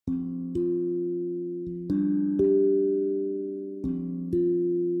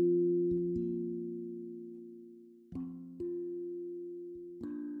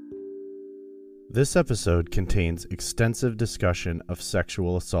This episode contains extensive discussion of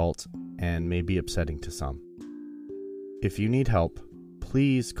sexual assault and may be upsetting to some. If you need help,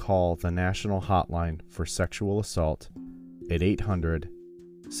 please call the National Hotline for Sexual Assault at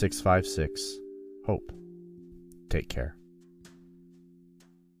 800-656-HOPE. Take care.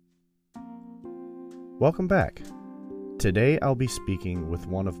 Welcome back. Today I'll be speaking with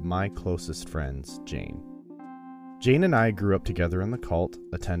one of my closest friends, Jane. Jane and I grew up together in the cult,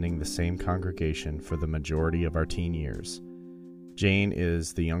 attending the same congregation for the majority of our teen years. Jane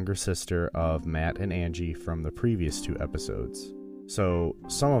is the younger sister of Matt and Angie from the previous two episodes, so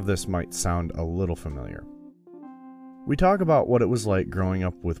some of this might sound a little familiar. We talk about what it was like growing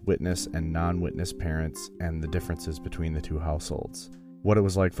up with witness and non-witness parents and the differences between the two households, what it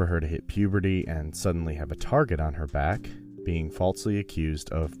was like for her to hit puberty and suddenly have a target on her back, being falsely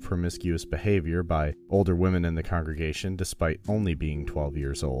accused of promiscuous behavior by older women in the congregation despite only being 12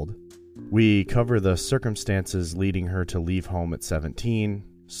 years old. We cover the circumstances leading her to leave home at 17,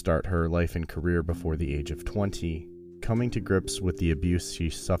 start her life and career before the age of 20, coming to grips with the abuse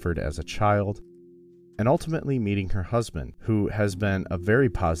she suffered as a child, and ultimately meeting her husband, who has been a very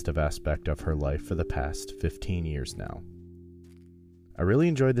positive aspect of her life for the past 15 years now. I really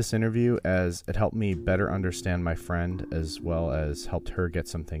enjoyed this interview as it helped me better understand my friend as well as helped her get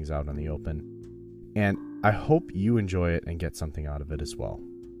some things out in the open. And I hope you enjoy it and get something out of it as well.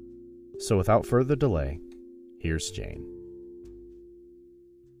 So without further delay, here's Jane.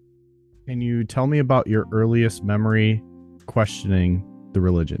 Can you tell me about your earliest memory questioning the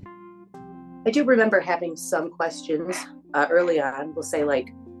religion? I do remember having some questions early on. We'll say like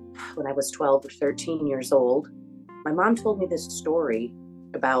when I was 12 or 13 years old. My mom told me this story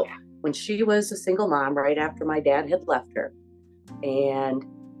about when she was a single mom right after my dad had left her. And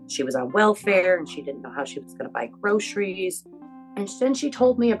she was on welfare and she didn't know how she was going to buy groceries. And then she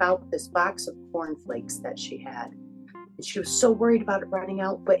told me about this box of cornflakes that she had. And she was so worried about it running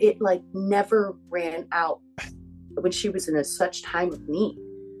out, but it like never ran out when she was in such time of need.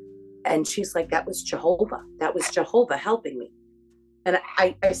 And she's like, that was Jehovah. That was Jehovah helping me. And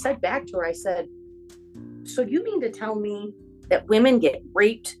I said back to her, I said, so you mean to tell me that women get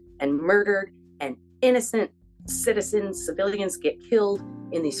raped and murdered and innocent citizens, civilians get killed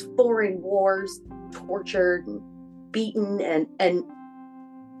in these foreign wars, tortured and beaten and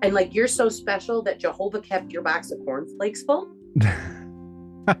like you're so special that Jehovah kept your box of cornflakes full?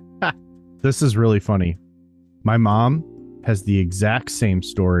 This is really funny. My mom has the exact same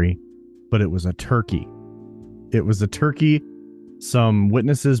story, but it was a turkey. It was a turkey some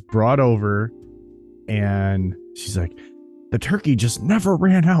witnesses brought over. And she's like, the turkey just never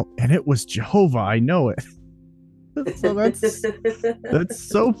ran out, and it was Jehovah. I know it. So that's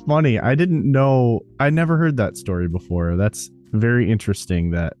so funny. I didn't know. I never heard that story before. That's very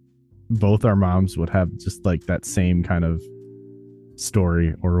interesting that both our moms would have just like that same kind of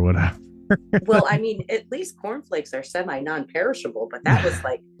story or whatever. Well, I mean, at least cornflakes are non-perishable, but that was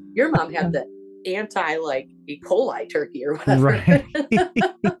like your mom had the anti like E. coli turkey or whatever. Right.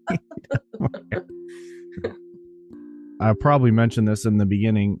 I probably mentioned this in the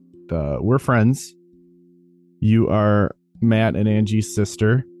beginning. We're friends. You are Matt and Angie's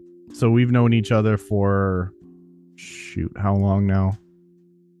sister. So we've known each other for, how long now?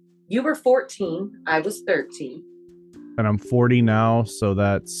 You were 14. I was 13. And I'm 40 now. So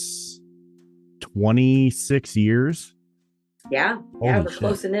that's 26 years. Yeah. Holy we're shit.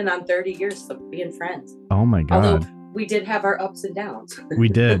 Closing in on 30 years of being friends. Oh my God. Although we did have our ups and downs. We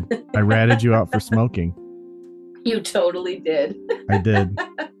did. I ratted you out for smoking. You totally did. I did.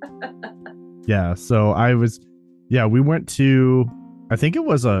 Yeah. So we went to, I think it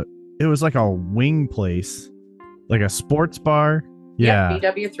was like a wing place, like a sports bar. Yeah.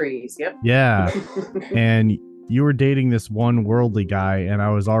 BW3s. Yep. Yeah. And you were dating this one worldly guy, and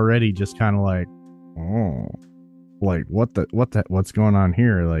I was already just kind of like, oh, like what's going on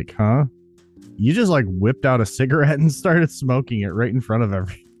here? Like, huh? You just like whipped out a cigarette and started smoking it right in front of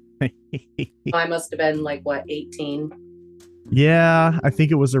everyone. I must have been like, 18? Yeah, I think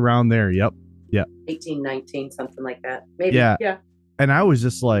it was around there. Yep. 18, 19, something like that. Maybe. Yeah. Yeah. And I was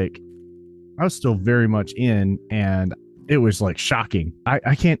just like, I was still very much in, and it was like shocking.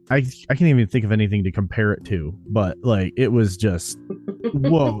 I can't even think of anything to compare it to, but like, it was just,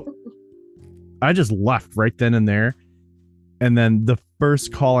 whoa. I just left right then and there. And then the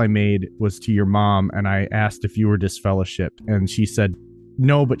first call I made was to your mom, and I asked if you were disfellowshipped, and she said,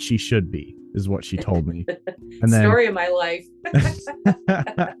 no, but she should be, is what she told me. And then, story of my life.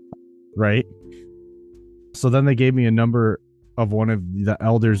 Right. So then they gave me a number of one of the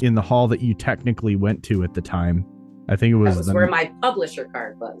elders in the hall that you technically went to at the time. I think it That was was where my publisher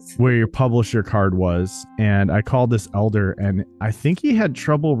card was. where your publisher card was. And I called this elder, and I think he had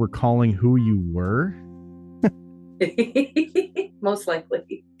trouble recalling who you were. Most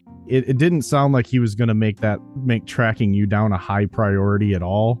likely. It didn't sound like he was going to make tracking you down a high priority at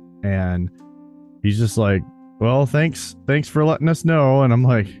all. And he's just like, well, thanks for letting us know. And I'm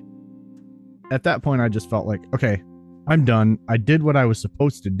like, at that point, I just felt like, okay, I'm done. I did what I was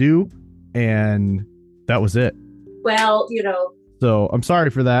supposed to do, and that was it. Well, So I'm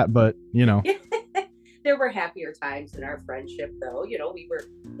sorry for that, but there were happier times in our friendship, though. We were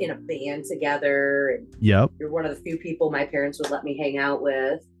in a band together, and yep. you're one of the few people my parents would let me hang out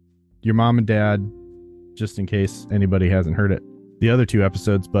with. Your mom and dad, just in case anybody hasn't heard it, the other 2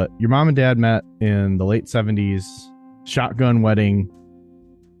 episodes, but your mom and dad met in the late 70s, shotgun wedding.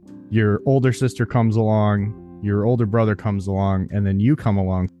 Your older sister comes along, your older brother comes along, and then you come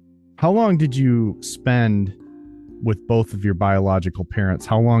along. How long did you spend with both of your biological parents?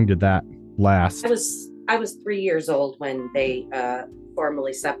 How long did that last? I was 3 years old when they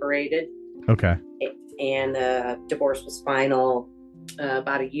formally separated. Okay. And divorce was final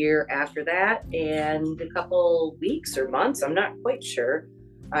about a year after that, and a couple weeks or months, I'm not quite sure,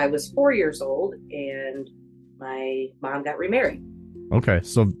 I was 4 years old and my mom got remarried. Okay,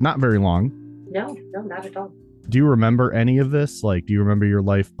 so not very long. No, not at all. Do you remember any of this? Like, do you remember your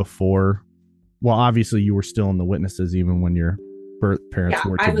life before? Well, obviously you were still in the Witnesses even when your birth parents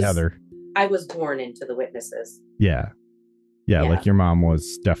were together. I was born into the Witnesses. Yeah, like your mom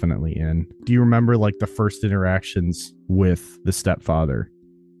was definitely in. Do you remember like the first interactions with the stepfather?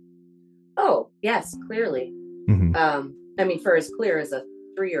 Oh, yes, clearly. Mm-hmm. I mean, for as clear as a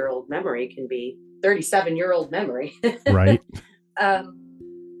 3-year-old memory can be, 37-year-old memory. Right.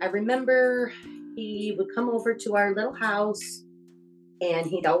 I remember he would come over to our little house, and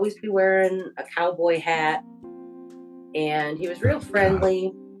he'd always be wearing a cowboy hat, and he was real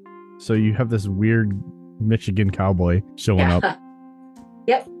friendly. So you have this weird Michigan cowboy showing up.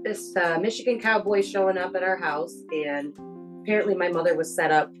 Yep, this Michigan cowboy showing up at our house, and apparently my mother was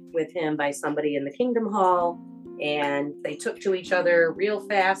set up with him by somebody in the Kingdom Hall, and they took to each other real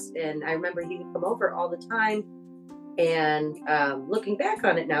fast. And I remember he would come over all the time. And looking back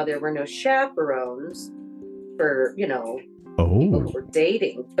on it now, there were no chaperones for, people who were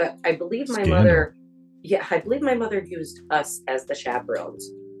dating. But I believe my mother used us as the chaperones.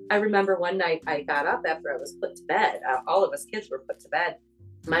 I remember one night I got up after I was put to bed. All of us kids were put to bed.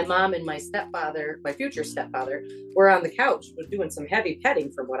 My mom and my future stepfather, were on the couch, was doing some heavy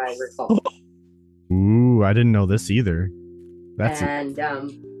petting from what I recall. Ooh, I didn't know this either. I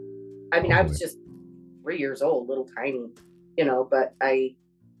was just 3 years old, little tiny, but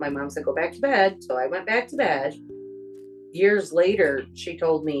my mom said, go back to bed. So I went back to bed. Years later, she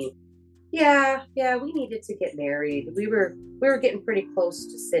told me, yeah, we needed to get married. We were getting pretty close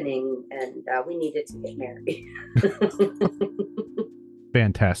to sinning, and we needed to get married.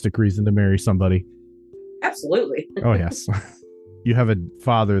 Fantastic reason to marry somebody. Absolutely. Oh, yes. You have a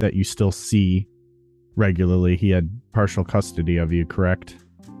father that you still see regularly. He had partial custody of you, correct?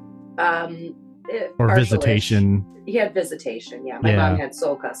 Or visitation. He had visitation, yeah. My mom had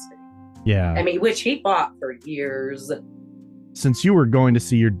sole custody. Yeah. I mean, which he fought for years. Since you were going to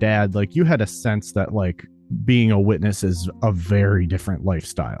see your dad, like, you had a sense that, like, being a witness is a very different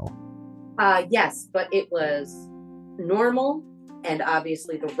lifestyle. Yes, but it was normal and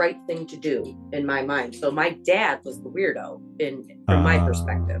obviously the right thing to do in my mind. So my dad was the weirdo from my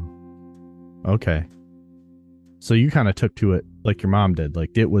perspective. Okay. So you kind of took to it like your mom did.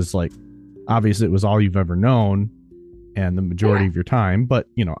 Like, it was like, obviously it was all you've ever known and the majority of your time, but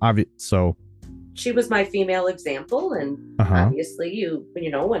so she was my female example, and obviously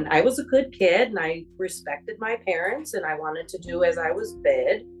when I was a good kid and I respected my parents and I wanted to do as I was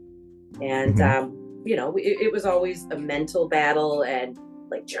bid, and it was always a mental battle, and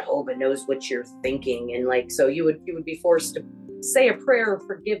like Jehovah knows what you're thinking, and like so you would be forced to say a prayer of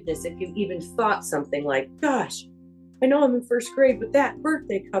forgiveness if you even thought something like, gosh, I know I'm in first grade, but that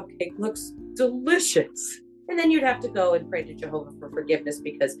birthday cupcake looks delicious. And then you'd have to go and pray to Jehovah for forgiveness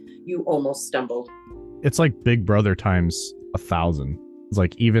because you almost stumbled. It's like Big Brother times 1,000. It's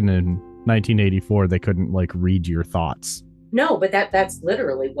like even in 1984, they couldn't like read your thoughts. No, but that's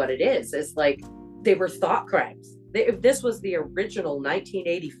literally what it is. It's like they were thought crimes. This was the original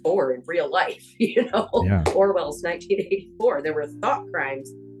 1984 in real life, Orwell's 1984. There were thought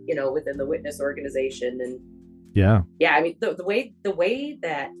crimes, within the Witness organization. And yeah, I mean, the way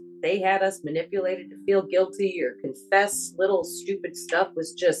that they had us manipulated to feel guilty or confess little stupid stuff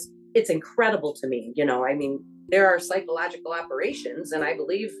was just, it's incredible to me. I mean, there are psychological operations, and I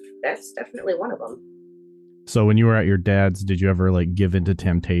believe that's definitely one of them. So when you were at your dad's, did you ever like give into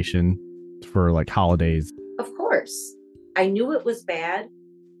temptation for like holidays? Of course, I knew it was bad,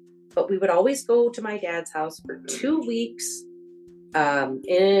 but we would always go to my dad's house for 2 weeks on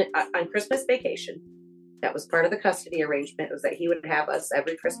Christmas vacation. That was part of the custody arrangement, was that he would have us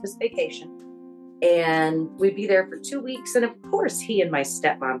every Christmas vacation. And we'd be there for 2 weeks. And of course, he and my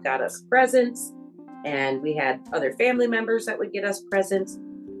stepmom got us presents. And we had other family members that would get us presents.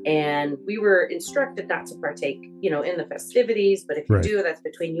 And we were instructed not to partake, in the festivities. But if you do, that's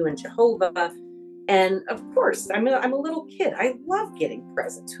between you and Jehovah. And of course, I'm a little kid. I love getting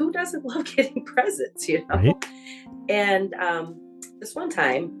presents. Who doesn't love getting presents, Right. And this one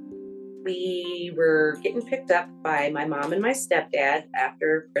time, we were getting picked up by my mom and my stepdad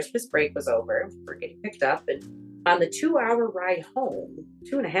after Christmas break was over. We're getting picked up, and on the 2-hour ride home,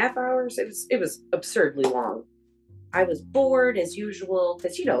 2.5 hours, it was absurdly long. I was bored as usual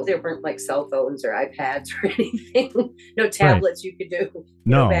because, there weren't like cell phones or iPads or anything. No tablets you could do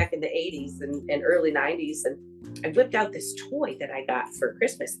back in the 80s and early 90s. And I whipped out this toy that I got for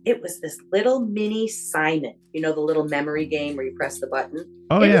Christmas. It was this little mini Simon, the little memory game where you press the button.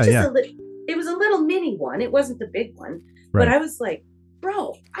 Oh, it yeah. It was a little mini one. It wasn't the big one. Right. But I was like,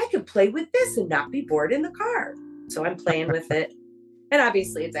 bro, I could play with this and not be bored in the car. So I'm playing with it. And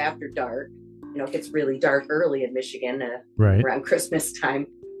obviously it's after dark. It gets really dark early in Michigan around Christmas time.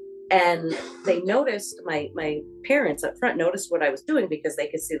 And they noticed, my parents up front noticed what I was doing because they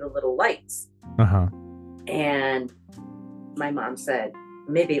could see the little lights. Uh-huh. And my mom said,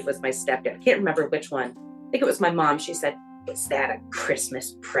 maybe it was my stepdad. I can't remember which one. I think it was my mom. She said, "Was that a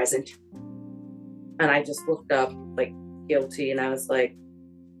Christmas present?" And I just looked up like guilty. And I was like,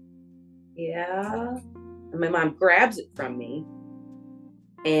 yeah. And my mom grabs it from me.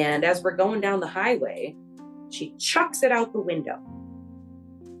 And as we're going down the highway, she chucks it out the window.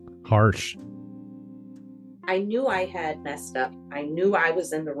 Harsh. I knew I had messed up. I knew I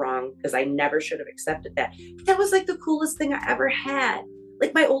was in the wrong because I never should have accepted that. That was like the coolest thing I ever had.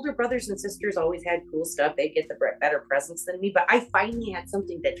 Like my older brothers and sisters always had cool stuff. They get the better presents than me, but I finally had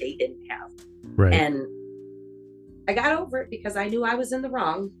something that they didn't have. Right. And I got over it because I knew I was in the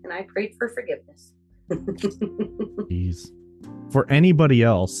wrong and I prayed for forgiveness. Jeez. For anybody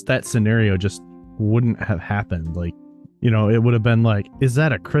else, that scenario just wouldn't have happened. Like, it would have been like, is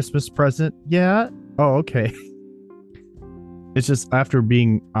that a Christmas present? Yeah. Oh, okay. It's just after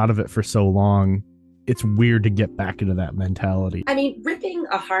being out of it for so long, it's weird to get back into that mentality. I mean, ripping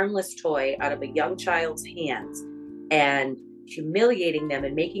a harmless toy out of a young child's hands and humiliating them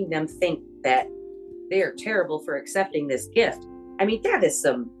and making them think that they're terrible for accepting this gift. I mean, that is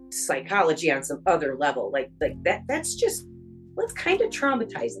some psychology on some other level. Like that's kind of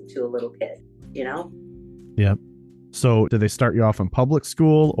traumatizing to a little kid, Yep. So did they start you off in public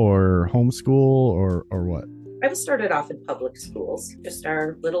school or homeschool or what? I was started off in public schools, just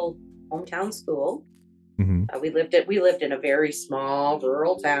our little hometown school. Mm-hmm. We lived in a very small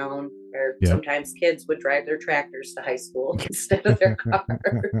rural town where sometimes kids would drive their tractors to high school instead of their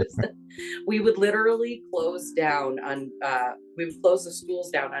cars. We would literally close the schools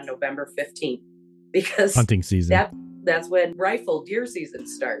down on November 15th because hunting season. That's when rifle deer season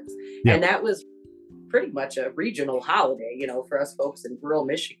starts. Yep. And that was pretty much a regional holiday, for us folks in rural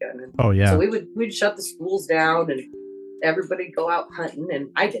Michigan. And oh yeah. So we'd shut the schools down and everybody go out hunting. And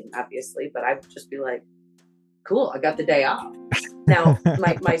I didn't, obviously, but I would just be like, cool, I got the day off. Now,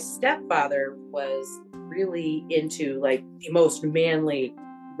 my stepfather was really into like the most manly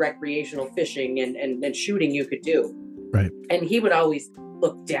recreational fishing and shooting you could do. Right. And he would always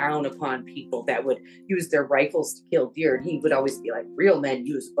look down upon people that would use their rifles to kill deer. And he would always be like, real men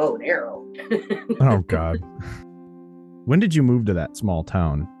use bow and arrow. Oh, God. When did you move to that small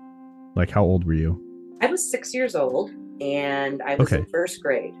town? Like, how old were you? I was 6 years old and I was in first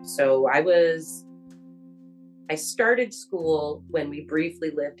grade. So I started school when we briefly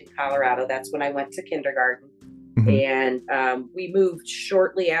lived in Colorado. That's when I went to kindergarten. Mm-hmm. And we moved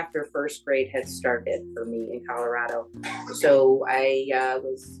shortly after first grade had started for me in Colorado. So I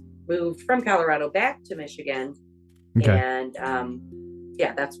was moved from Colorado back to Michigan. Okay. And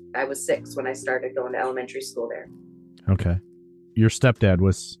I was 6 when I started going to elementary school there. Okay. Your stepdad,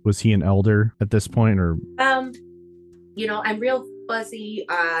 was he an elder at this point or? I'm real fuzzy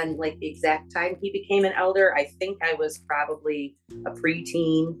on like the exact time he became an elder. I think I was probably a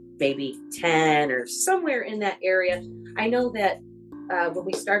preteen, maybe 10 or somewhere in that area. I know that when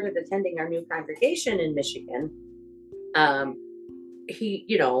we started attending our new congregation in Michigan, he,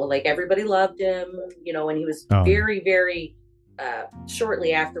 like everybody loved him, and he was very, very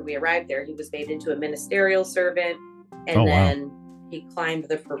shortly after we arrived there, he was made into a ministerial servant. And then he climbed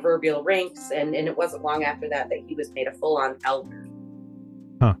the proverbial ranks, and it wasn't long after that he was made a full-on elder.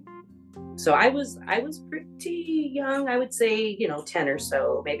 Huh. So I was pretty young. I would say, 10 or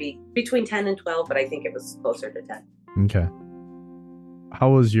so, maybe between 10 and 12, but I think it was closer to 10. Okay.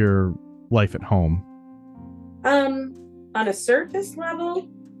 How was your life at home? On a surface level,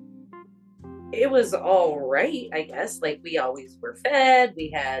 it was all right, I guess. Like, we always were fed.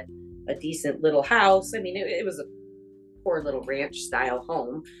 We had a decent little house. I mean, it was a poor little ranch style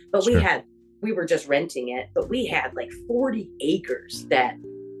home, but Sure. we were just renting it, but we had like 40 acres that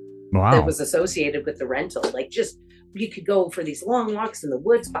Wow. was associated with the rental. Like, just, you could go for these long walks in the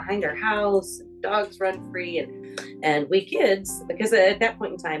woods behind our house, dogs run free, and we kids, because at that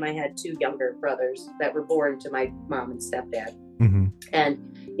point in time I had 2 younger brothers that were born to my mom and stepdad. Mm-hmm. And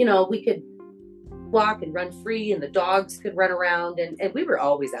we could walk and run free, and the dogs could run around, and we were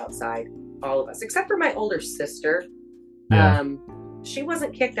always outside, all of us, except for my older sister. Yeah. She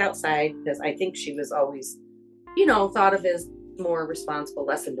wasn't kicked outside because I think she was always, thought of as more responsible,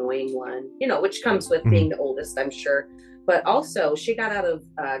 less annoying one, which comes with being the oldest, I'm sure. But also, she got out of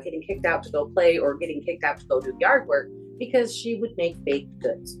getting kicked out to go play or getting kicked out to go do yard work because she would make baked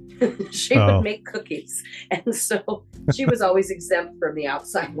goods. She would make cookies. And so she was always exempt from the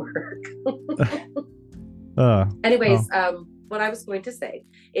outside work. Anyways, what I was going to say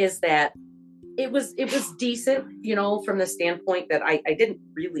is that it was decent, from the standpoint that I didn't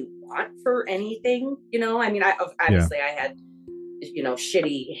really want for anything, I mean, I had,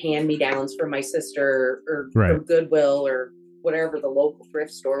 shitty hand-me-downs from my sister or from Goodwill or whatever the local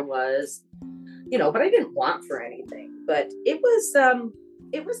thrift store was, but I didn't want for anything. But it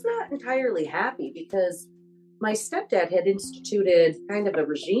was not entirely happy because my stepdad had instituted kind of a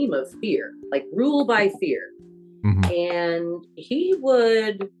regime of fear, like rule by fear. Mm-hmm. And he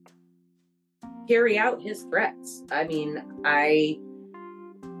would carry out his threats. I mean,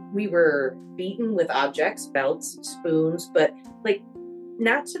 we were beaten with objects, belts, spoons, but like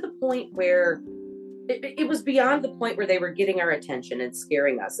not to the point where it was beyond the point where they were getting our attention and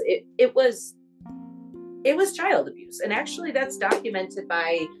scaring us. It was child abuse. And actually that's documented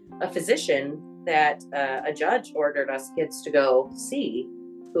by a physician that a judge ordered us kids to go see,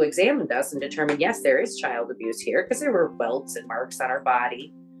 who examined us and determined, yes, there is child abuse here, because there were welts and marks on our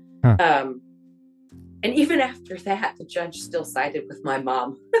body. Huh. And even after that, the judge still sided with my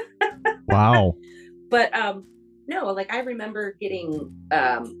mom. Wow. But no, like I remember getting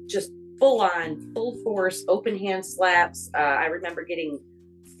just full force, open hand slaps. I remember getting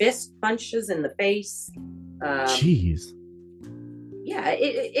fist punches in the face. Jeez. Yeah,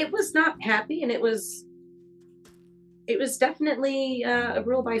 it was not happy, and it was definitely a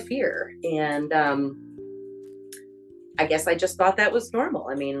rule by fear. And I guess I just thought that was normal.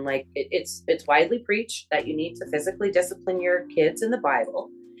 I mean, like it's widely preached that you need to physically discipline your kids in the Bible.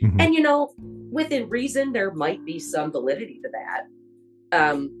 Mm-hmm. And, within reason, there might be some validity to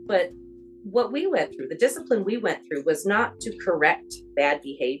that. But what we went through, the discipline we went through, was not to correct bad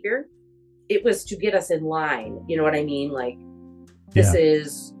behavior. It was to get us in line. You know what I mean? Like, this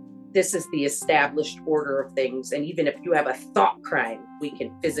is the established order of things. And even if you have a thought crime, we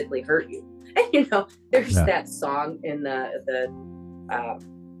can physically hurt you. And, there's that song in the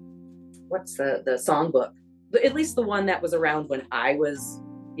what's the songbook? At least the one that was around when I was,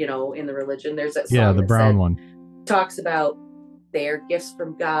 in the religion. There's that song. Yeah, the brown one. Talks about they are gifts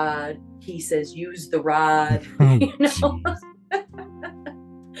from God. He says, use the rod.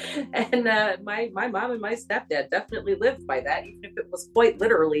 And my mom and my stepdad definitely lived by that, even if it was quite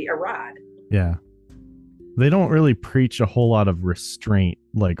literally a rod. Yeah. They don't really preach a whole lot of restraint,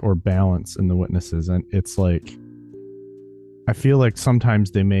 or balance in the witnesses. And it's like, I feel like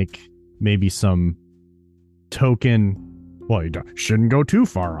sometimes they make maybe some token, well, you shouldn't go too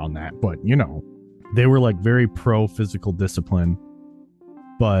far on that, but they were like very pro physical discipline,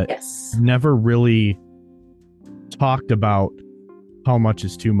 but never really talked about how much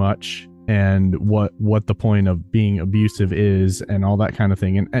is too much and what the point of being abusive is and all that kind of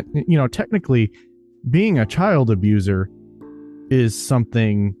thing. And technically being a child abuser is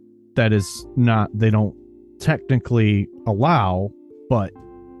something that is not, they don't technically allow, but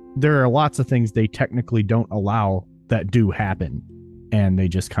there are lots of things they technically don't allow that do happen, and they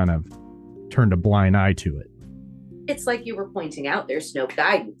just kind of turned a blind eye to it. It's like you were pointing out, there's no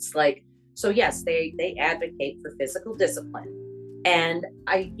guidance. Like, so yes, they advocate for physical discipline. And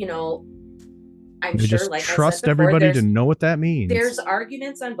I'm they sure, just like trust I said before, everybody to know what that means. There's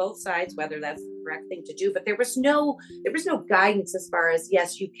arguments on both sides whether that's the correct thing to do, but there was no guidance as far as,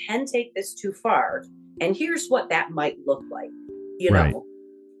 yes, you can take this too far, and here's what that might look like, Right.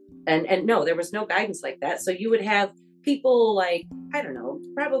 And no, there was no guidance like that. So you would have people like I don't know,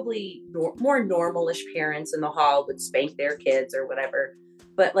 probably more normalish parents in the hall would spank their kids or whatever.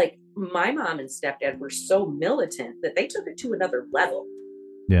 But like my mom and stepdad were so militant that they took it to another level.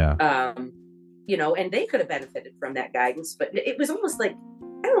 Yeah. And they could have benefited from that guidance, but it was almost like,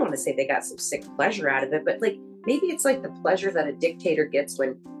 I don't want to say they got some sick pleasure out of it, but like maybe it's like the pleasure that a dictator gets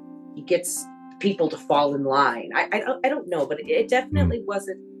when he gets people to fall in line. I don't know, but it definitely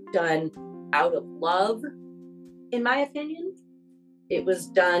wasn't done out of love, in my opinion. It was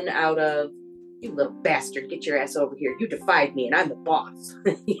done out of, you little bastard, get your ass over here. You defied me and I'm the boss.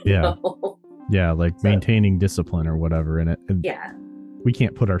 Yeah. Yeah, like maintaining discipline or whatever in it. And yeah. We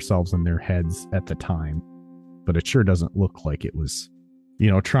can't put ourselves in their heads at the time, but it sure doesn't look like it was,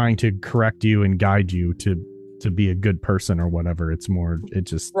 trying to correct you and guide you to be a good person or whatever. It's more, it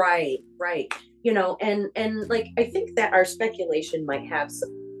just. Right. And like, I think that our speculation might have some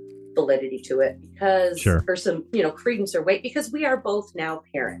validity to it because, sure. or some, credence or weight, because we are both now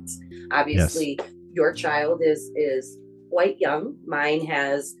parents. Obviously, yes. Your child is quite young. Mine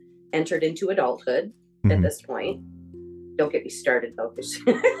has entered into adulthood at this point. Don't get me started though, because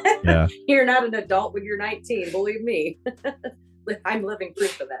yeah. You're not an adult when you're 19, believe me. I'm living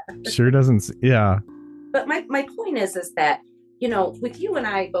proof of that. Sure doesn't, yeah. But my point is that, with you and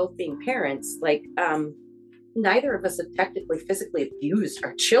I both being parents, like, neither of us have technically physically abused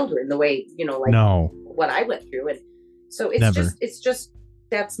our children the way, no. What I went through. And so it's just,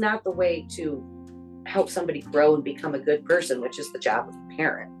 that's not the way to help somebody grow and become a good person, which is the job of a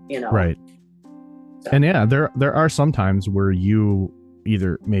parent, Right. So. And yeah, there are some times where you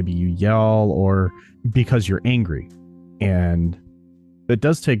either maybe you yell or because you're angry, and it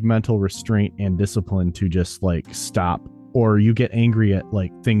does take mental restraint and discipline to just like stop, or you get angry at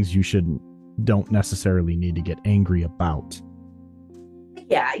like things you don't necessarily need to get angry about.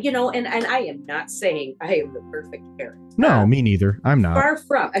 Yeah, and I am not saying I am the perfect parent. No, me neither. I'm not. Far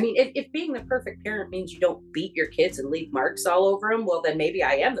from. I mean, if being the perfect parent means you don't beat your kids and leave marks all over them, well, then maybe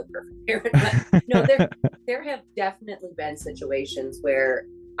I am the perfect parent. But no, there have definitely been situations where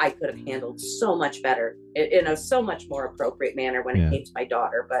I could have handled so much better in a so much more appropriate manner when it came to my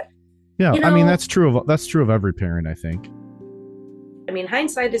daughter. But yeah, I mean that's true of every parent, I think. I mean,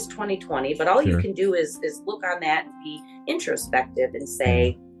 hindsight is 20/20, but all you can do is look on that and be introspective and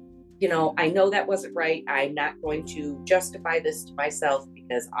say, I know that wasn't right. I'm not going to justify this to myself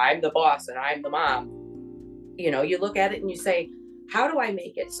because I'm the boss and I'm the mom. You look at it and you say, how do I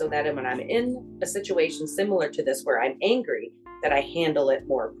make it so that when I'm in a situation similar to this where I'm angry, that I handle it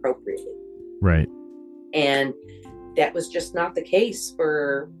more appropriately? Right. And that was just not the case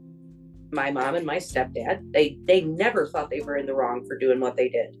for my mom and my stepdad. They never thought they were in the wrong for doing what they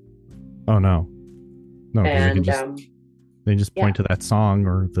did. Oh no. And they just point to that song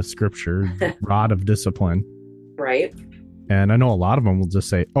or the scripture, rod of discipline. Right. And I know a lot of them will just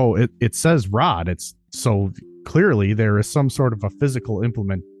say, oh, it says rod. It's so clearly there is some sort of a physical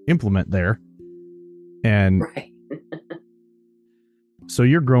implement there. And right. So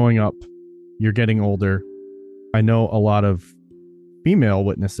you're growing up, you're getting older. I know a lot of female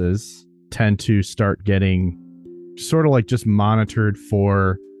witnesses tend to start getting sort of like just monitored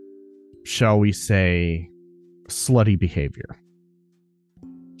for, shall we say, slutty behavior.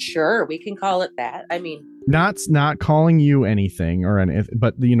 Sure, we can call it that. I mean, not calling you anything or anything,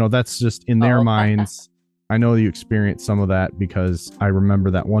 but that's just in their minds. I know you experienced some of that because I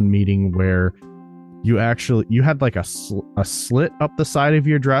remember that one meeting where you had like a slit up the side of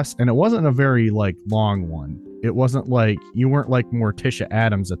your dress, and it wasn't a very like long one. It wasn't like, you weren't like Morticia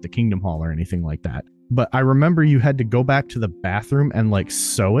Addams at the Kingdom Hall or anything like that. But I remember you had to go back to the bathroom and like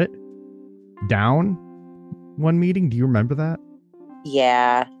sew it down one meeting. Do you remember that?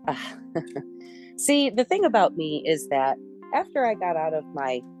 Yeah. See, the thing about me is that after I got out of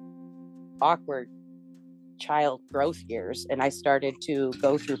my awkward child growth years and I started to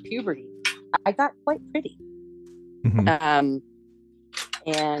go through puberty, I got quite pretty. Mm-hmm.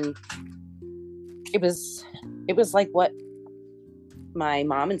 And it was like what my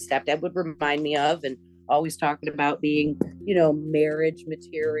mom and stepdad would remind me of, and always talking about being, marriage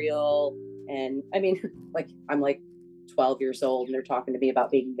material. And I mean, like, I'm like 12 years old and they're talking to me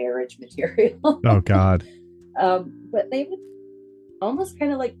about being marriage material. Oh God. But they would almost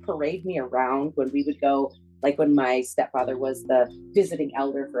kind of like parade me around when we would go, like when my stepfather was the visiting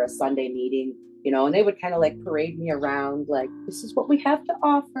elder for a Sunday meeting, and they would kind of like parade me around like, this is what we have to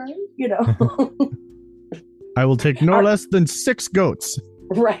offer, I will take no less than 6 goats.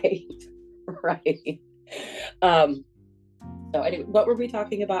 Right. So anyway, what were we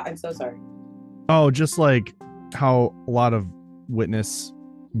talking about? I'm so sorry. Oh, just like how a lot of witness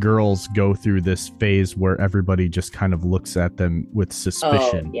girls go through this phase where everybody just kind of looks at them with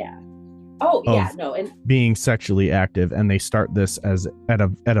suspicion. Oh yeah. Of No, and being sexually active, and they start this as at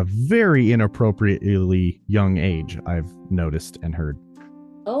a very inappropriately young age, I've noticed and heard.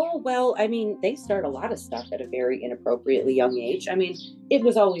 oh well, I mean, they start a lot of stuff at a very inappropriately young age. I mean, it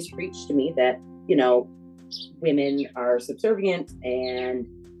was always preached to me that, women are subservient and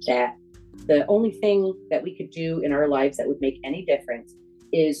that the only thing that we could do in our lives that would make any difference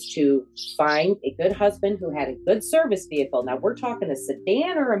is to find a good husband who had a good service vehicle. Now we're talking a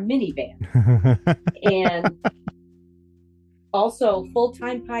sedan or a minivan. And also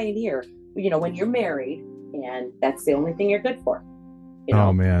full-time pioneer, when you're married, and that's the only thing you're good for.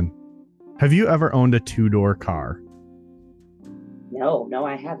 Oh man. Have you ever owned a 2-door car? No,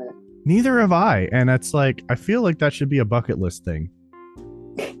 I haven't. Neither have I. And it's like, I feel like that should be a bucket list thing.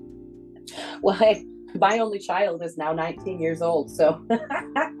 Well, my only child is now 19 years old, so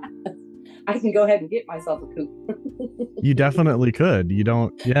I can go ahead and get myself a coupe. You definitely could. You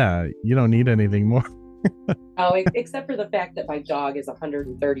don't need anything more. Oh, except for the fact that my dog is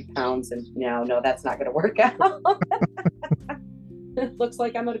 130 pounds, and no, that's not going to work out. It looks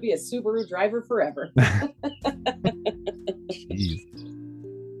like I'm going to be a Subaru driver forever. Jeez.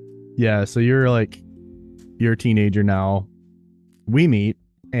 Yeah, so you're a teenager now. We meet,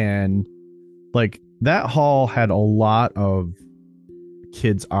 and like that hall had a lot of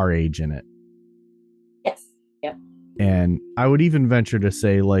kids our age in it. Yes. Yep. And I would even venture to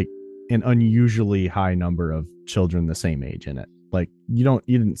say like an unusually high number of children the same age in it. Like you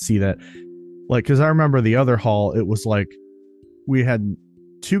didn't see that. Like, cause I remember the other hall, it was like we had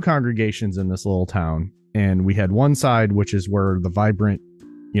 2 congregations in this little town, and we had one side, which is where the vibrant,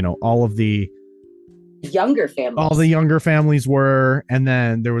 all of the younger families were, and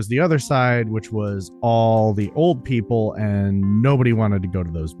then there was the other side, which was all the old people, and nobody wanted to go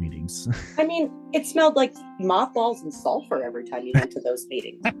to those meetings. I mean, it smelled like mothballs and sulfur every time you went to those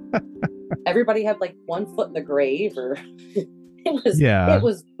meetings. Everybody had like one foot in the grave, or it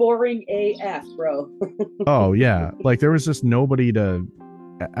was boring AF, bro. Oh yeah, like there was just nobody to.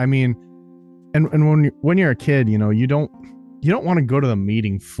 I mean, and when you're a kid, you don't want to go to the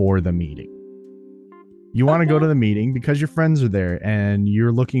meeting for the meeting. You want to go to the meeting because your friends are there, and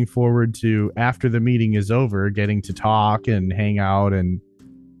you're looking forward to, after the meeting is over, getting to talk and hang out, and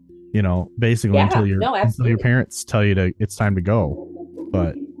basically until your parents tell you it's time to go.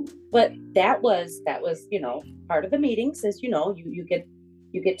 But that was part of the meetings is you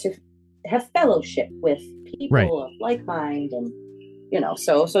get to have fellowship with people of like mind, and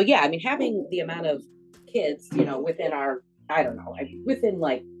so yeah, I mean, having the amount of kids within our, I don't know, within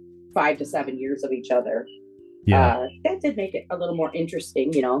like 5 to 7 years of each other. Yeah. That did make it a little more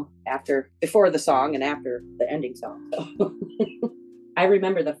interesting, before the song and after the ending song. So. I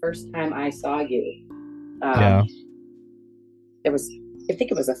remember the first time I saw you. I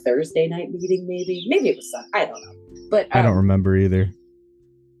think it was a Thursday night meeting, maybe it was Sunday, I don't know. But I don't remember either.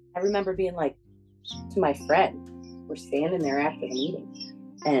 I remember being like to my friend, we're standing there after the meeting,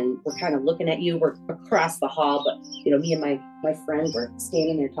 and we're kind of looking at you. We're across the hall, but me and my friend were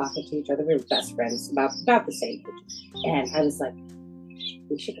standing there talking to each other. We were best friends, about the same age. And I was like,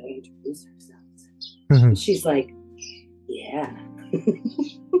 we should go introduce ourselves. She's like, yeah.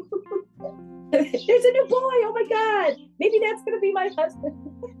 There's a new boy. Oh my God. Maybe that's going to be my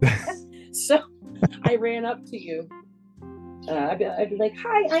husband. So I ran up to you. I'd be like,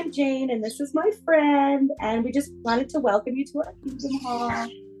 hi, I'm Jane, and this is my friend, and we just wanted to welcome you to our Kingdom Hall.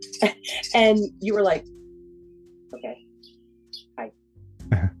 And you were like, okay, hi.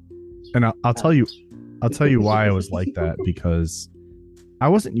 And I'll tell you why I was like that, because I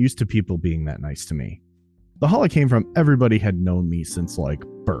wasn't used to people being that nice to me. The hall I came from, everybody had known me since like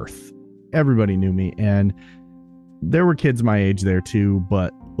birth. Everybody knew me, and there were kids my age there too,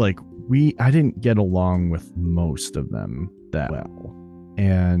 but like I didn't get along with most of them that well.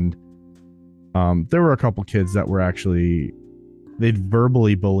 And there were a couple kids that were actually, they'd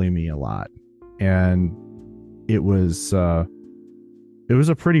verbally bully me a lot, and it was a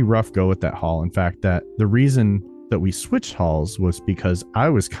pretty rough go at that hall. In fact, that the reason that we switched halls was because I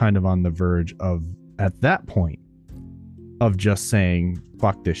was kind of on the verge of, at that point, of just saying,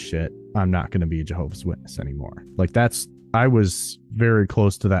 fuck this shit, I'm not going to be a Jehovah's Witness anymore. Like I was very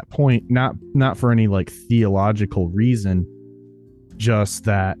close to that point, not for any like theological reason, just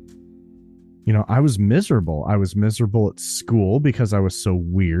that, I was miserable. I was miserable at school because I was so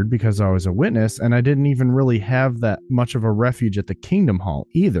weird, because I was a witness, and I didn't even really have that much of a refuge at the Kingdom Hall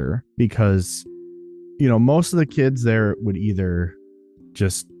either, because, most of the kids there would either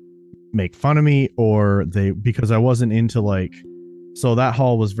just make fun of me, or because I wasn't into like So that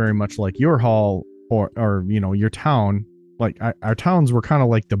hall was very much like your hall, or your town. Like our towns were kind of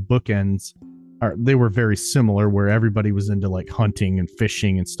like the bookends. They were very similar, where everybody was into like hunting and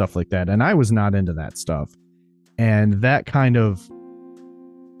fishing and stuff like that, and I was not into that stuff, and that kind of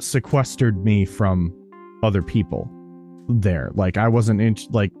sequestered me from other people there. Like I wasn't into,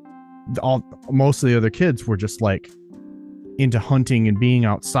 like, most of the other kids were just like into hunting and being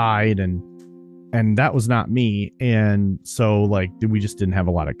outside, and that was not me. And so like we just didn't have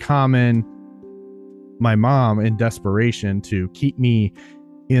a lot of common. My mom, in desperation to keep me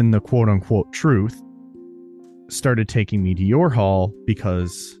in the quote unquote truth, started taking me to your hall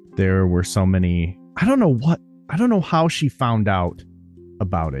because there were so many. I don't know how she found out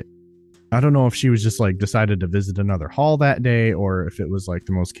about it. I don't know if she was just like decided to visit another hall that day, or if it was like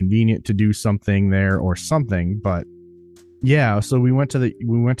the most convenient to do something there or something. But yeah, so we went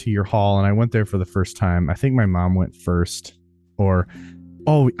to your hall, and I went there for the first time. I think my mom went first,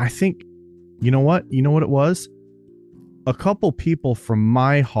 I think, you know what it was? A couple people from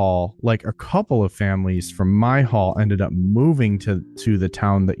my hall, like a couple of families from my hall, ended up moving to the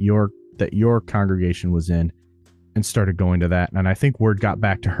town that your congregation was in, and started going to that. And I think word got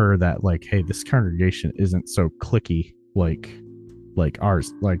back to her that like, hey, this congregation isn't so cliquey like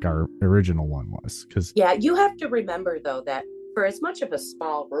ours, like our original one was. Because yeah, you have to remember though that for as much of a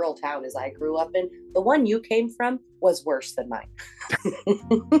small rural town as I grew up in, the one you came from was worse than mine.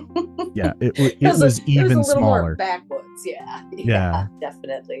 Yeah, it was even a little smaller. More backwoods. Yeah,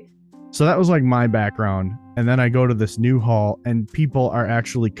 definitely. So that was like my background, and then I go to this new hall, and people are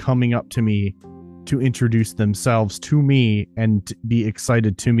actually coming up to me to introduce themselves to me and be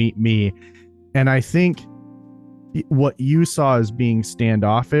excited to meet me. And I think what you saw as being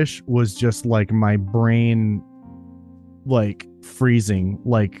standoffish was just like my brain like freezing,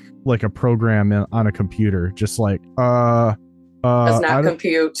 like a program on a computer, just like does not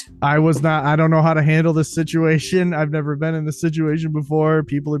compute. I don't know how to handle this situation. I've never been in this situation before.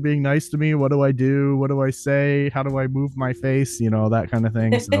 People are being nice to me. What do I do? What do I say? How do I move my face? That kind of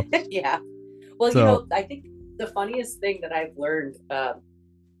thing. So. Yeah. Well, I think the funniest thing that I've learned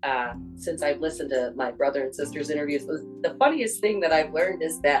since I've listened to my brother and sister's interviews, the funniest thing that I've learned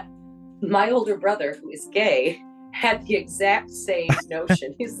is that my older brother, who is gay, had the exact same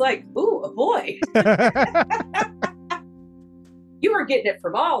notion. He's like, ooh, a boy. You were getting it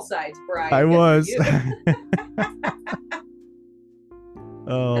from all sides, Brian. I was.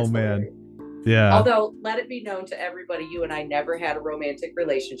 Oh, that's man. Hilarious. Yeah. Although, let it be known to everybody, you and I never had a romantic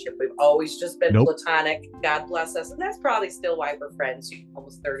relationship. We've always just been platonic. God bless us. And that's probably still why we're friends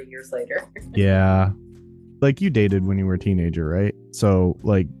almost 30 years later. Yeah. Like you dated when you were a teenager, right? So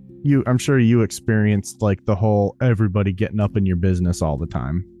like I'm sure you experienced like the whole everybody getting up in your business all the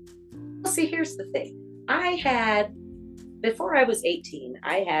time. Well, see, here's the thing. Before I was 18,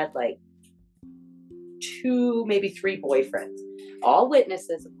 I had like 2, maybe 3 boyfriends, all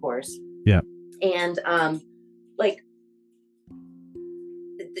witnesses, of course. Yeah. And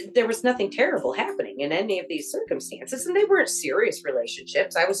there was nothing terrible happening in any of these circumstances, and they weren't serious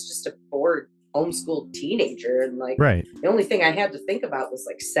relationships. I was just a bored homeschooled teenager, and like right. The only thing I had to think about was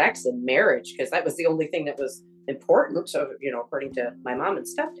like sex and marriage, because that was the only thing that was important. So, according to my mom and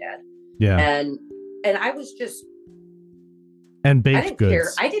stepdad. Yeah. And I was just and baked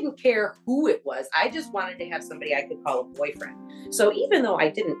goods. I didn't care who it was. I just wanted to have somebody I could call a boyfriend. So even though I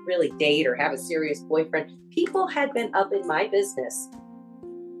didn't really date or have a serious boyfriend, people had been up in my business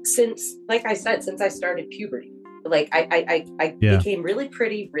since, like I said, since I started puberty. Like I became really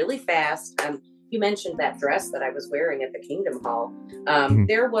pretty really fast. You mentioned that dress that I was wearing at the Kingdom Hall.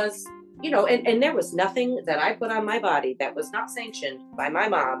 There was, and there was nothing that I put on my body that was not sanctioned by my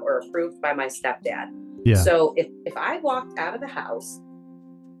mom or approved by my stepdad. Yeah. So if I walked out of the house,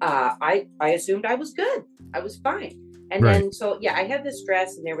 I assumed I was good. I was fine. And right. Then, so yeah, I had this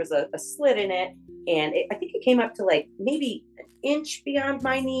dress and there was a slit in it. And I think it came up to like maybe an inch beyond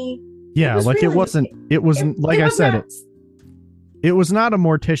my knee. Yeah. It was not a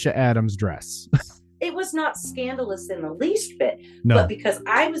Morticia Addams dress. It was not scandalous in the least bit. No. But because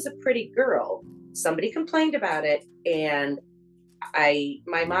I was a pretty girl, somebody complained about it. And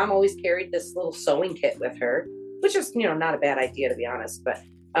my mom always carried this little sewing kit with her, which is, not a bad idea, to be honest. But,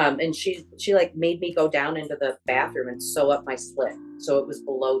 and she like made me go down into the bathroom and sew up my slit. So it was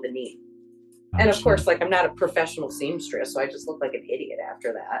below the knee. And of course, like I'm not a professional seamstress, so I just looked like an idiot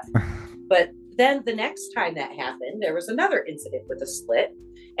after that. But then the next time that happened, there was another incident with a slit,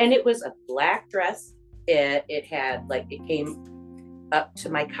 and it was a black dress. It had like, it came up to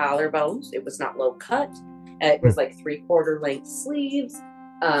my collarbones. It was not low cut. It was like 3/4 length sleeves.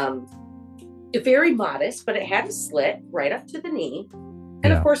 very modest, but it had a slit right up to the knee.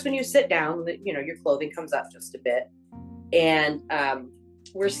 And of course, when you sit down, your clothing comes up just a bit. And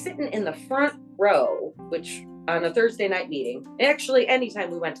we're sitting in the front row, which on a Thursday night meeting, actually,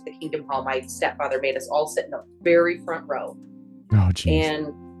 anytime we went to the Kingdom Hall, my stepfather made us all sit in the very front row. Oh, geez.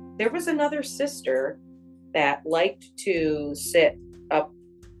 And there was another sister that liked to sit up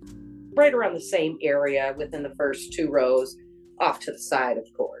right around the same area within the first 2 rows, off to the side, of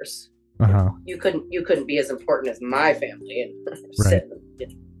course. Uh-huh. You couldn't be as important as my family and right.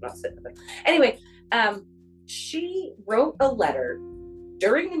 not sitting there. Anyway, she wrote a letter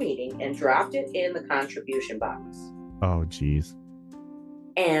during the meeting and dropped it in the contribution box. Oh, geez.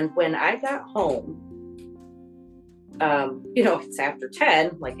 And when I got home, it's after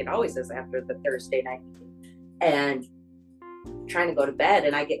 10, like it always is after the Thursday night meeting, and trying to go to bed,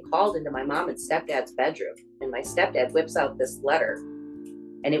 and I get called into my mom and stepdad's bedroom, and my stepdad whips out this letter,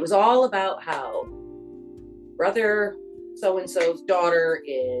 and it was all about how brother so-and-so's daughter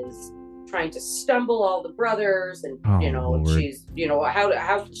is trying to stumble all the brothers, and Lord. she's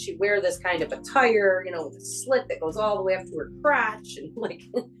how can she wear this kind of attire, with a slit that goes all the way up to her crotch, and like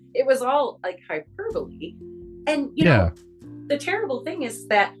it was all like hyperbole. And the terrible thing is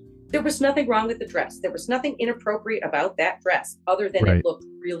that there was nothing wrong with the dress. There was nothing inappropriate about that dress other than it looked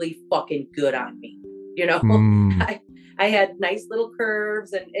really fucking good on me. I had nice little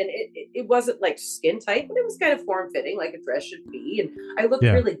curves, and it wasn't like skin tight, but it was kind of form fitting like a dress should be. And I looked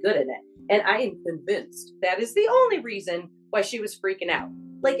really good in it. And I am convinced that is the only reason why she was freaking out.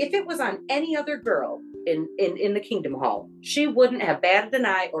 Like if it was on any other girl in the Kingdom Hall, she wouldn't have batted an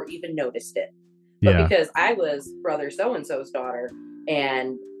eye or even noticed it. But because I was brother so-and-so's daughter,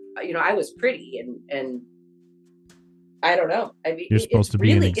 and I was pretty, and I don't know. I mean, you're supposed to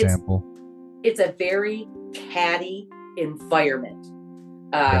be an example. It's a very catty environment.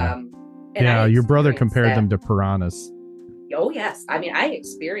 Your brother compared them to piranhas. Oh yes, I mean I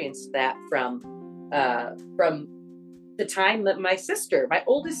experienced that from the time that my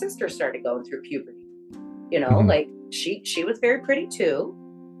oldest sister, started going through puberty. Like she was very pretty too.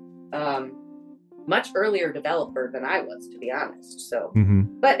 Much earlier developer than I was, to be honest. So,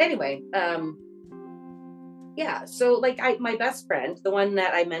 but anyway, so like my best friend, the one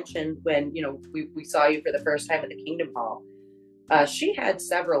that I mentioned when, we saw you for the first time at the Kingdom Hall, she had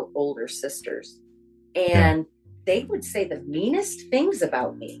several older sisters, and they would say the meanest things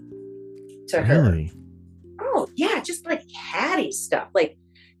about me to her. Really? Oh yeah, just like catty stuff. Like,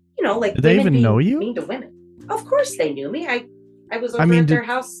 like did they even know you? Mean to women. Of course they knew me. I was over at their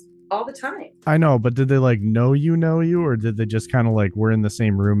house all the time. I know, but did they like know you, or did they just kind of like were in the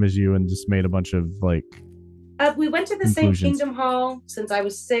same room as you and just made a bunch of like we went to the same Kingdom Hall since I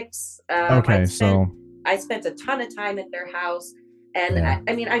was 6. I spent a ton of time at their house, and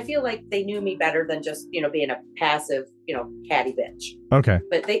I feel like they knew me better than just being a passive catty bitch. Okay.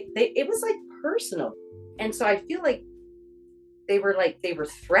 But they it was like personal, and so I feel like they were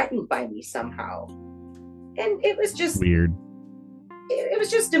threatened by me somehow, and it was just weird. It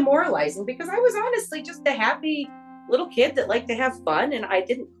was just demoralizing because I was honestly just a happy little kid that liked to have fun, and I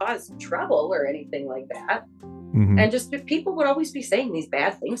didn't cause trouble or anything like that. And just people would always be saying these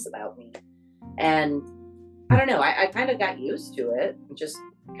bad things about me, and I don't know, I kind of got used to it and just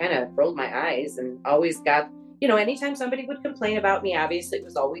kind of rolled my eyes, and always got, anytime somebody would complain about me, obviously it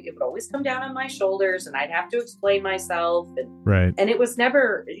would always come down on my shoulders, and I'd have to explain myself, and it was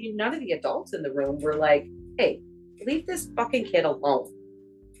never, none of the adults in the room were like, hey, leave this fucking kid alone.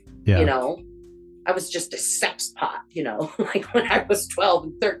 I was just a sex pot, like when I was 12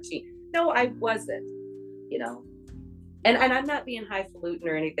 and 13. No, I wasn't, and I'm not being highfalutin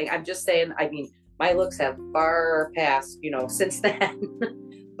or anything. I'm just saying, I mean, my looks have far passed, since then.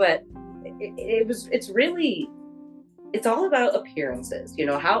 But it's all about appearances.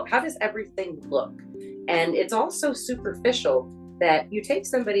 How does everything look? And it's also superficial that you take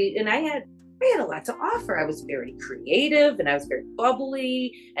somebody, and I had a lot to offer. I was very creative, and I was very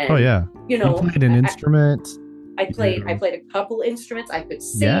bubbly. And, you played an instrument. I played a couple instruments. I could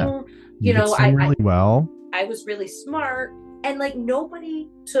sing. Yeah. You could sing really well. I was really smart, and like nobody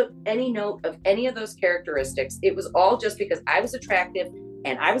took any note of any of those characteristics. It was all just because I was attractive,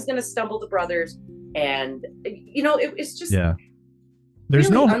 and I was going to stumble the brothers, and it's just there's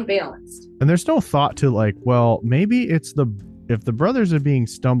really unbalanced. And there's no thought to like, well, maybe it's if the brothers are being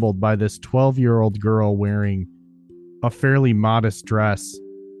stumbled by this 12-year-old girl wearing a fairly modest dress,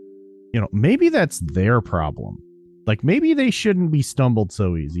 maybe that's their problem. Like maybe they shouldn't be stumbled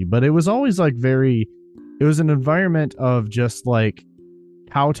so easy. But it was always like it was an environment of just like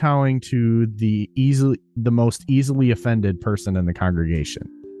kowtowing to the most easily offended person in the congregation.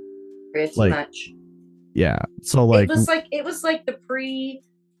 Pretty Like, much. yeah. So like, It was like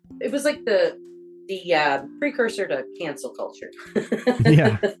the precursor to cancel culture.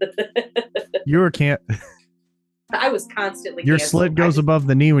 yeah, can't. I was constantly Your canceled. slit goes above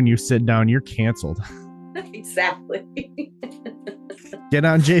the knee when you sit down. You're canceled. Exactly. Get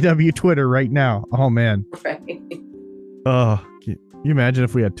on JW Twitter right now. Oh man. Right. Oh, can you imagine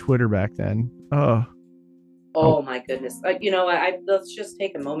if we had Twitter back then? Oh my goodness. Let's just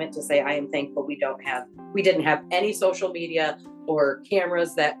take a moment to say I am thankful we didn't have any social media or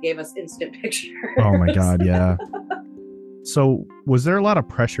cameras that gave us instant pictures. Oh my God, yeah. So was there a lot of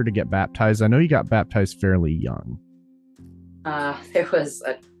pressure to get baptized? I know you got baptized fairly young. There was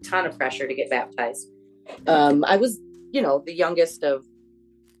a ton of pressure to get baptized. I was, the youngest of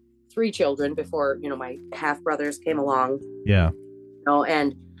 3 children before, my half brothers came along. Yeah.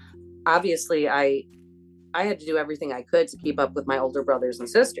 And obviously I had to do everything I could to keep up with my older brothers and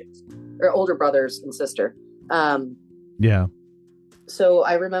sister. Yeah. So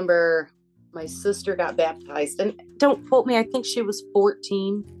I remember my sister got baptized, and don't quote me, I think she was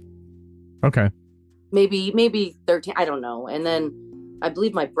 14. Okay. Maybe 13. I don't know. And then I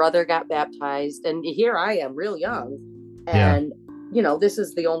believe my brother got baptized, and here I am real young. And, this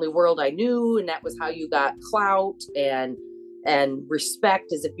is the only world I knew. And that was how you got clout and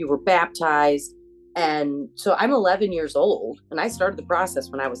respect, as if you were baptized. And so I'm 11 years old, and I started the process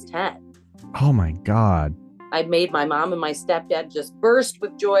when I was 10. Oh my God. I made my mom and my stepdad just burst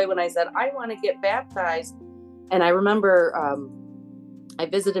with joy when I said, I want to get baptized. And I remember I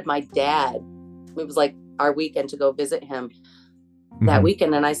visited my dad. It was like our weekend to go visit him that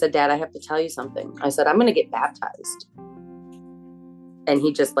weekend. And I said, Dad, I have to tell you something. I said, I'm going to get baptized. And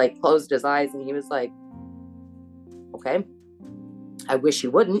he just closed his eyes, and he was like, okay, I wish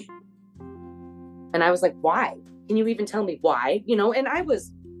you wouldn't. And I was like, why? Can you even tell me why? And I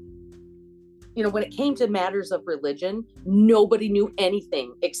was, when it came to matters of religion, nobody knew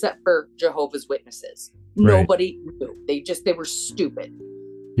anything except for Jehovah's Witnesses. Right. Nobody knew. They were stupid.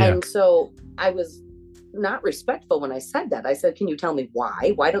 Yeah. And so I was not respectful when I said that. I said, can you tell me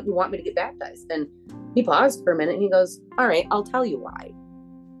why? Why don't you want me to get baptized? And he paused for a minute and he goes, all right, I'll tell you why.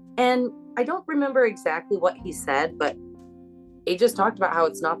 And I don't remember exactly what he said, but he just talked about how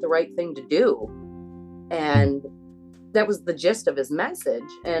it's not the right thing to do. And that was the gist of his message.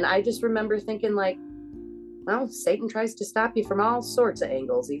 And I just remember thinking well, Satan tries to stop you from all sorts of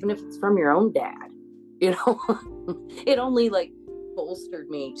angles, even if it's from your own dad. It only bolstered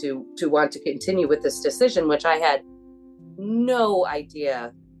me to want to continue with this decision, which I had no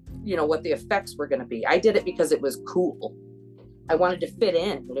idea, what the effects were going to be. I did it because it was cool. I wanted to fit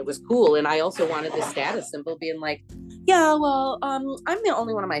in, and it was cool. And I also wanted the status symbol being yeah, well, I'm the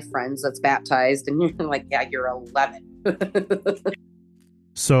only one of my friends that's baptized. And you're like, yeah, you're 11.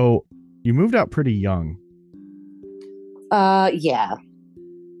 So you moved out pretty young. Yeah.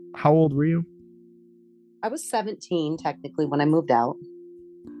 How old were you? I was 17 technically when I moved out.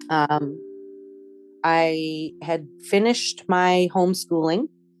 I had finished my homeschooling.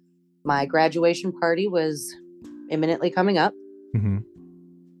 My graduation party was imminently coming up. Mm-hmm.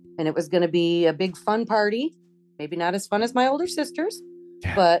 And it was going to be a big fun party. Maybe not as fun as my older sisters,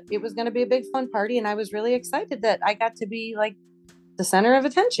 but it was going to be a big fun party. And I was really excited that I got to be the center of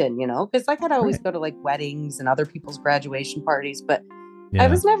attention, because I could always go to weddings and other people's graduation parties, but I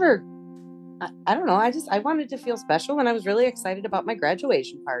was never, I don't know. I wanted to feel special, and I was really excited about my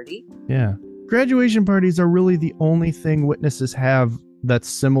graduation party. Yeah. Graduation parties are really the only thing witnesses have that's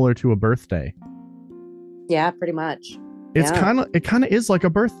similar to a birthday. Yeah, pretty much. It kind of is like a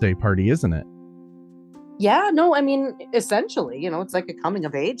birthday party, isn't it? Yeah, no, I mean, essentially, it's like a coming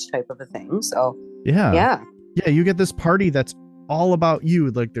of age type of a thing. So, yeah, you get this party that's all about you.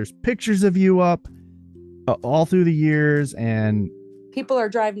 There's pictures of you up all through the years, and people are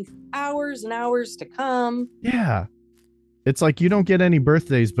driving hours and hours to come. Yeah. It's you don't get any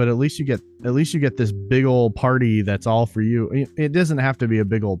birthdays, but at least you get this big old party that's all for you. It doesn't have to be a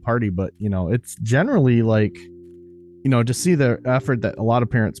big old party, but it's generally to see the effort that a lot of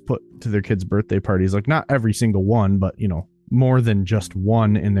parents put to their kids' birthday parties, not every single one, but more than just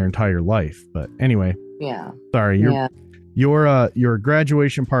one in their entire life. But anyway, yeah. Sorry, your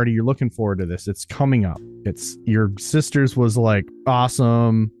graduation party, you're looking forward to this. It's coming up. It's your sister's was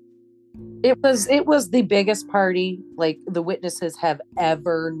awesome. It was the biggest party the witnesses have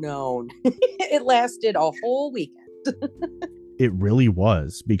ever known. It lasted a whole weekend. It really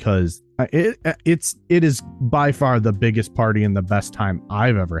was, because it is by far the biggest party and the best time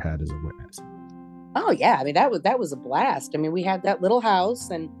I've ever had as a witness. Oh yeah, I mean that was a blast. I mean, we had that little house,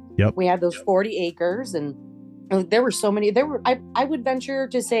 and we had those 40 acres, and There were so many. I would venture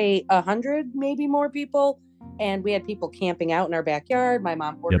to say 100, maybe more people. And we had people camping out in our backyard. My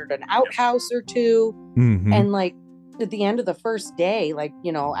mom ordered an outhouse or two. Mm-hmm. And like at the end of the first day, like,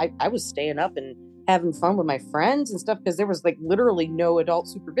 I was staying up and having fun with my friends and stuff because there was like literally no adult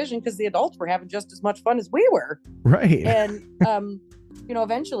supervision because the adults were having just as much fun as we were. Right. And,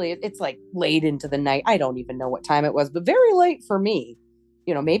 eventually it's like late into the night. I don't even know what time it was, but very late for me.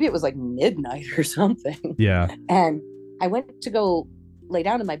 Maybe it was like midnight or something. Yeah. And I went to go lay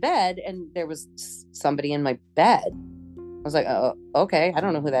down in my bed and there was somebody in my bed. I was like, oh, okay. I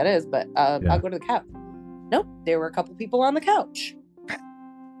don't know who that is, but I'll go to the couch. Nope. There were a couple people on the couch.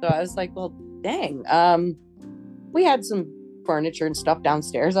 So I was like, well, dang. We had some furniture and stuff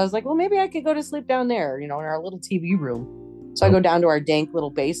downstairs. I was like, well, maybe I could go to sleep down there, in our little TV room. So I go down to our dank little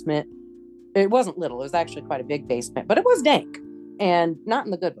basement. It wasn't little. It was actually quite a big basement, but it was dank and not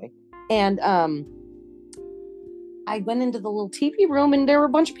in the good way. And I went into the little TV room and there were a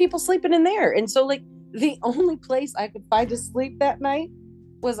bunch of people sleeping in there. And so like the only place I could find to sleep that night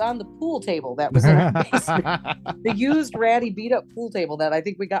was on the pool table that was in our basement. The used ratty beat up pool table that I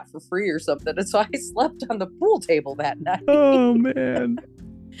think we got for free or something. And so I slept on the pool table that night. Oh man.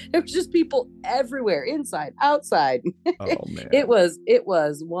 It was just people everywhere, inside, outside. Oh man. It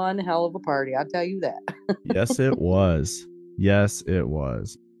was one hell of a party, I'll tell you that. Yes, it was. Yes, it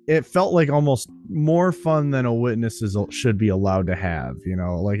was. It felt like almost more fun than a witness should be allowed to have,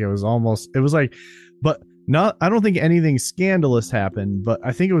 like it was like, but not, I don't think anything scandalous happened, but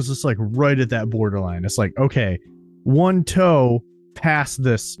I think it was just like right at that borderline. It's like, okay, one toe past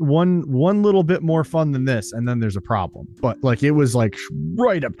this, one little bit more fun than this, and then there's a problem. But like it was like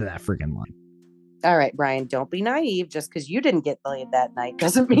right up to that freaking line. All right, Brian, don't be naive. Just because you didn't get laid that night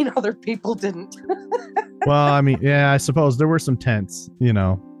doesn't mean other people didn't. Well, I mean, yeah, I suppose there were some tents,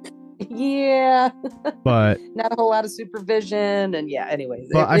 Yeah. But not a whole lot of supervision. And yeah, anyways.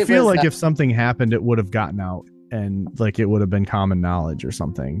 But I feel like if something happened, it would have gotten out and like it would have been common knowledge or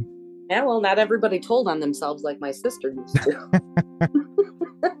something. Yeah, well, not everybody told on themselves like my sister used to.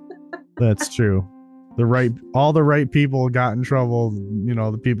 That's true. All the right people got in trouble.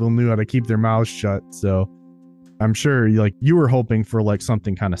 The people knew how to keep their mouths shut. So I'm sure you were hoping for like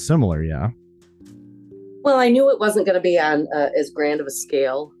something kind of similar. Yeah. Well, I knew it wasn't going to be on as grand of a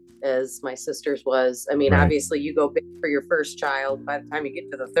scale as my sister's was. I mean, Obviously you go big for your first child. By the time you get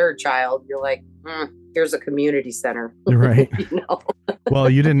to the third child, you're like, here's a community center. Right. Well,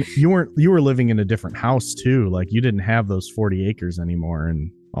 you were living in a different house too. Like you didn't have those 40 acres anymore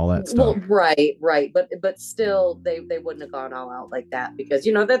and all that stuff. Well, right. But still they wouldn't have gone all out like that because,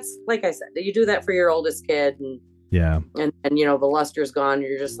 that's like I said, you do that for your oldest kid and yeah. And the luster's gone.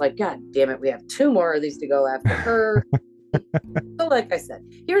 You're just like, God damn it. We have 2 more of these to go after her. So like I said,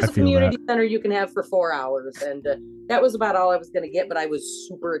 here's a community center you can have for 4 hours. And that was about all I was going to get. But I was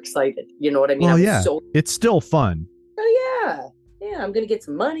super excited. You know what I mean? Well, yeah. It's still fun. Oh, yeah. Yeah. I'm going to get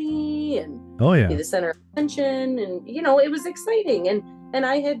some money and be the center of attention. And, it was exciting. And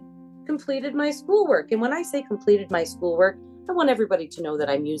I had completed my schoolwork. And when I say completed my schoolwork, I want everybody to know that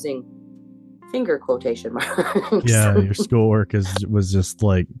I'm using finger quotation marks. Yeah, your schoolwork was just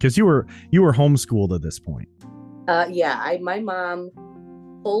like because you were homeschooled at this point. My mom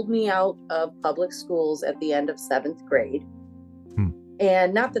pulled me out of public schools at the end of 7th grade.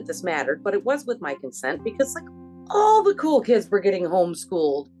 And not that this mattered, but it was with my consent because like all the cool kids were getting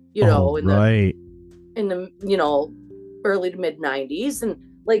homeschooled, in the early to mid 90s. And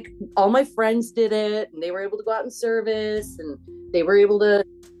like all my friends did it and they were able to go out in service and they were able to,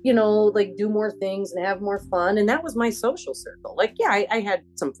 like do more things and have more fun. And that was my social circle. Like, yeah, I had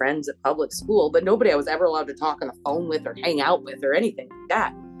some friends at public school, but nobody I was ever allowed to talk on the phone with or hang out with or anything like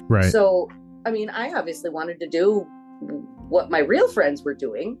that. Right. So, I mean, I obviously wanted to do what my real friends were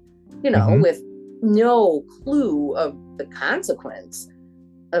doing, with no clue of the consequence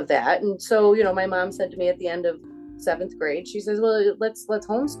of that. And so, my mom said to me at the end of 7th grade, she says, well, let's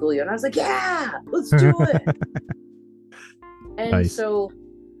homeschool you. And I was like, yeah, let's do it. And nice. So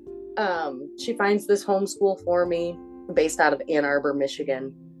she finds this homeschool for me based out of Ann Arbor,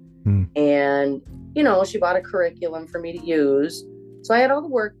 Michigan. And, she bought a curriculum for me to use. So I had all the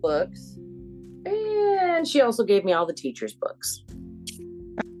workbooks and she also gave me all the teacher's books.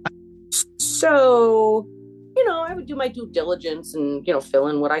 So, I would do my due diligence and, fill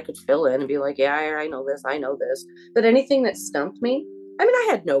in what I could fill in and be like, yeah, I know this. But anything that stumped me, I mean, I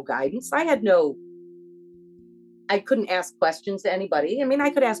had no guidance. I couldn't ask questions to anybody. I mean, I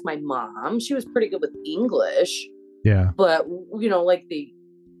could ask my mom. She was pretty good with English. Yeah. But, like the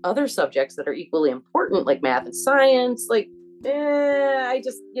other subjects that are equally important, like math and science, like I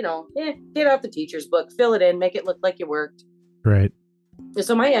just, get out the teacher's book, fill it in, make it look like you worked. Right.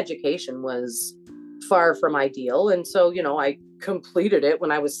 So my education was far from ideal. And so, I completed it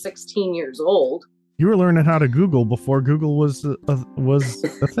when I was 16 years old. You were learning how to Google before Google was a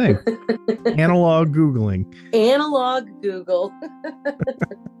thing. Analog Googling. Analog Google.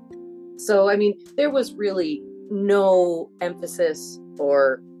 So, there was really no emphasis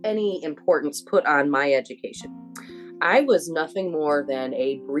or any importance put on my education. I was nothing more than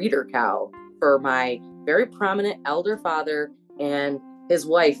a breeder cow for my very prominent elder father and his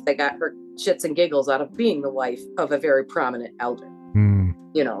wife that got her shits and giggles out of being the wife of a very prominent elder,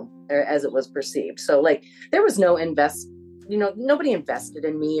 as it was perceived. So there was no nobody invested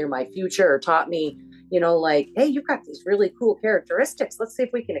in me or my future or taught me, hey, you've got these really cool characteristics. Let's see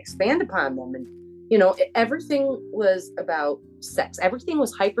if we can expand upon them. And, everything was about sex. Everything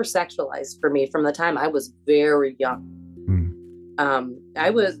was hypersexualized for me from the time I was very young.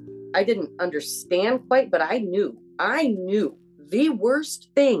 I didn't understand quite, but I knew the worst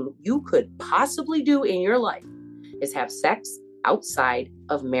thing you could possibly do in your life is have sex outside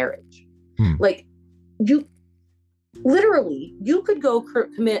of marriage. You could go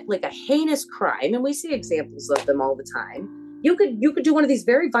commit a heinous crime, and we see examples of them all the time. You could do one of these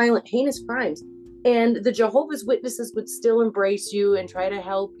very violent, heinous crimes, and the Jehovah's Witnesses would still embrace you and try to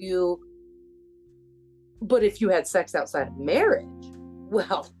help you. But if you had sex outside of marriage,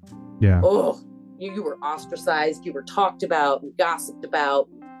 well, yeah. You were ostracized, you were talked about and gossiped about.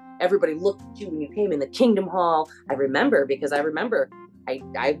 Everybody looked at you when you came in the Kingdom Hall. I remember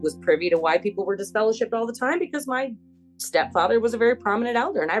I was privy to why people were disfellowshipped all the time, because my stepfather was a very prominent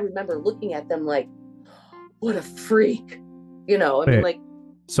elder. And I remember looking at them like, what a freak,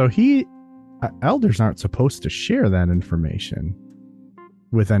 So elders aren't supposed to share that information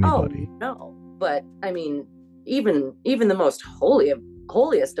with anybody. Oh, no. But even the most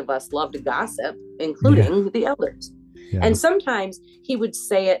holiest of us love to gossip, including the elders. Yeah. And sometimes he would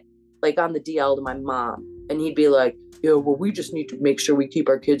say it on the DL to my mom, and he'd be like, yeah, well, we just need to make sure we keep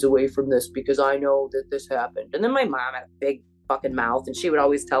our kids away from this because I know that this happened. And then my mom had a big fucking mouth, and she would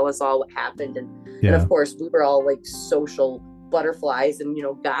always tell us all what happened. And of course we were all social butterflies, and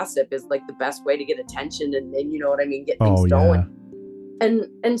gossip is the best way to get attention and get things going.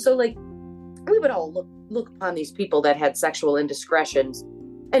 And so we would all look upon these people that had sexual indiscretions,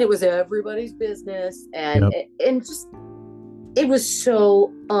 and it was everybody's business, and it was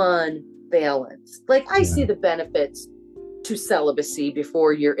so unbalanced. I see the benefits to celibacy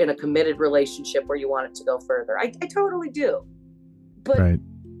before you're in a committed relationship where you want it to go further. I totally do. But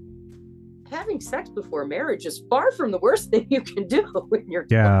having sex before marriage is far from the worst thing you can do in your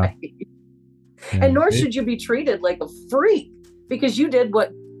life. And nor should you be treated like a freak because you did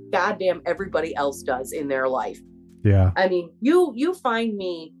what goddamn everybody else does in their life. Yeah. You find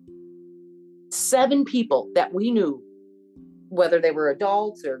me 7 people that we knew, whether they were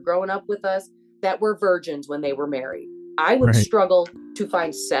adults or growing up with us, that were virgins when they were married. I would struggle to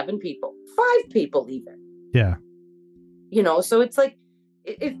find 7 people, 5 people even. Yeah. So it's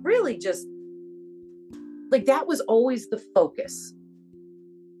it really just that was always the focus.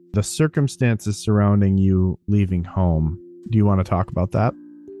 The circumstances surrounding you leaving home. Do you want to talk about that?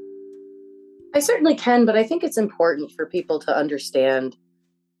 I certainly can, but I think it's important for people to understand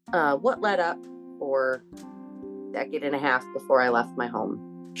what led up for a decade and a half before I left my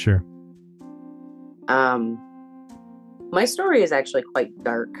home. Sure. My story is actually quite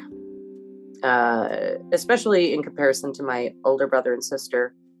dark, especially in comparison to my older brother and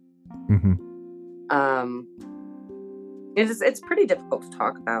sister. Mm-hmm. It's pretty difficult to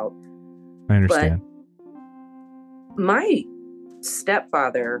talk about. I understand. But my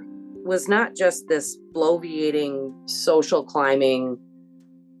stepfather was not just this bloviating, social climbing,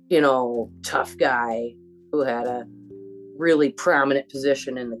 tough guy who had a really prominent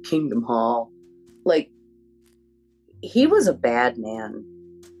position in the Kingdom Hall. He was a bad man,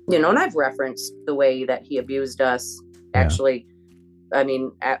 and I've referenced the way that he abused us. Actually,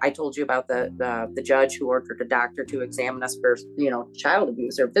 I told you about the judge who ordered a doctor to examine us for, child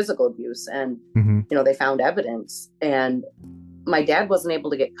abuse or physical abuse. And, they found evidence. And my dad wasn't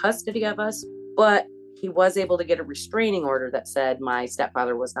able to get custody of us, but he was able to get a restraining order that said my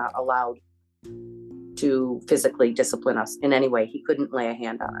stepfather was not allowed to physically discipline us in any way. He couldn't lay a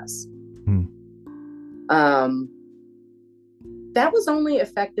hand on us. That was only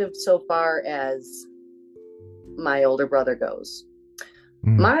effective so far as my older brother goes.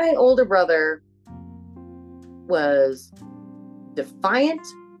 My older brother was defiant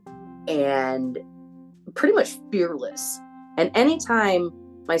and pretty much fearless. And anytime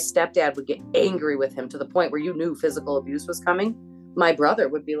my stepdad would get angry with him to the point where you knew physical abuse was coming. My brother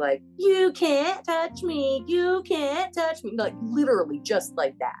would be like, you can't touch me. You can't touch me. Like literally just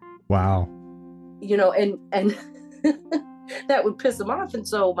like that. Wow. You know, and that would piss him off. And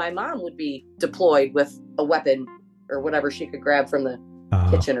so my mom would be deployed with a weapon or whatever she could grab from the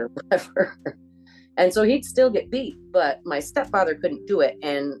kitchen or whatever. And so he'd still get beat, but my stepfather couldn't do it.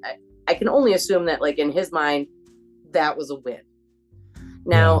 And I can only assume that, like, in his mind, that was a win.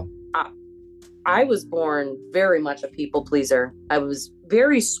 Now, I was born very much a people pleaser. I was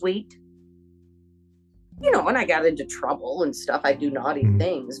very sweet. You know, when I got into trouble and stuff, I do naughty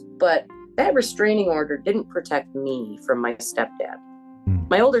things. But that restraining order didn't protect me from my stepdad.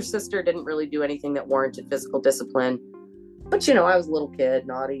 My older sister didn't really do anything that warranted physical discipline. But, you know, I was a little kid,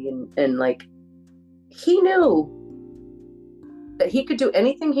 naughty, and like, he knew that he could do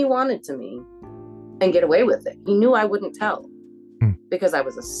anything he wanted to me and get away with it. He knew I wouldn't tell because I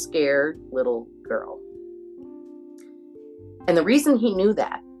was a scared little girl. And the reason he knew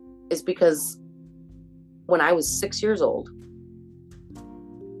that is because when I was 6 years old,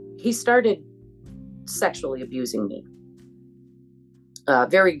 he started sexually abusing me.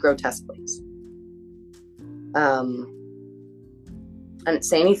 Very grotesque ways. I didn't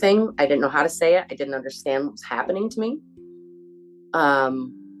say anything. I didn't know how to say it. I didn't understand what was happening to me.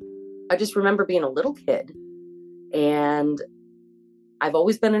 I just remember being a little kid, and I've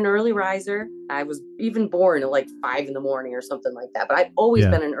always been an early riser. I was even born at like 5 a.m. or something like that, but I've always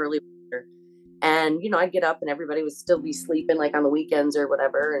been an early riser. And, you know, I'd get up and everybody would still be sleeping like on the weekends or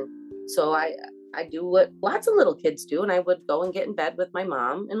whatever. And so I do what lots of little kids do. And I would go and get in bed with my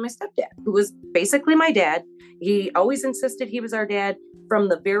mom and my stepdad, who was basically my dad. He always insisted he was our dad from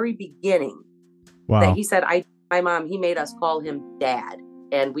the very beginning. Wow. That he said, my mom, he made us call him dad.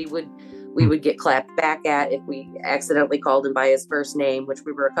 And we would get clapped back at if we accidentally called him by his first name, which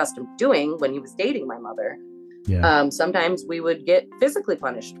we were accustomed to doing when he was dating my mother. Yeah. Sometimes we would get physically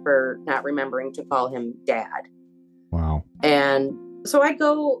punished for not remembering to call him dad. Wow. And so I'd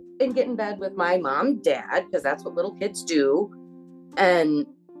go and get in bed with my mom, dad, because that's what little kids do. And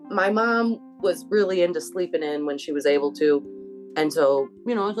my mom was really into sleeping in when she was able to. And so,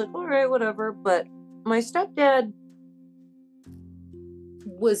 you know, I was like, all right, whatever. But my stepdad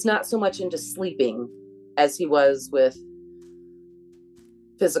was not so much into sleeping as he was with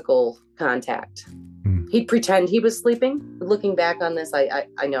physical contact. He'd pretend he was sleeping. Looking back on this, I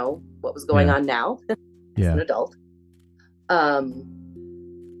know what was going on now as an adult.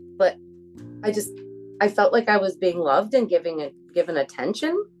 But I felt like I was being loved and given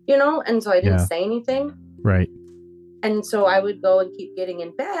attention, you know, and so I didn't say anything. Right. And so I would go and keep getting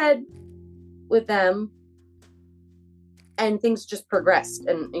in bed with them, and things just progressed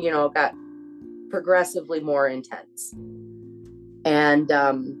and, you know, got progressively more intense. And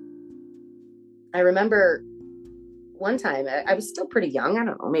I remember one time I was still pretty young. I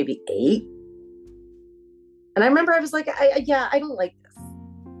don't know, maybe 8. And I remember I was like, I don't like this.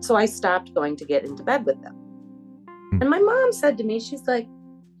 So I stopped going to get into bed with them. And my mom said to me, she's like,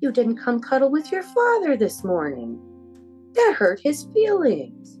 you didn't come cuddle with your father this morning. That hurt his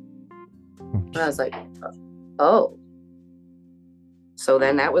feelings. And I was like, oh. So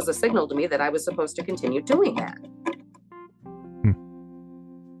then that was a signal to me that I was supposed to continue doing that.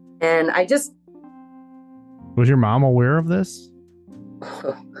 And I just... Was your mom aware of this?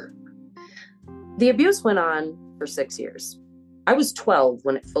 The abuse went on for 6 years. I was 12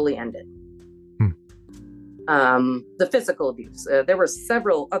 when it fully ended. The physical abuse. There were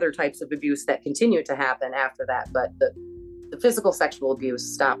several other types of abuse that continued to happen after that, but the physical sexual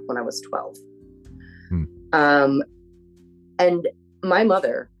abuse stopped when I was 12. And my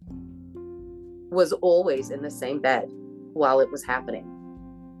mother was always in the same bed while it was happening.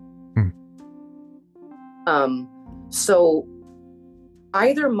 So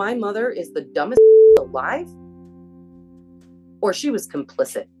either my mother is the dumbest alive, or she was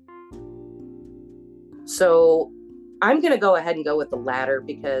complicit. So I'm going to go ahead and go with the latter,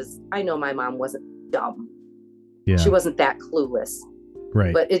 because I know my mom wasn't dumb. Yeah. She wasn't that clueless.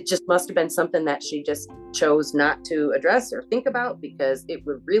 Right. But it just must have been something that she just chose not to address or think about, because it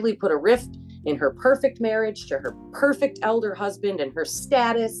would really put a rift in her perfect marriage to her perfect elder husband and her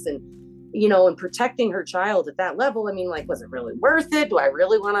status, and, you know, and protecting her child at that level. I mean, like, was it really worth it? Do I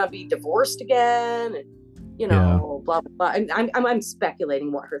really want to be divorced again? And, you know, blah, blah, blah. And I'm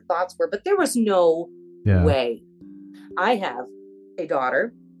speculating what her thoughts were, but there was no way. I have a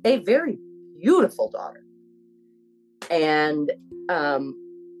daughter, a very beautiful daughter. And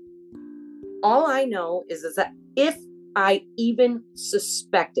all I know is that if I even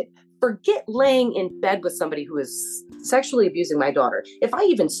suspected forget laying in bed with somebody who is sexually abusing my daughter. If I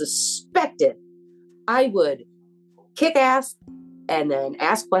even suspected, I would kick ass and then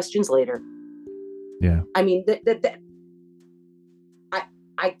ask questions later. Yeah. I mean,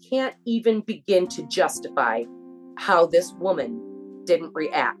 I can't even begin to justify how this woman didn't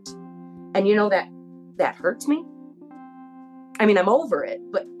react. And you know, that hurts me. I mean, I'm over it,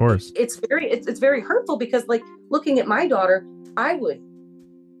 but Of course. it's very hurtful, because like, looking at my daughter, I would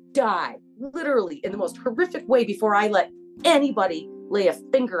die literally in the most horrific way before I let anybody lay a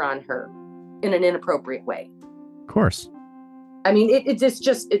finger on her in an inappropriate way. Of course. I mean,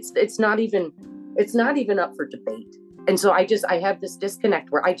 it's not even up for debate. And so I have this disconnect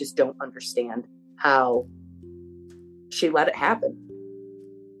where I just don't understand how she let it happen.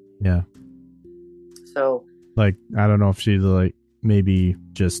 Yeah. So, like, I don't know if she like maybe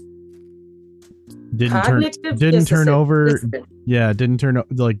just didn't turn over. Yeah,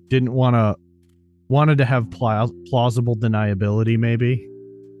 wanted to have plausible deniability, maybe.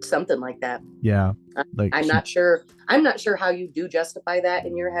 Something like that. Yeah. Like, I'm not sure how you do justify that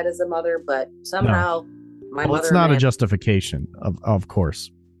in your head as a mother, but somehow my mother. It's not a justification, of course.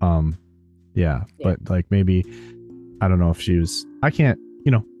 Yeah, but like, maybe, I don't know if she was. I can't.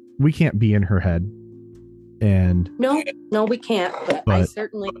 We can't be in her head. And no, we can't. But I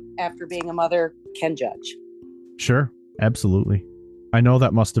certainly, after being a mother, can judge. Sure, absolutely. I know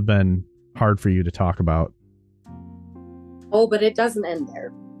that must have been hard for you to talk about. Oh, but it doesn't end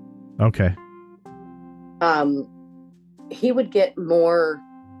there. Okay. He would get more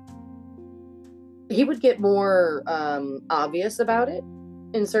obvious about it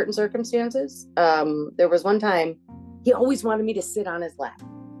in certain circumstances. There was one time he always wanted me to sit on his lap,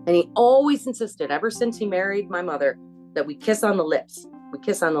 and he always insisted, ever since he married my mother, that we kiss on the lips. We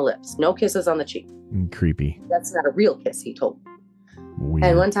kiss on the lips, no kisses on the cheek. Creepy. That's not a real kiss, he told me. Weird.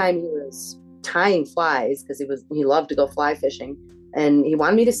 And one time he was tying flies, because he loved to go fly fishing, and he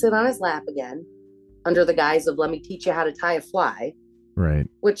wanted me to sit on his lap again, under the guise of, let me teach you how to tie a fly. Right.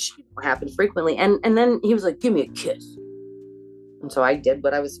 Which happened frequently. And then he was like, give me a kiss. And so I did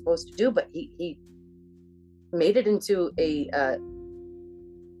what I was supposed to do, but he made it into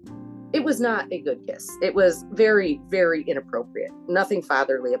it was not a good kiss. It was very, very inappropriate. Nothing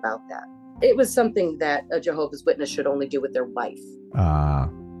fatherly about that. It was something that a Jehovah's Witness should only do with their wife.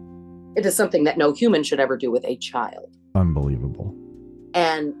 It is something that no human should ever do with a child. Unbelievable.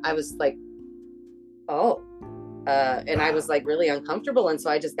 And I was like, oh. And I was like really uncomfortable. And so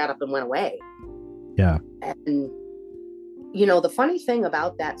I just got up and went away. Yeah. And, the funny thing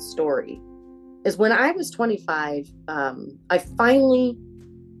about that story is, when I was 25, I finally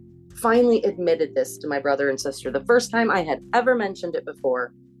admitted this to my brother and sister. The first time I had ever mentioned it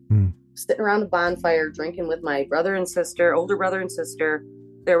before, sitting around a bonfire, drinking with my brother and sister, older brother and sister.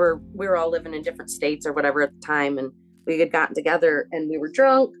 We were all living in different states or whatever at the time. And we had gotten together and we were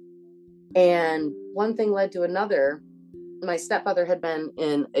drunk. And one thing led to another. My stepfather had been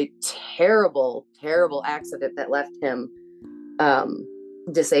in a terrible, terrible accident that left him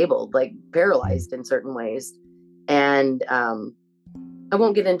disabled, like paralyzed in certain ways. And I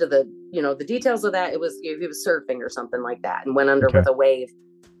won't get into the details of that. He was surfing or something like that and went under with a wave.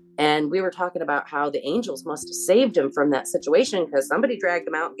 And we were talking about how the angels must have saved him from that situation, because somebody dragged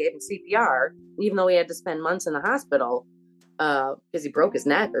him out and gave him CPR, even though he had to spend months in the hospital because he broke his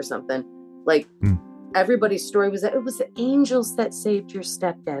neck or something. Like, everybody's story was that it was the angels that saved your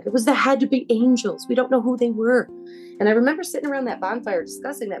stepdad. There had to be angels. We don't know who they were. And I remember sitting around that bonfire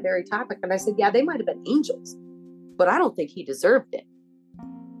discussing that very topic. And I said, yeah, they might have been angels, but I don't think he deserved it.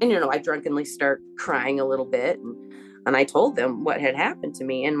 And, I drunkenly start crying a little bit. And I told them what had happened to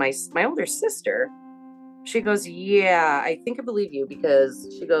me. And my older sister, she goes, yeah, I think I believe you, because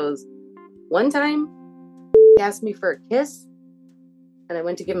she goes, one time he asked me for a kiss, and I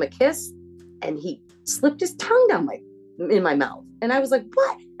went to give him a kiss, and he slipped his tongue down in my mouth. And I was like,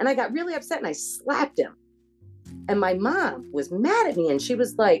 what? And I got really upset and I slapped him. And my mom was mad at me, and she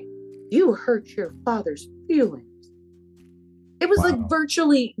was like, you hurt your father's feelings. It was like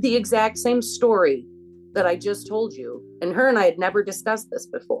virtually the exact same story that I just told you. And her and I had never discussed this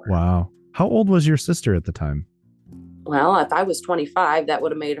before. Wow. How old was your sister at the time? Well, if I was 25, that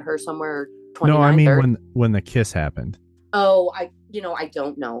would have made her somewhere 29. No, I mean 30. when the kiss happened. Oh, I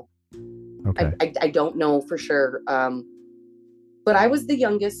don't know. Okay. I don't know for sure. But I was the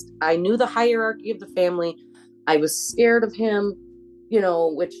youngest. I knew the hierarchy of the family. I was scared of him,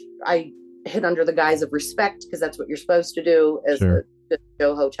 which I hid under the guise of respect, because that's what you're supposed to do as a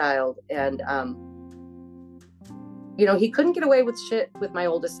Joho child. And, he couldn't get away with shit with my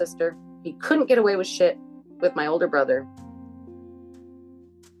oldest sister. He couldn't get away with shit with my older brother.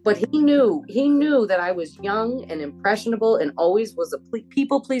 But he knew that I was young and impressionable and always was a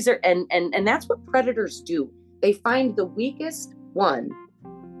people pleaser. And that's what predators do. They find the weakest one,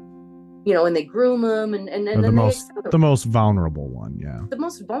 and they groom them and Or then the most vulnerable one. Yeah. The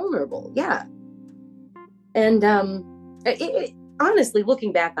most vulnerable. Yeah. And honestly,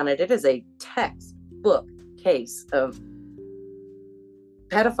 looking back on it, it is a textbook case of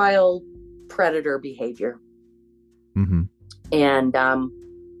pedophile predator behavior. Mm-hmm. And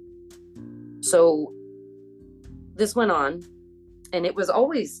so this went on, and it was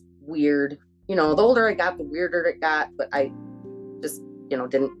always weird. The older I got, the weirder it got, but I just,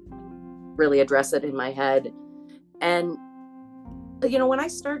 didn't really address it in my head. And, when I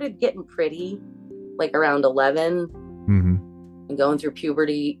started getting pretty, like around 11 mm-hmm. and going through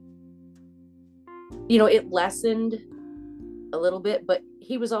puberty, it lessened a little bit, but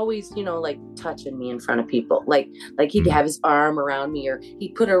he was always, like touching me in front of people. Like he'd have his arm around me, or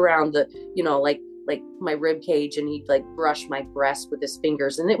he'd put it around the, like my rib cage, and he'd like brush my breast with his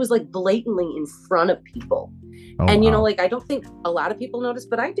fingers. And it was like blatantly in front of people. Oh, and, wow. I don't think a lot of people noticed,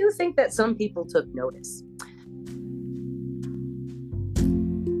 but I do think that some people took notice.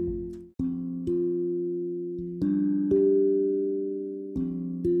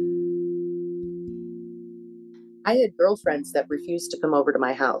 I had girlfriends that refused to come over to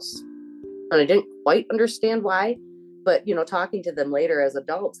my house, and I didn't quite understand why. But, talking to them later as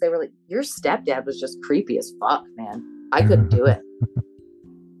adults, they were like, your stepdad was just creepy as fuck, man. I couldn't do it.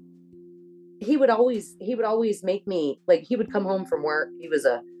 He would always make me, like, he would come home from work. He was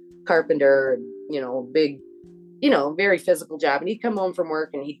a carpenter, and, big, very physical job. And he'd come home from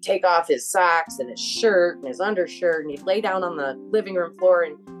work, and he'd take off his socks and his shirt and his undershirt, and he'd lay down on the living room floor,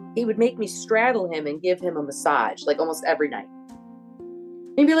 and he would make me straddle him and give him a massage, like almost every night.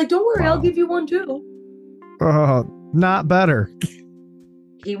 And he'd be like, don't worry, Wow. I'll give you one too. Not better.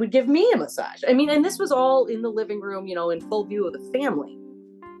 He would give me a massage. I mean, and this was all in the living room, in full view of the family.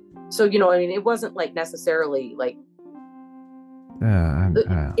 So, it wasn't like necessarily like,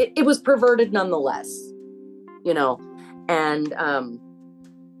 it was perverted nonetheless, and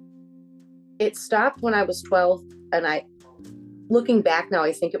it stopped when I was 12. And looking back now,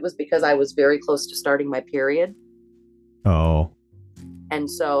 I think it was because I was very close to starting my period. Oh.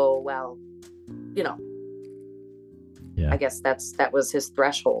 And so, yeah. I guess that was his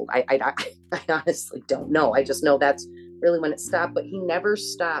threshold. I honestly don't know. I just know that's really when it stopped. But he never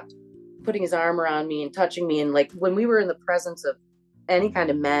stopped putting his arm around me and touching me. And like when we were in the presence of any kind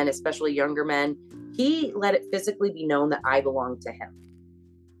of men, especially younger men, he let it physically be known that I belonged to him.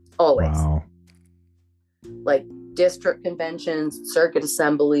 Always. Wow. Like district conventions, circuit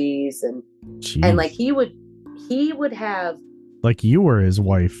assemblies, and Jeez. and like he would have, like you were his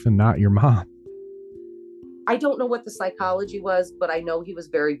wife and not your mom. I don't know what the psychology was, but I know he was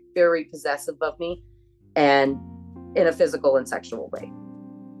very, very possessive of me, and in a physical and sexual way.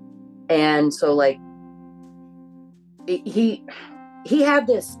 And so like he had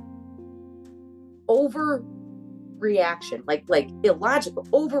this overreaction, like illogical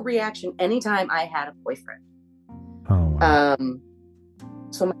overreaction anytime I had a boyfriend. Oh, wow.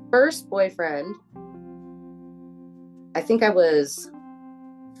 So my first boyfriend, I think I was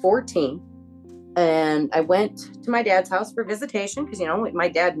 14, and I went to my dad's house for visitation because, my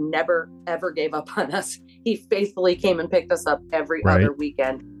dad never, ever gave up on us. He faithfully came and picked us up every other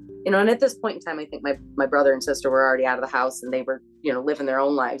weekend. And at this point in time, I think my brother and sister were already out of the house, and they were, living their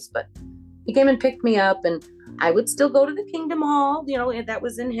own lives. But he came and picked me up, and I would still go to the Kingdom Hall, that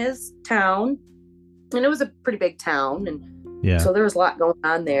was in his town. And it was a pretty big town. And so there was a lot going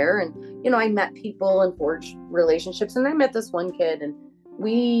on there. And, I met people and forged relationships. And I met this one kid, and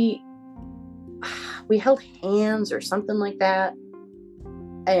we held hands or something like that.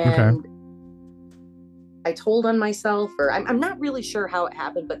 And I told on myself, or I'm not really sure how it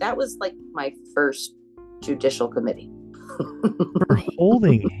happened, but that was like my first judicial committee. For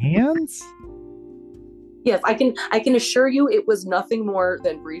holding hands? Yes, I can assure you it was nothing more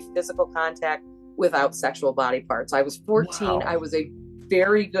than brief physical contact without sexual body parts. I was 14. Wow. I was a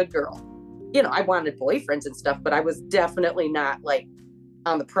very good girl. I wanted boyfriends and stuff, but I was definitely not like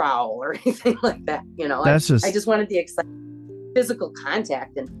on the prowl or anything like that. I just wanted the excitement, physical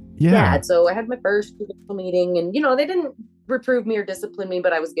contact. And so I had my first judicial meeting, and, they didn't reprove me or discipline me,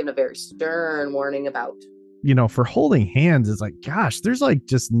 but I was given a very stern warning about, for holding hands. It's like, gosh, there's like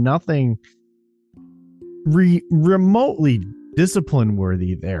just nothing remotely discipline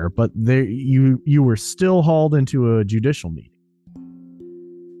worthy there, but there you were still hauled into a judicial meeting.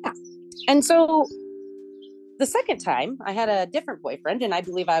 Yeah. And so the second time I had a different boyfriend, and I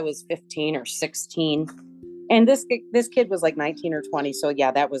believe I was 15 or 16, And this kid was like 19 or 20. So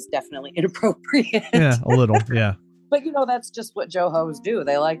yeah, that was definitely inappropriate. Yeah, a little. Yeah. But that's just what Joe-Ho's do.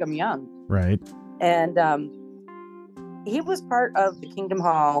 They like them young. Right. And he was part of the Kingdom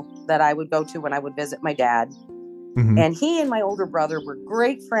Hall that I would go to when I would visit my dad. Mm-hmm. And he and my older brother were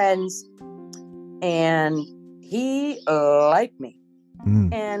great friends. And he liked me.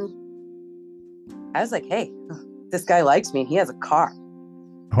 Mm. And I was like, hey, this guy likes me and he has a car.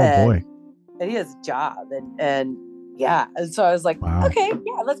 Oh, boy. And he has a job. And yeah. And so I was like, wow. Okay,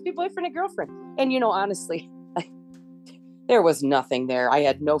 yeah, let's be boyfriend and girlfriend. And, honestly, there was nothing there. I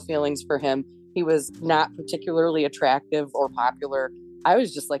had no feelings for him. He was not particularly attractive or popular. I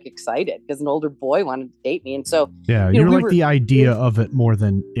was just like excited because an older boy wanted to date me. And so, yeah, you were like the idea of it more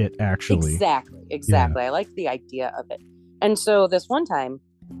than it actually. Exactly. Yeah. I liked the idea of it. And so this one time,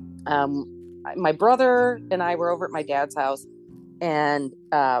 my brother and I were over at my dad's house, and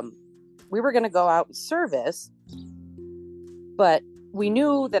we were going to go out and service, but we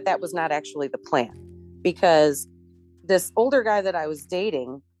knew that was not actually the plan, because this older guy that I was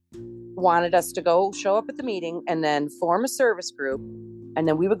dating wanted us to go show up at the meeting and then form a service group. And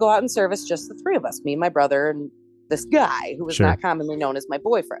then we would go out and service, just the three of us, me, my brother, and this guy who was Sure. not commonly known as my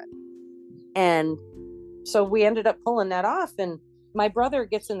boyfriend. And so we ended up pulling that off. And my brother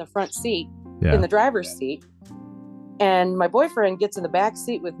gets in the front seat, Yeah. in the driver's seat. And my boyfriend gets in the back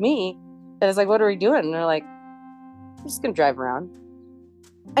seat with me. And I was like, what are we doing? And they're like, I'm just going to drive around.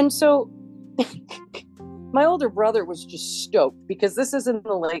 And so my older brother was just stoked, because this is in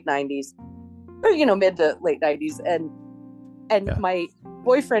the late 90s, or, mid to late 90s. And Yeah. my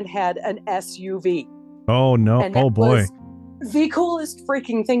boyfriend had an SUV. Oh, no. And that Oh, boy. was the coolest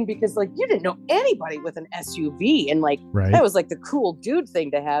freaking thing, because you didn't know anybody with an SUV. And Right. that was the cool dude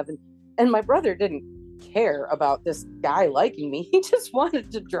thing to have. And my brother didn't care about this guy liking me. He just wanted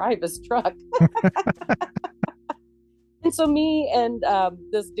to drive his truck. And so me and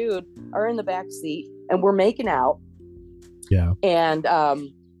this dude are in the back seat, and we're making out. Yeah. And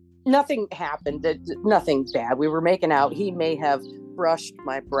nothing happened. Nothing bad. We were making out. He may have brushed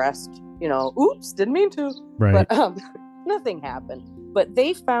my breast. Oops, didn't mean to. Right. But nothing happened. But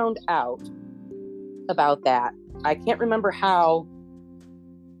they found out about that. I can't remember how,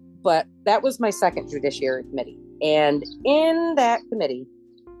 but that was my second Judiciary Committee. And in that committee,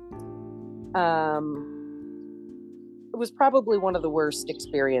 it was probably one of the worst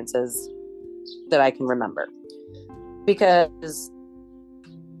experiences that I can remember, because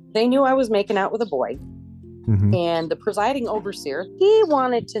they knew I was making out with a boy. Mm-hmm. And the presiding overseer, he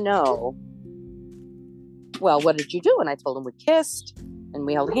wanted to know, well, what did you do? And I told him we kissed and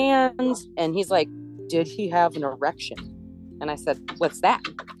we held hands. And he's like, did he have an erection? And I said, what's that?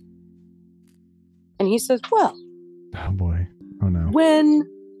 And he says, well, Oh, boy. Oh, no. when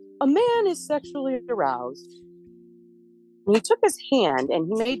a man is sexually aroused, and he took his hand and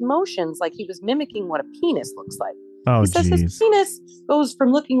he made motions like he was mimicking what a penis looks like. Oh, He says his geez. penis goes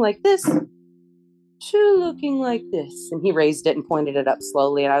from looking like this to looking like this. And he raised it and pointed it up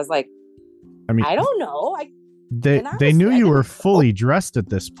slowly. And I was like, I mean, I don't know. they and they knew honestly, I you were didn't know. fully dressed at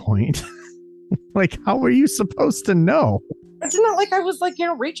this point. How were you supposed to know? It's not like I was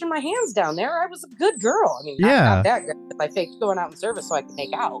reaching my hands down there. I was a good girl. I mean, Yeah. not that good. I faked going out in service so I could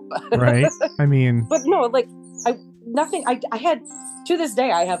make out. Right. I mean, But no, nothing. I had, to this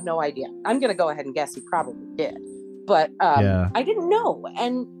day, I have no idea. I'm going to go ahead and guess he probably did. But Yeah. I didn't know.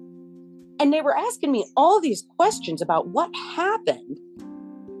 And they were asking me all these questions about what happened.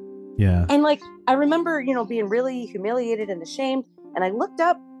 yeah. And I remember, being really humiliated and ashamed. And I looked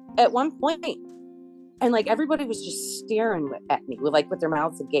up at one point, and everybody was just staring at me with their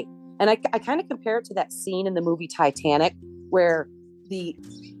mouths agape. And I kind of compare it to that scene in the movie Titanic, where the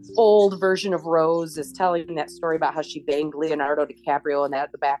old version of Rose is telling that story about how she banged Leonardo DiCaprio in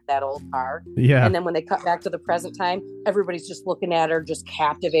the back of that old car. Yeah. And then when they cut back to the present time, everybody's just looking at her, just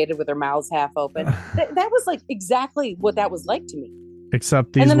captivated with their mouths half open. That was exactly what that was like to me.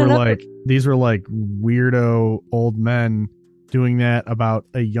 Except And these then were another- weirdo old men doing that about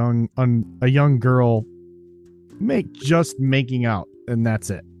a young girl just making out, and that's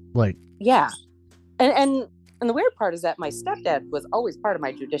it. Yeah. And the weird part is that my stepdad was always part of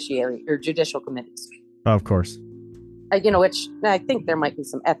my judicial committees. Of course. Which I think there might be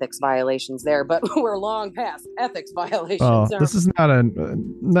some ethics violations there, but we're long past ethics violations. Oh, this is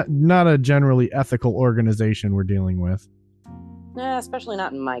not a generally ethical organization we're dealing with. Especially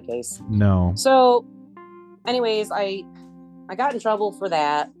not in my case. No. So, anyways, I got in trouble for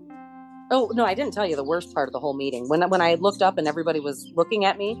that. Oh no, I didn't tell you the worst part of the whole meeting. When I looked up and everybody was looking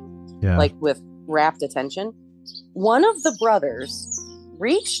at me, Yeah. with rapt attention, one of the brothers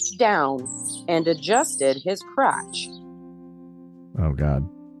reached down and adjusted his crotch. Oh, God.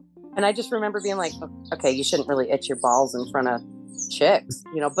 And I just remember being like, okay, you shouldn't really itch your balls in front of chicks,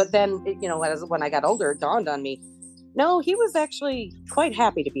 but then, when I got older, it dawned on me, no, he was actually quite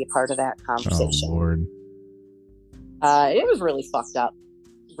happy to be a part of that conversation. Oh, Lord. It was really fucked up.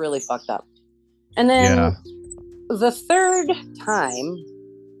 Really fucked up. And then the third time,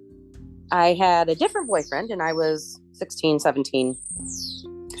 I had a different boyfriend, and I was 16, 17.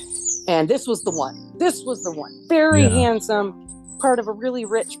 And this was the one. Very handsome, part of a really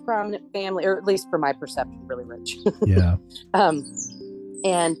rich, prominent family, or at least for my perception, really rich. Yeah.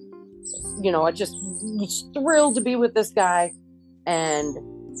 And, I just was thrilled to be with this guy. And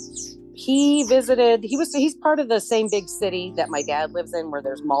he visited, he's part of the same big city that my dad lives in, where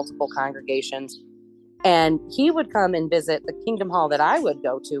there's multiple congregations. And he would come and visit the Kingdom Hall that I would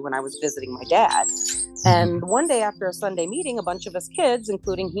go to when I was visiting my dad. And one day after a Sunday meeting, a bunch of us kids,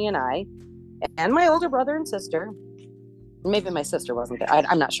 including he and I, and my older brother and sister, maybe my sister wasn't there,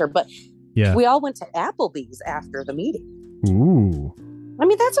 I'm not sure, but we all went to Applebee's after the meeting. Ooh. I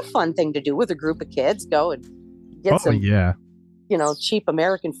mean, that's a fun thing to do with a group of kids. Go and get some, cheap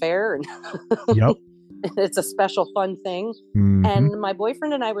American fare. And Yep. It's a special fun thing. Mm-hmm. And my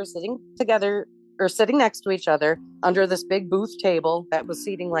boyfriend and I were sitting next to each other under this big booth table that was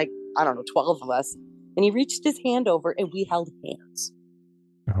seating 12 of us. And he reached his hand over and we held hands.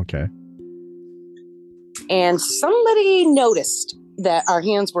 Okay. And somebody noticed that our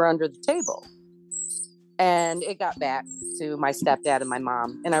hands were under the table. And it got back to my stepdad and my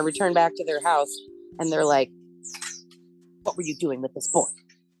mom. And I returned back to their house and they're like, what were you doing with this boy?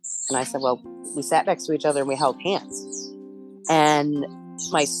 And I said, well, we sat next to each other and we held hands. And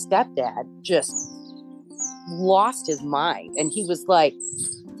my stepdad just lost his mind. And he was like,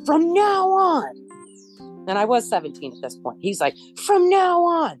 from now on. And I was 17 at this point. He's like, from now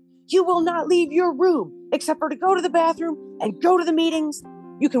on, you will not leave your room except for to go to the bathroom and go to the meetings.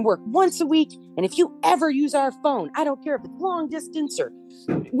 You can work once a week. And if you ever use our phone, I don't care if it's long distance or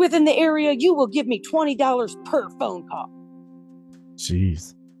within the area, you will give me $20 per phone call.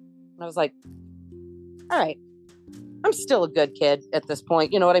 Jeez. And I was like, all right, I'm still a good kid at this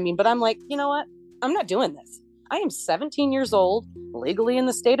point. You know what I mean? But I'm like, you know what? I'm not doing this. I am 17 years old, legally in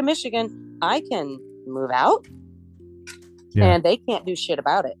the state of Michigan. I can move out. And they can't do shit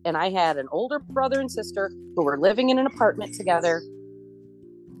about it. And I had an older brother and sister who were living in an apartment together,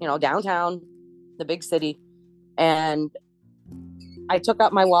 downtown, the big city. And I took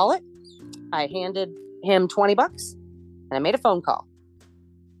out my wallet. I handed him $20 and I made a phone call.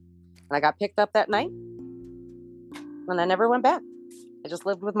 And I got picked up that night. And I never went back. I just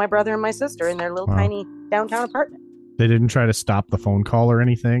lived with my brother and my sister in their little tiny downtown apartment. They didn't try to stop the phone call or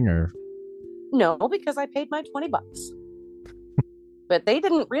anything, or? No, because I paid my $20. But they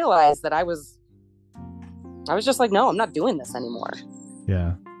didn't realize that I was just like, no, I'm not doing this anymore.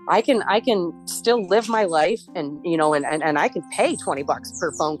 Yeah. I can still live my life and I can pay $20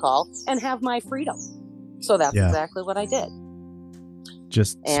 per phone call and have my freedom. So that's exactly what I did.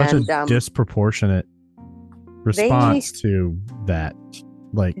 Just such a disproportionate response to that.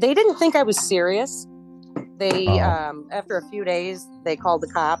 Like, they didn't think I was serious. They after a few days they called the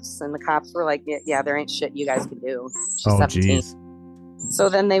cops and the cops were like, yeah, there ain't shit you guys can do. She's 17. Geez. So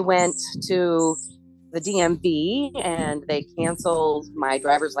then they went to the DMV and they canceled my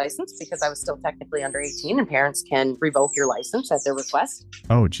driver's license because I was still technically under 18 and parents can revoke your license at their request.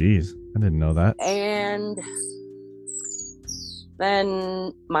 Oh, geez. I didn't know that. And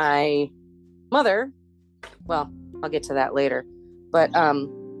then my mother, well, I'll get to that later. But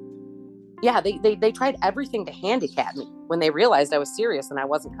they tried everything to handicap me when they realized I was serious and I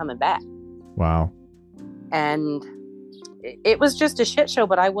wasn't coming back. Wow. And it was just a shit show,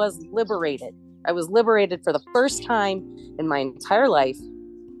 but I was liberated. I was liberated for the first time in my entire life.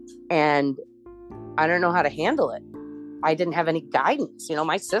 And I don't know how to handle it. I didn't have any guidance.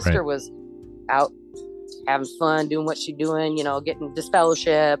 My sister was out having fun, doing what she's doing, getting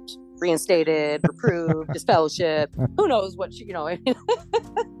disfellowshipped, reinstated, reproved, disfellowship. Who knows what she,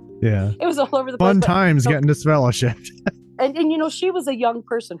 Yeah. It was all over the place. Fun times getting disfellowshipped. And she was a young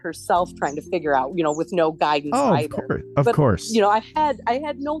person herself trying to figure out, with no guidance either. Of course. I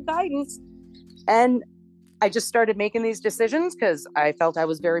had no guidance. And I just started making these decisions because I felt I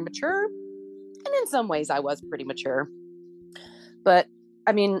was very mature. And in some ways I was pretty mature. But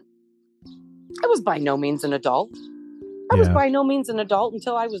I mean, I was by no means an adult. I was by no means an adult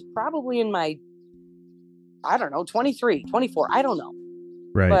until I was probably in my, 23, 24. I don't know.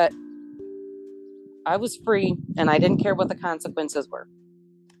 Right. But I was free and I didn't care what the consequences were.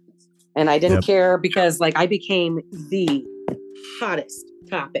 And I didn't care because I became the hottest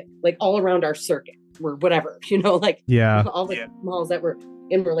topic, like all around our circuit or whatever, like all the malls that were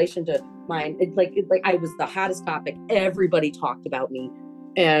in relation to mine. Like I was the hottest topic. Everybody talked about me.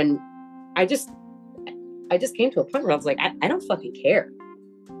 And I just came to a point where I was like, I don't fucking care.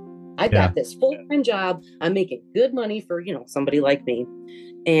 I've got this full-time job. I'm making good money for, somebody like me.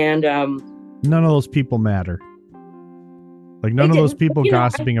 And none of those people matter. Like none of those people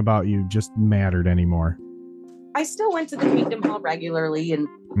gossiping about you just mattered anymore. I still went to the Kingdom Hall regularly, and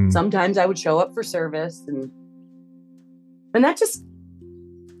sometimes I would show up for service, and that just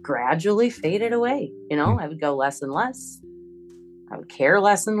gradually faded away. I would go less and less. I would care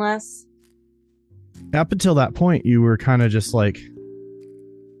less and less. Up until that point, you were kind of just like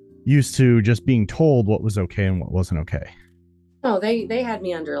used to just being told what was okay and what wasn't okay. Oh, they had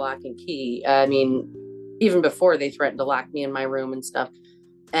me under lock and key. I mean, even before they threatened to lock me in my room and stuff.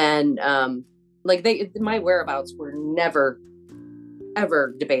 And my whereabouts were never,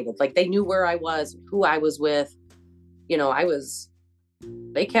 ever debated. Like they knew where I was, who I was with.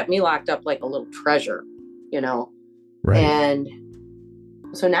 They kept me locked up like a little treasure, Right. And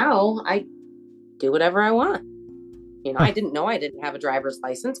so now I do whatever I want. I didn't know I didn't have a driver's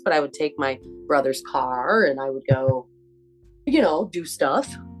license, but I would take my brother's car and I would go, do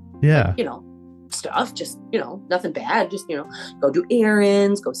stuff. Yeah. Stuff, just, nothing bad. Just, go do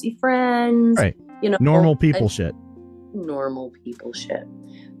errands, go see friends. Right. Normal people shit. Normal people shit.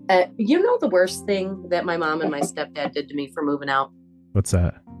 The worst thing that my mom and my stepdad did to me for moving out? What's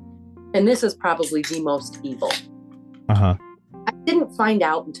that? And this is probably the most evil. Uh-huh. I didn't find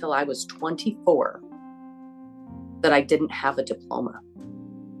out until I was 24 that I didn't have a diploma.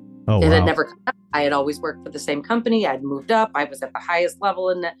 Oh, it wow. had never come out. I had always worked for the same company. I'd moved up. I was at the highest level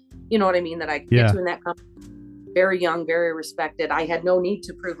in that, that I could get to in that company. Very young, very respected. I had no need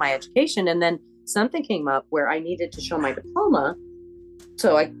to prove my education. And then something came up where I needed to show my diploma.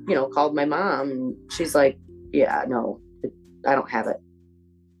 So I, called my mom and she's like, yeah, no, I don't have it.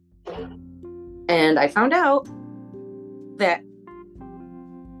 And I found out that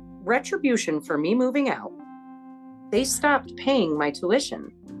retribution for me moving out, they stopped paying my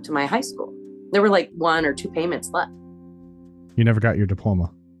tuition to my high school. There were like 1 or 2 payments left. You never got your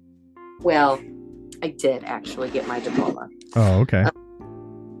diploma? Well, I did actually get my diploma. Oh, okay.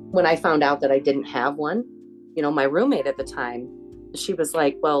 When I found out that I didn't have one, my roommate at the time, she was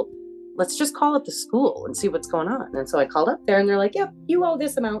like, well, let's just call up the school and see what's going on. And so I called up there and they're like, yep, you owe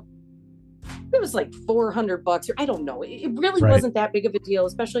this amount. It was like $400 or I don't know. It really wasn't that big of a deal,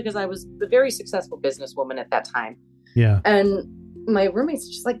 especially because I was a very successful businesswoman at that time. Yeah. And my roommate's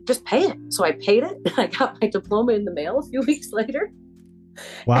just like, just pay it. So I paid it. I got my diploma in the mail a few weeks later.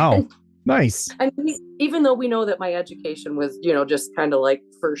 Wow. And, nice. I mean, even though we know that my education was, just kind of like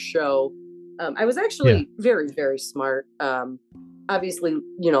for show, I was actually very, very smart. Obviously,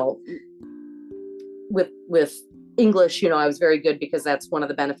 with English, I was very good because that's one of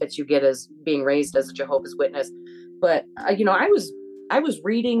the benefits you get as being raised as a Jehovah's Witness. But, I was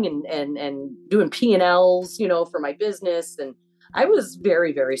reading and doing P&Ls, for my business. And I was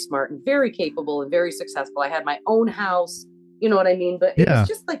very, very smart and very capable and very successful. I had my own house, you know what I mean? But it was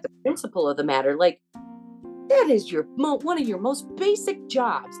just like the principle of the matter. Like that is one of your most basic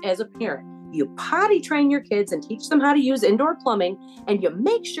jobs as a parent. You potty train your kids and teach them how to use indoor plumbing, and you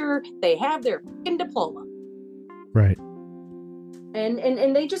make sure they have their fucking diploma. Right. And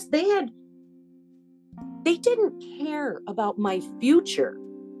they didn't care about my future.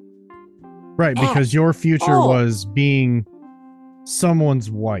 Right, because your future was being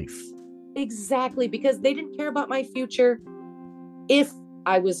someone's wife. Exactly, because they didn't care about my future if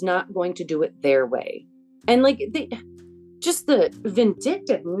I was not going to do it their way. And just the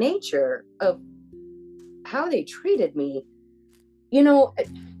vindictive nature of how they treated me, I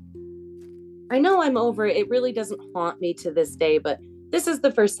know I'm over it. It really doesn't haunt me to this day, but this is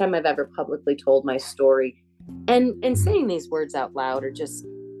the first time I've ever publicly told my story. And saying these words out loud are just,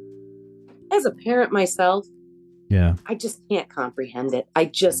 as a parent myself, I just can't comprehend it. I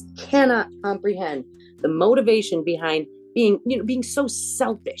just cannot comprehend the motivation behind being so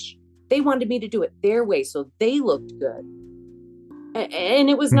selfish. They wanted me to do it their way so they looked good. And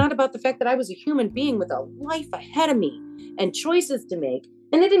it was not about the fact that I was a human being with a life ahead of me and choices to make.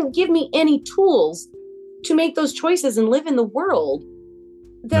 And they didn't give me any tools to make those choices and live in the world.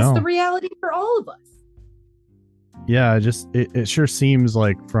 That's the reality for all of us. Yeah, it sure seems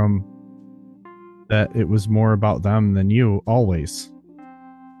like from that it was more about them than you always.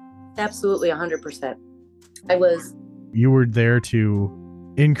 Absolutely, 100%. You were there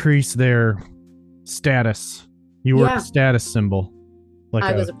to increase their status. You were a status symbol.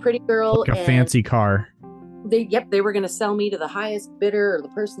 I was a pretty girl. Like a fancy car. they were going to sell me to the highest bidder or the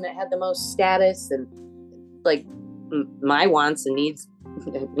person that had the most status, and like my wants and needs,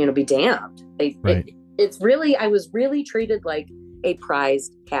 be damned. Right. I was really treated like a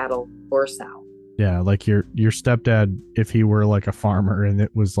prized cattle or sow. Yeah, like your stepdad, if he were like a farmer and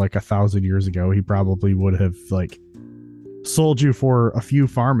it was like 1,000 years ago, he probably would have like sold you for a few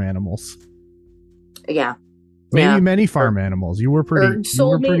farm animals. Yeah. Maybe many farm animals. You were pretty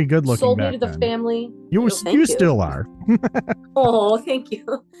good looking sold back me to the then. family. You still are. Oh, thank you.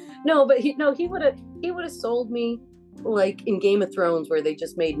 No, but he would have sold me like in Game of Thrones, where they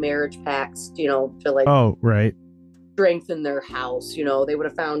just made marriage pacts, to like strengthen their house. They would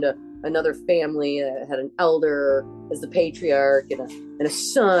have found another family that had an elder as the patriarch and a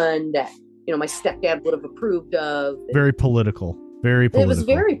son that my stepdad would have approved of. Very political. Very political. It was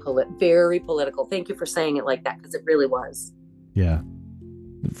very political. Thank you for saying it like that, because it really was. Yeah.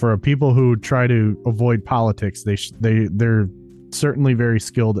 For people who try to avoid politics, they're certainly very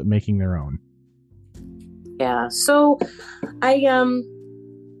skilled at making their own. Yeah. So I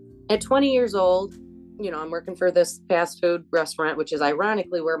at 20 years old, I'm working for this fast food restaurant, which is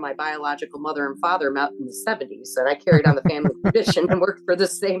ironically where my biological mother and father met in the 70s. And I carried on the family tradition and worked for the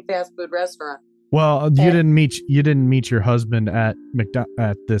same fast food restaurant. Well, you didn't meet your husband at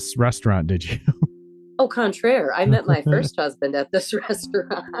this restaurant, did you? Oh, contraire. I met my first husband at this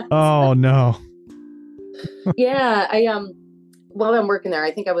restaurant. Oh no. Yeah, while I'm working there,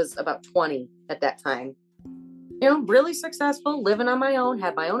 I think I was about 20 at that time. Really successful, living on my own,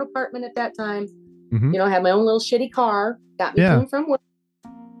 had my own apartment at that time. Mm-hmm. Had my own little shitty car, got me to and from work.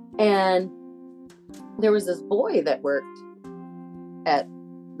 And there was this boy that worked at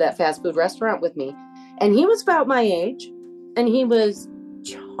that fast food restaurant with me, and he was about my age, and he was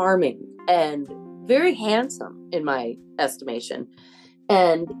charming and very handsome in my estimation.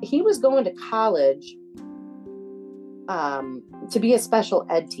 And he was going to college to be a special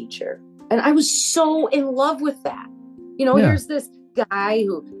ed teacher. And I was so in love with that. Here's this guy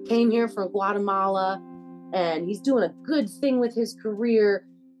who came here from Guatemala, and he's doing a good thing with his career.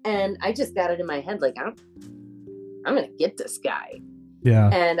 And I just got it in my head, like, I'm going to get this guy. Yeah.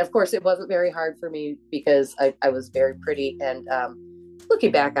 And of course, it wasn't very hard for me because I was very pretty. And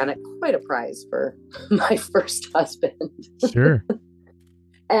looking back on it, quite a prize for my first husband. Sure.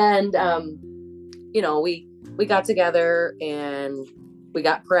 And, we got together and we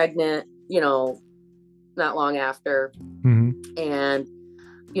got pregnant, not long after. Mm-hmm. And,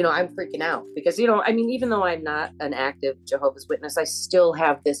 I'm freaking out because, even though I'm not an active Jehovah's Witness, I still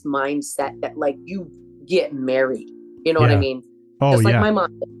have this mindset that like you get married. You know what I mean? Oh, just like my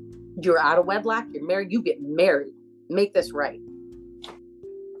mom, you're out of wedlock, you're married, you get married, make this right.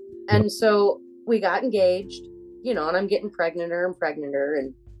 And so we got engaged, and I'm getting pregnanter and pregnanter.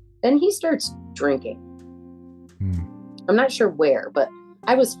 And then he starts drinking. I'm not sure where, but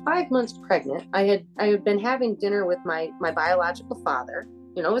I was 5 months pregnant. I had been having dinner with my biological father.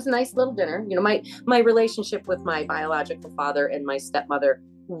 It was a nice little dinner. My relationship with my biological father and my stepmother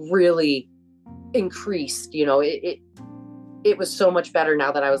really increased. It was so much better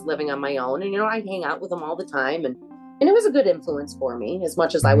now that I was living on my own. And, I'd hang out with them all the time. And it was a good influence for me, as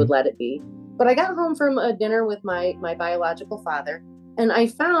much as I would let it be. But I got home from a dinner with my biological father, and I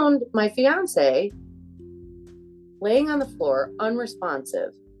found my fiance laying on the floor,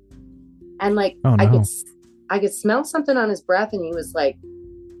 unresponsive. And like, oh, no. I could smell something on his breath, and he was like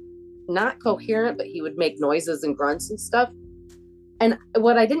not coherent, but he would make noises and grunts and stuff. And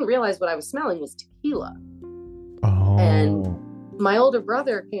what I didn't realize what I was smelling was tequila. Oh. And my older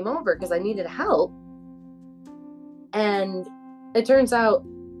brother came over because I needed help. And it turns out,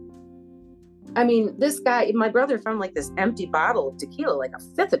 this guy, my brother found like this empty bottle of tequila, like a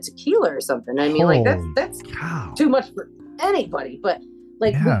fifth of tequila or something. Like that's too much for anybody. But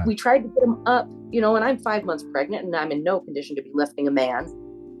like we tried to get him up, and I'm 5 months pregnant and I'm in no condition to be lifting a man.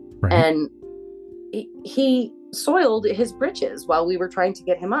 Right. And he soiled his britches while we were trying to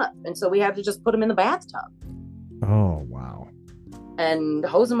get him up. And so we had to just put him in the bathtub. Oh, wow. And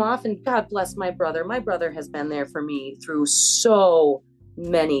hose him off. And God bless my brother. My brother has been there for me through so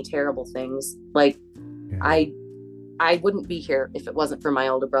many terrible things. Like, I wouldn't be here if it wasn't for my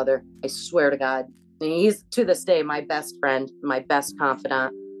older brother. I swear to God. And he's to this day my best friend, my best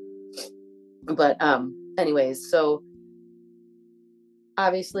confidant. But anyways, so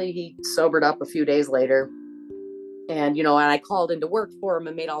obviously he sobered up a few days later. And, and I called into work for him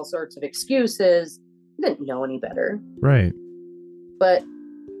and made all sorts of excuses. Didn't know any better. Right. But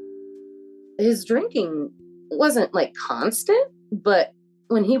his drinking wasn't like constant, but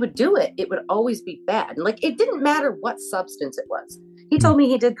when he would do it, it would always be bad. And like, it didn't matter what substance it was. He told me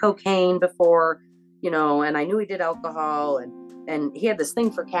he did cocaine before, and I knew he did alcohol, and he had this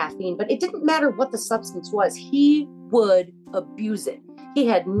thing for caffeine, but it didn't matter what the substance was. He would abuse it. He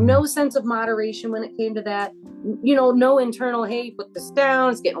had no sense of moderation when it came to that. No internal, hey, put this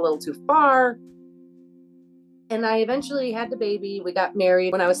down, it's getting a little too far. And I eventually had the baby. We got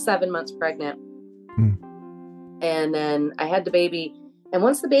married when I was 7 months pregnant. And then I had the baby. And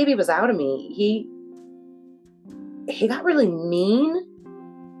once the baby was out of me, he got really mean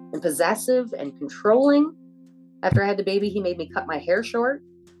and possessive and controlling. After I had the baby, he made me cut my hair short.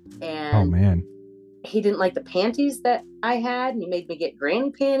 And oh, man. He didn't like the panties that I had. And he made me get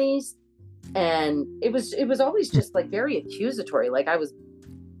granny panties. And it was always just like very accusatory. Like I was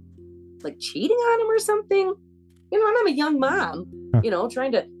like cheating on him or something. And I'm a young mom,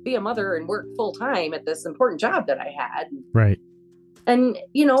 trying to be a mother and work full time at this important job that I had. Right. And,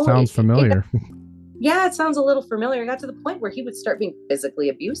 sounds familiar. It sounds a little familiar. I got to the point where he would start being physically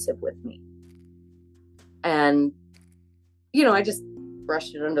abusive with me. And, I just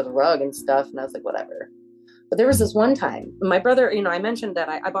brushed it under the rug and stuff. And I was like, whatever. But there was this one time, my brother, I mentioned that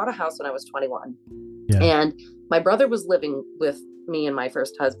I bought a house when I was 21. Yeah. And my brother was living with me and my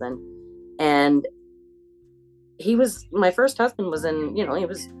first husband. And my first husband was he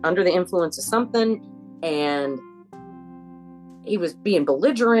was under the influence of something, and he was being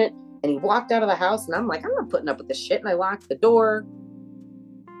belligerent, and he walked out of the house, and I'm like, I'm not putting up with this shit. And I locked the door.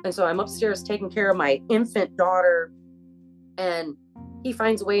 And so I'm upstairs taking care of my infant daughter, and he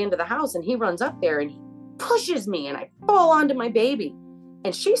finds a way into the house, and he runs up there and he pushes me, and I fall onto my baby,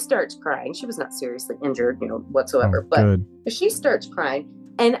 and she starts crying. She was not seriously injured, whatsoever, but she starts crying.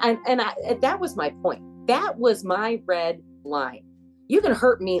 And that was my point. That was my red line. You can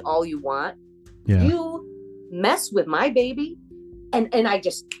hurt me all you want. Yeah. You mess with my baby, and I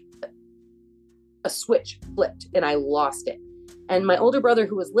just, a switch flipped and I lost it. And my older brother,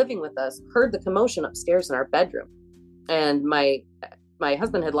 who was living with us, heard the commotion upstairs in our bedroom. And my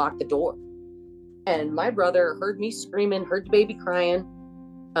husband had locked the door. And my brother heard me screaming, heard the baby crying.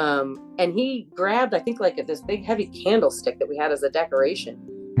 And he grabbed, I think, like this big heavy candlestick that we had as a decoration.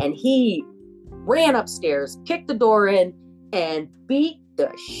 And he ran upstairs, kicked the door in, and beat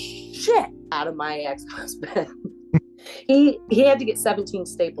the shit out of my ex-husband. He had to get 17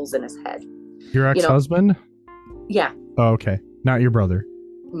 staples in his head. Your ex-husband? Yeah. Oh, okay. Not your brother.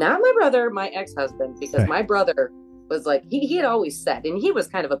 Not my brother, my ex-husband, because my brother was like, he had always said, and he was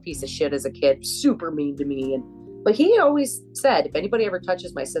kind of a piece of shit as a kid, super mean to me. But he always said, if anybody ever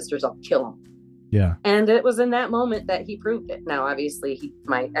touches my sisters, I'll kill them. Yeah. And it was in that moment that he proved it. Now, obviously,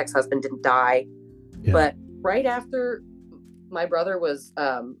 my ex-husband didn't die. Yeah. But right after my brother was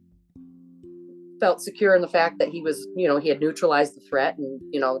felt secure in the fact that he was, he had neutralized the threat, and,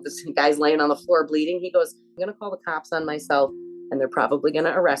 this guy's laying on the floor bleeding, he goes, I'm going to call the cops on myself, and they're probably going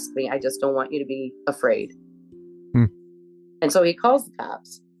to arrest me. I just don't want you to be afraid. And so he calls the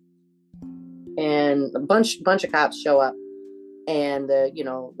cops, and a bunch of cops show up, and the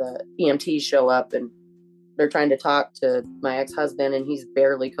EMTs show up, and they're trying to talk to my ex-husband, and he's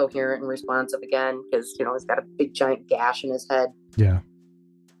barely coherent and responsive again because, he's got a big giant gash in his head. Yeah.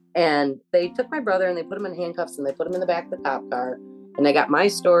 And they took my brother and they put him in handcuffs and they put him in the back of the cop car, and they got my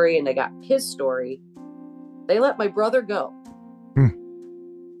story and they got his story. They let my brother go.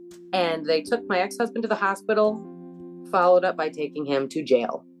 And they took my ex-husband to the hospital, followed up by taking him to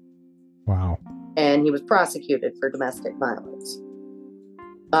jail. Wow. And he was prosecuted for domestic violence.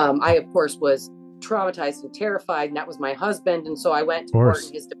 I, of course, was traumatized and terrified, and that was my husband. And so I went to court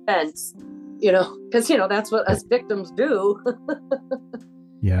in his defense, because, that's what us victims do.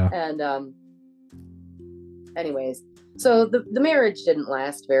 Yeah. And anyways, so the marriage didn't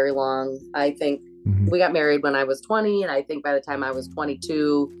last very long. I think we got married when I was 20, and I think by the time I was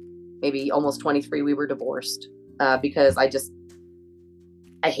 22, maybe almost 23, we were divorced because I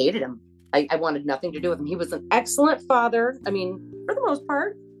hated him. I wanted nothing to do with him. He was an excellent father. I mean, for the most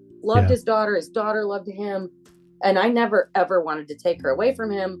part, loved his daughter. His daughter loved him. And I never, ever wanted to take her away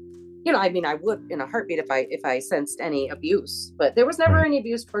from him. I would in a heartbeat if I sensed any abuse, but there was never any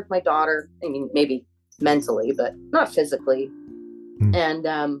abuse towards my daughter. I mean, maybe mentally, but not physically. And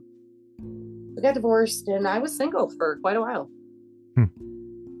we got divorced, and I was single for quite a while.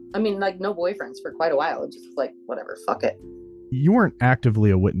 I mean, like, no boyfriends for quite a while. Just like, whatever, fuck it. You weren't actively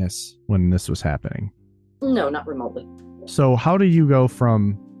a witness when this was happening. No, not remotely. So how do you go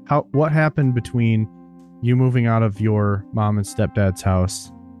from what happened between you moving out of your mom and stepdad's house?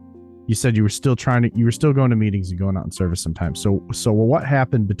 You said you were still going to meetings and going out in service sometimes. So what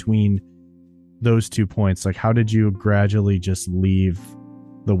happened between those 2 points? Like, how did you gradually just leave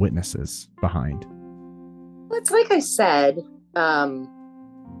the witnesses behind? Well, it's like I said,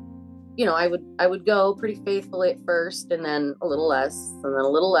 I would go pretty faithfully at first, and then a little less, and then a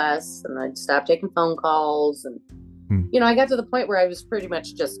little less, and I'd stop taking phone calls. And, Hmm. I got to the point where I was pretty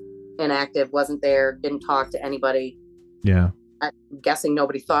much just inactive, wasn't there, didn't talk to anybody. Yeah. I'm guessing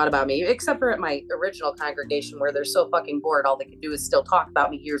nobody thought about me, except for at my original congregation where they're so fucking bored, all they can do is still talk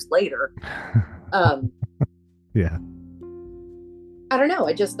about me years later. Yeah. I don't know.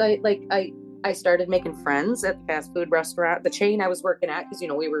 I started making friends at the fast food restaurant, the chain I was working at, because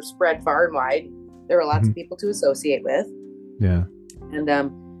we were spread far and wide. There were lots of people to associate with. Yeah. And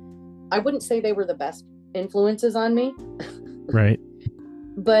I wouldn't say they were the best influences on me. Right.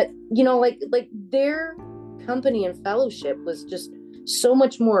 But like their company and fellowship was just so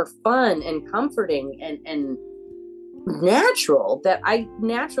much more fun and comforting and natural that I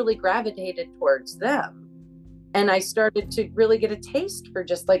naturally gravitated towards them. And I started to really get a taste for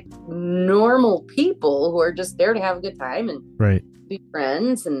just like normal people who are just there to have a good time and be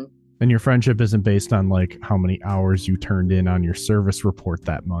friends. And your friendship isn't based on like how many hours you turned in on your service report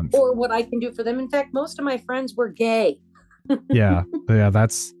that month, or what I can do for them. In fact, most of my friends were gay. Yeah.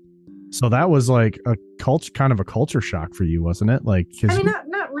 So that was like kind of a culture shock for you, wasn't it? Like, I mean,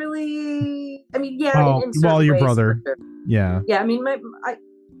 not really. I mean, yeah. Oh, well, your brother. Sure. Yeah. Yeah. I mean,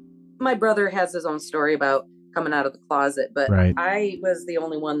 my brother has his own story about coming out of the closet, but I was the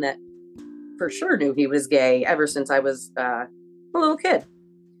only one that for sure knew he was gay ever since I was a little kid.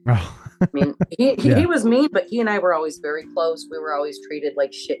 Oh. I mean, he was mean, but he and I were always very close. We were always treated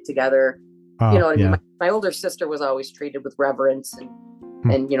like shit together. You know what I mean? My older sister was always treated with reverence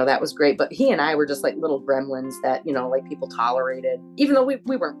and that was great. But he and I were just like little gremlins that, like people tolerated, even though we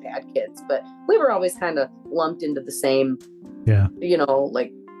weren't bad kids, but we were always kind of lumped into the same,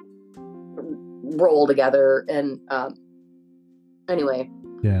 like roll together. And anyway.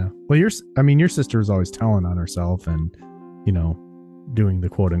 Yeah. Well, your sister was always telling on herself and, doing the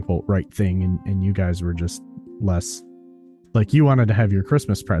quote unquote right thing. And you guys were just less like, you wanted to have your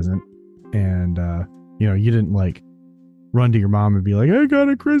Christmas present and, you didn't like run to your mom and be like, I got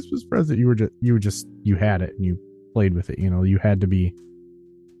a Christmas present. You had it and you played with it. You had to be,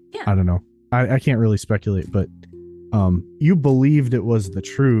 I don't know. I can't really speculate, but you believed it was the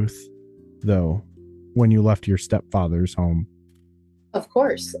truth though, when you left your stepfather's home. Of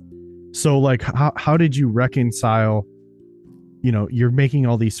course. So like, how did you reconcile, you're making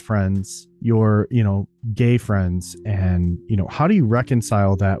all these friends, your, gay friends, and, how do you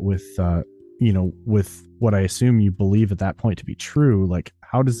reconcile that with, with what I assume you believe at that point to be true? Like,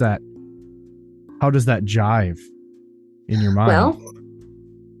 how does that jive in your mind? Well,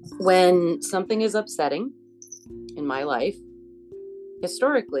 when something is upsetting in my life,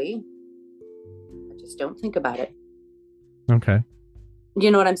 historically, I just don't think about it. Okay.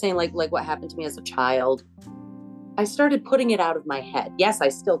 You know what I'm saying? Like what happened to me as a child. I started putting it out of my head. Yes, I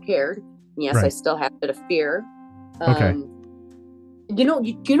still cared. Yes, I still had a bit of fear. Okay.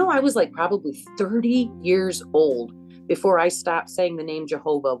 I was like probably 30 years old before I stopped saying the name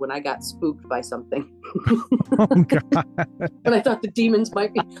Jehovah when I got spooked by something. Oh, God. And I thought the demons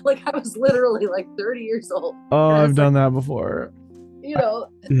might be like, I was literally like 30 years old. Oh, I've done that before. Yeah.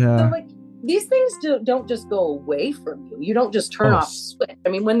 So like, these things don't just go away from you. You don't just turn off switch. I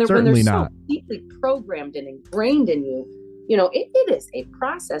mean, when they're so deeply programmed and ingrained in you, it is a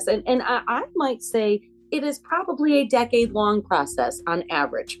process. And I might say it is probably a decade-long process on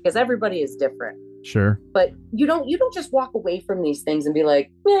average, because everybody is different. Sure. But you don't just walk away from these things and be like,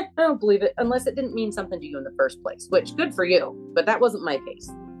 I don't believe it, unless it didn't mean something to you in the first place, which good for you. But that wasn't my case.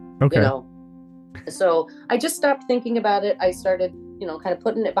 Okay. So I just stopped thinking about it. I started, kind of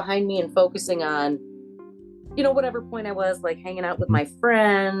putting it behind me and focusing on, whatever point I was, like hanging out with my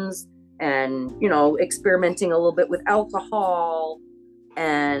friends and, experimenting a little bit with alcohol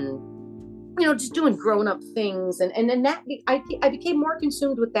and, just doing grown-up things. And then that I became more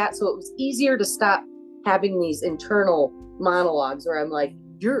consumed with that. So it was easier to stop having these internal monologues where I'm like,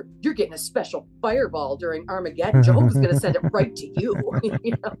 you're getting a special fireball during Armageddon. Jehovah's going to send it right to you.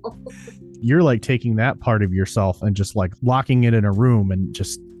 You're like taking that part of yourself and just like locking it in a room and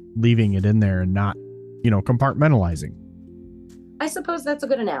just leaving it in there and not, compartmentalizing. I suppose that's a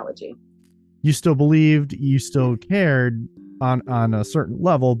good analogy. You still believed, you still cared on a certain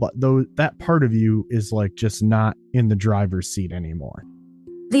level, but that part of you is like just not in the driver's seat anymore.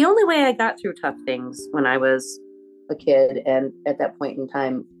 The only way I got through tough things when I was a kid and at that point in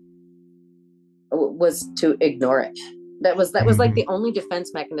time was to ignore it. That was like the only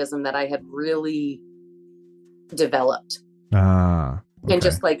defense mechanism that I had really developed. Okay. And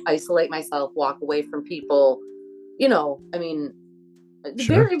just like isolate myself, walk away from people, I mean,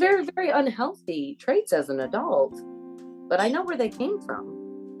 Sure. Very, very, very unhealthy traits as an adult, but I know where they came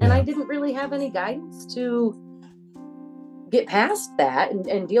from. And I didn't really have any guidance to get past that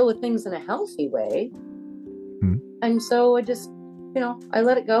and deal with things in a healthy way. And so I just, I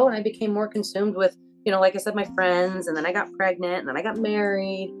let it go, and I became more consumed with, like I said, my friends, and then I got pregnant, and then I got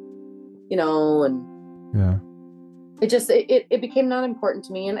married, and it became not important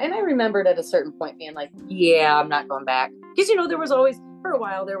to me. And I remembered at a certain point being like, yeah, I'm not going back. Because, there was always, for a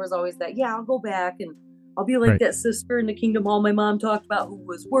while, there was always that, yeah, I'll go back and I'll be like that sister in the Kingdom Hall my mom talked about, who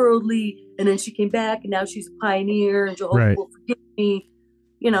was worldly, and then she came back and now she's a pioneer, and Jehovah will forgive me.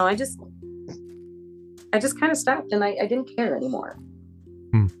 I just kind of stopped, and I didn't care anymore.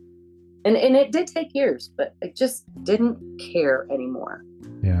 And it did take years, but I just didn't care anymore.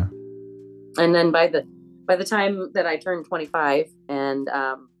 Yeah. And then by the time that I turned 25 and,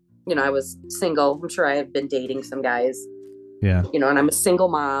 I was single, I'm sure I had been dating some guys. Yeah. And I'm a single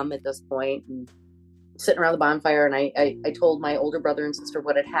mom at this point, and sitting around the bonfire, and I told my older brother and sister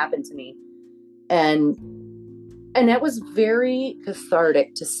what had happened to me. And that was very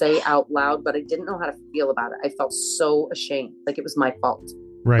cathartic to say out loud, but I didn't know how to feel about it. I felt so ashamed, like it was my fault.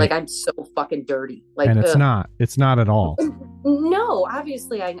 Right. Like I'm so fucking dirty. Like, and it's not at all. No,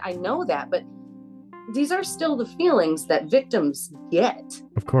 obviously I know that, but these are still the feelings that victims get.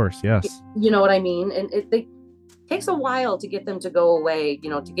 Of course. Yes. You know what I mean? And it takes a while to get them to go away,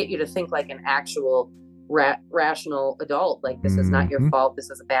 to get you to think like an actual rational adult. Like, this is not your fault. This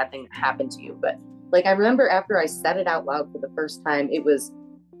is a bad thing that happened to you. But like, I remember after I said it out loud for the first time, it was,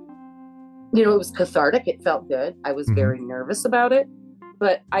 it was cathartic. It felt good. I was very nervous about it,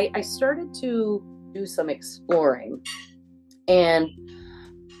 but I started to do some exploring, and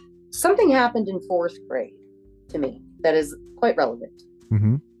something happened in 4th grade to me that is quite relevant.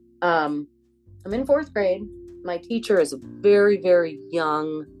 I'm in 4th grade. My teacher is a very, very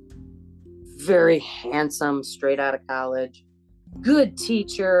young, very handsome, straight out of college, good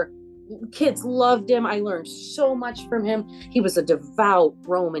teacher. Kids loved him. I learned so much from him. He was a devout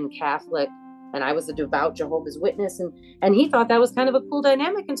Roman Catholic, and I was a devout Jehovah's Witness. And he thought that was kind of a cool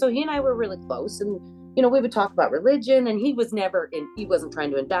dynamic. And so he and I were really close. And, we would talk about religion, and he wasn't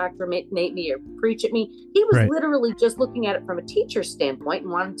trying to indoctrinate me or preach at me. He was literally just looking at it from a teacher's standpoint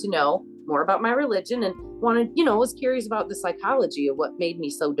and wanted to know more about my religion, and was curious about the psychology of what made me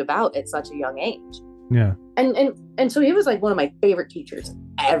so devout at such a young age. Yeah. And so he was like one of my favorite teachers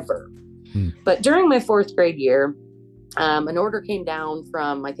ever. But during my 4th grade year, an order came down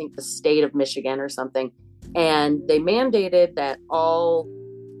from, I think, the state of Michigan or something, and they mandated that all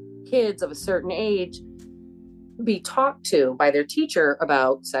kids of a certain age be talked to by their teacher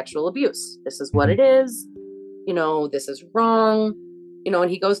about sexual abuse. This is what it is. This is wrong. And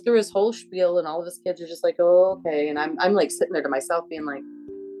he goes through his whole spiel, and all of his kids are just like, oh, okay. And I'm like sitting there to myself being like,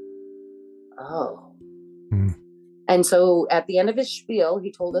 oh. And so at the end of his spiel, he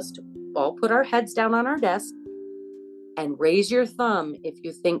told us to all put our heads down on our desk and raise your thumb if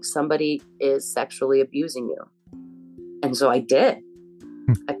you think somebody is sexually abusing you. And so I did.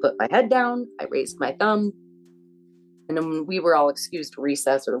 I put my head down, I raised my thumb, and then we were all excused to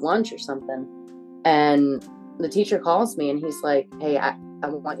recess or lunch or something. And the teacher calls me, and he's like, hey, I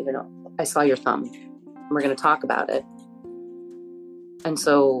want you to know, I saw your thumb, and we're going to talk about it. And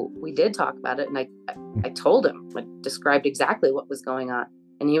so we did talk about it, and I told him, I described exactly what was going on.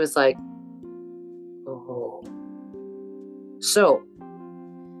 And he was like, oh. So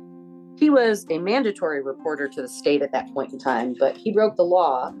he was a mandatory reporter to the state at that point in time, but he broke the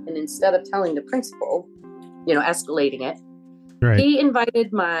law. And instead of telling the principal, escalating it, he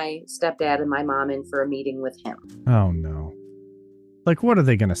invited my stepdad and my mom in for a meeting with him. Oh, no. Like, what are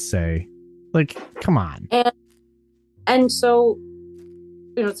they going to say? Like, come on. And so,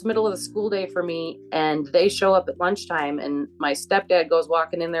 it's the middle of the school day for me, and they show up at lunchtime, and my stepdad goes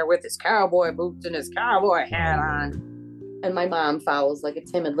walking in there with his cowboy boots and his cowboy hat on. And my mom follows like a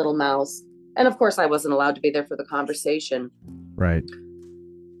timid little mouse. And of course, I wasn't allowed to be there for the conversation. Right.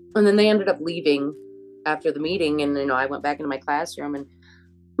 And then they ended up leaving after the meeting. And, I went back into my classroom, and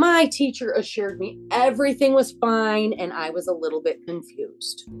my teacher assured me everything was fine. And I was a little bit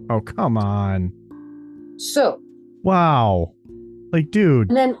confused. Oh, come on. So. Wow. Like, dude.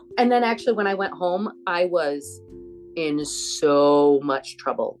 And then actually when I went home, I was in so much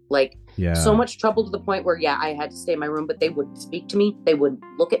trouble. Like, so much trouble to the point where, I had to stay in my room, but they wouldn't speak to me. They wouldn't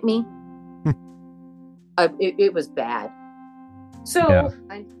look at me. It was bad. So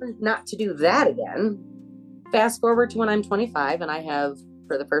I learned not to do that again. Fast forward to when I'm 25, and I have,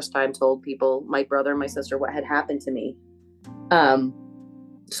 for the first time, told people, my brother and my sister, what had happened to me.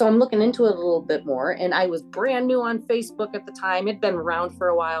 So I'm looking into it a little bit more, and I was brand new on Facebook at the time. It'd been around for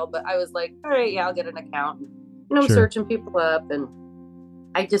a while, but I was like, all right, I'll get an account. And, searching people up, and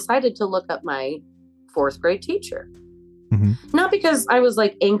I decided to look up my fourth grade teacher. Mm-hmm. Not because I was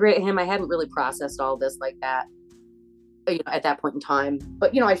like angry at him. I hadn't really processed all this like that, at that point in time.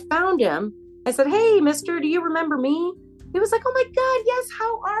 But, I found him. I said, "Hey, mister, do you remember me?" He was like, "Oh my God, yes,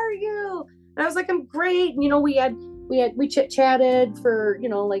 how are you?" And I was like, "I'm great." And, we chit-chatted for,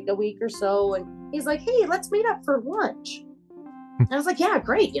 like a week or so. And he's like, "Hey, let's meet up for lunch." And I was like, "Yeah,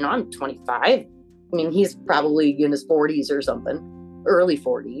 great. I'm 25. I mean, he's probably in his 40s or something, early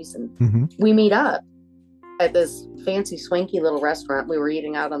 40s. And we meet up at this fancy, swanky little restaurant. We were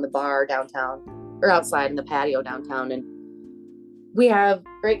eating out on the bar downtown, or outside in the patio downtown. And we have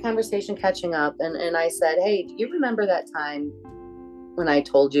great conversation catching up. And I said, "Hey, do you remember that time when I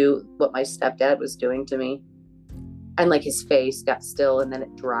told you what my stepdad was doing to me?" And like his face got still and then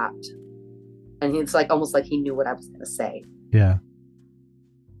it dropped. And it's like almost like he knew what I was going to say. Yeah.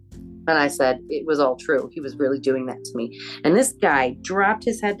 And I said, it was all true. He was really doing that to me. And this guy dropped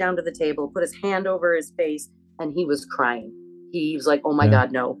his head down to the table, put his hand over his face, and he was crying. He was like, "Oh my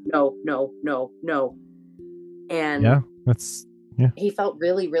God, no, no, no, no, no." And he felt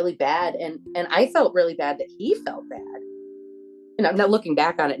really, really bad. And I felt really bad that he felt bad. And I'm not looking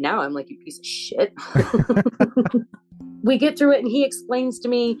back on it now. I'm like, "You piece of shit." We get through it and he explains to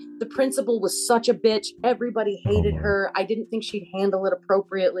me the principal was such a bitch. Everybody hated her. I didn't think she'd handle it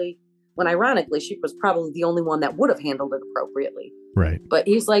appropriately. When ironically, she was probably the only one that would have handled it appropriately. Right. But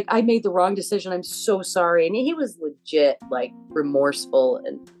he's like, "I made the wrong decision. I'm so sorry." And he was legit like remorseful.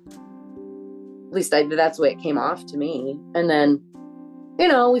 And at least that's the way it came off to me. And then,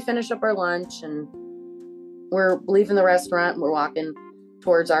 we finished up our lunch and we're leaving the restaurant and we're walking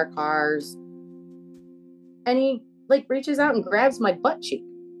towards our cars. And he like reaches out and grabs my butt cheek.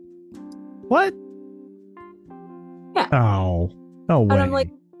 What? Yeah. Oh, no way. And I'm like,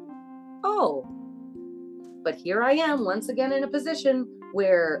 oh. But here I am once again in a position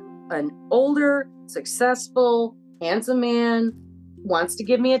where an older, successful, handsome man wants to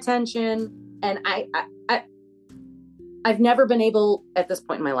give me attention. And I've never been able, at this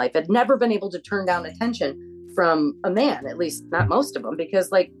point in my life, I've never been able to turn down attention from a man, at least not most of them,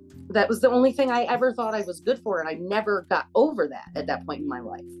 because like that was the only thing I ever thought I was good for. And I never got over that at that point in my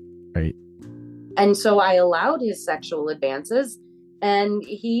life. Right. And so I allowed his sexual advances and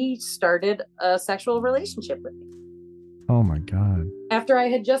he started a sexual relationship with me. Oh my God. After I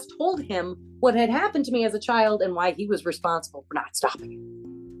had just told him what had happened to me as a child and why he was responsible for not stopping it.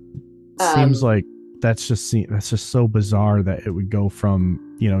 Seems like that's just so bizarre that it would go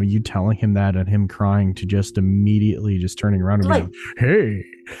from, you telling him that and him crying to just immediately just turning around and being like, "Hey,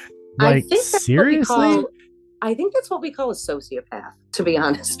 like, seriously?" I think that's what we call a sociopath, to be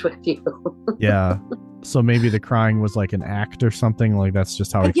honest with you. Yeah. So maybe the crying was like an act or something. Like that's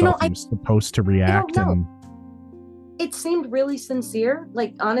just how he felt he was supposed to react. And it seemed really sincere.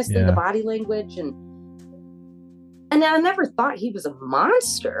 Like honestly, the body language and I never thought he was a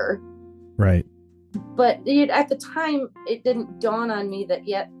monster. Right. But at the time, it didn't dawn on me that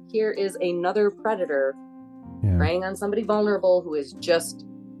yet here is another predator preying on somebody vulnerable who is just,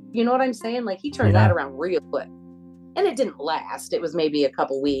 you know what I'm saying? Like he turned that around real quick. And it didn't last. It was maybe a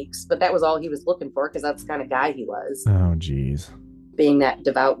couple weeks, but that was all he was looking for because that's the kind of guy he was. Oh, geez. Being that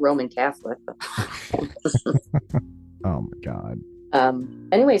devout Roman Catholic. Oh, my God.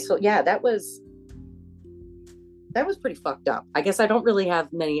 Anyway, so yeah, that was pretty fucked up. I guess I don't really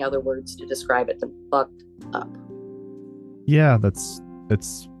have many other words to describe it than fucked up. Yeah,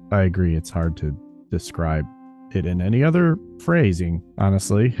 I agree. It's hard to describe it in any other phrasing,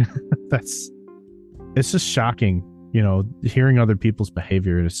 honestly. It's just shocking, hearing other people's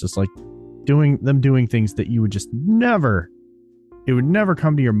behavior. It's just like doing things that you would just never, it would never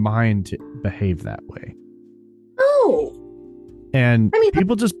come to your mind to behave that way. No. And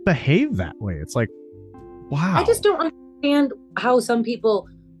people just behave that way. It's like, wow. I just don't understand how some people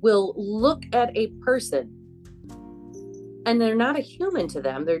will look at a person and they're not a human to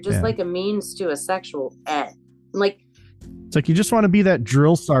them. They're just like a means to a sexual end. Like, it's like you just want to be that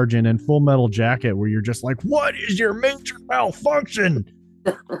drill sergeant in Full Metal Jacket where you're just like, "What is your major malfunction?"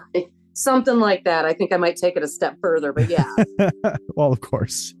 Something like that. I think I might take it a step further, but yeah. Well, of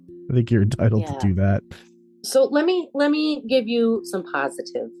course. I think you're entitled to do that. So let me give you some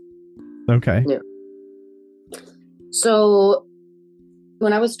positive. Okay. News. So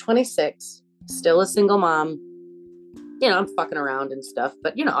when I was 26, still a single mom, I'm fucking around and stuff,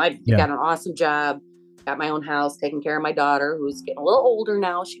 but I got an awesome job. Got my own house, taking care of my daughter, who's getting a little older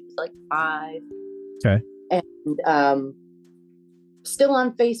now. She was like 5. Okay. And still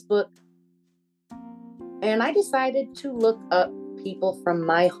on Facebook. And I decided to look up people from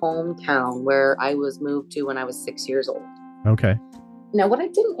my hometown where I was moved to when I was 6 years old. Okay. Now, what I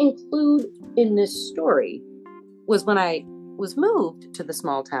didn't include in this story was when I was moved to the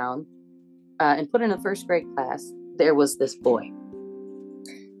small town and put in a first grade class, there was this boy.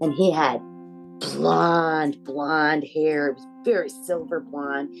 And he had blonde hair. It was very silver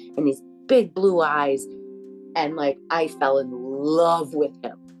blonde and these big blue eyes. And like, I fell in love with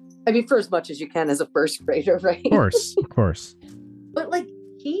him. I mean, for as much as you can as a first grader, right? Of course. But like,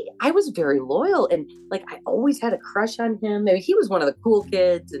 I was very loyal, and like, I always had a crush on him. I mean, he was one of the cool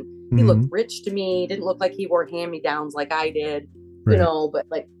kids, and he looked rich to me. Didn't look like he wore hand-me-downs like I did, right. But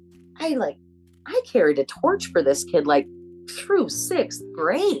I carried a torch for this kid, like through 6th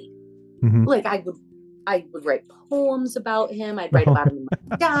grade. Mm-hmm. Like I would write poems about him. I'd write about him in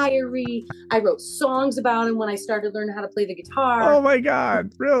my diary. I wrote songs about him when I started learning how to play the guitar. Oh my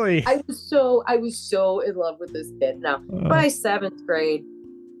God, really? I was so in love with this kid. Now, by 7th grade,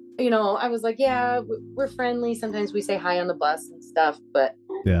 I was like, yeah, we're friendly. Sometimes we say hi on the bus and stuff, but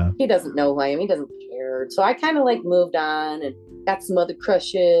yeah, he doesn't know who I am. He doesn't care. So I kind of like moved on and got some other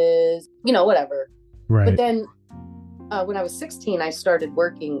crushes, whatever. Right. But then when I was 16, I started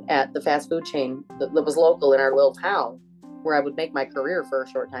working at the fast food chain that was local in our little town, where I would make my career for a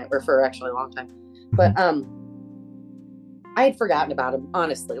short time, or for actually a long time. Mm-hmm. But I had forgotten about him,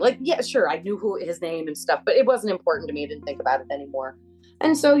 honestly. Like, yeah, sure, I knew his name and stuff, but it wasn't important to me. I didn't think about it anymore.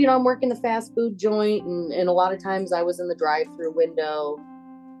 And so, I'm working the fast food joint, and a lot of times I was in the drive-through window.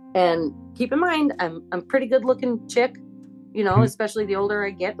 And keep in mind, I'm a pretty good-looking chick, mm-hmm. especially the older I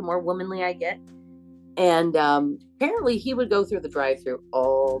get, the more womanly I get. And apparently he would go through the drive-thru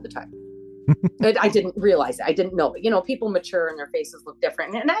all the time. I didn't realize it. I didn't know it. People mature and their faces look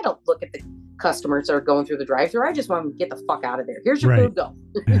different. And I don't look at the customers that are going through the drive-thru. I just want them to get the fuck out of there. Here's your food, go.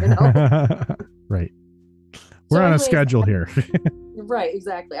 Right. We're on a schedule here. Right,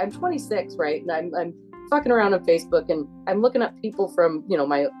 exactly. I'm 26, right? And I'm fucking around on Facebook, and I'm looking up people from,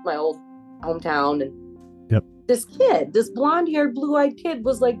 my old hometown, and this kid, this blonde-haired, blue-eyed kid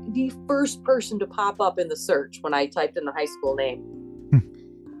was like the first person to pop up in the search when I typed in the high school name.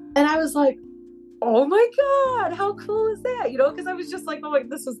 And I was like, oh my God, how cool is that? Because I was just like, oh,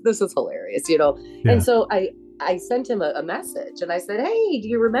 this is hilarious, Yeah. And so I sent him a message, and I said, hey, do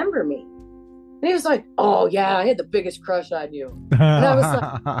you remember me? And he was like, oh yeah, I had the biggest crush on you. And I was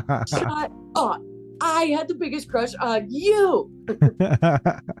like, shut up. I had the biggest crush on you.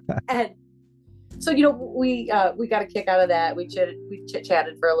 And so, we got a kick out of that. We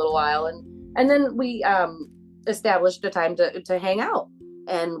chit-chatted for a little while, and then we established a time to hang out.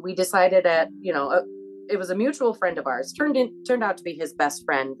 And we decided that, it was a mutual friend of ours, turned out to be his best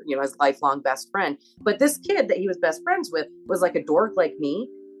friend, his lifelong best friend. But this kid that he was best friends with was like a dork like me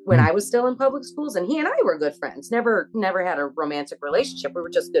when I was still in public schools, and he and I were good friends. Never had a romantic relationship. We were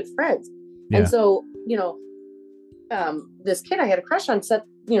just good friends. Yeah. And so, this kid I had a crush on set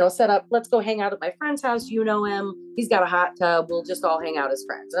up, let's go hang out at my friend's house. You know him. He's got a hot tub. We'll just all hang out as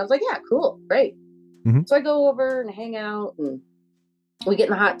friends. And I was like, yeah, cool. Great. Mm-hmm. So I go over and hang out, and we get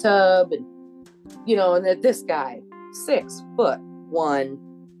in the hot tub, and, and this guy, 6'1",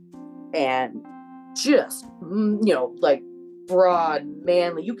 and just, like broad,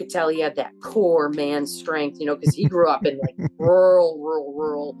 manly. You could tell he had that core man strength, because he grew up in like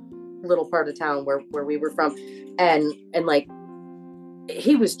rural little part of town where we were from. And like,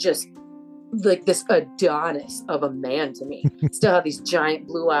 he was just like this Adonis of a man to me. Still had these giant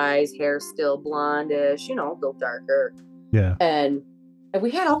blue eyes, hair still blondish, a little darker. Yeah. And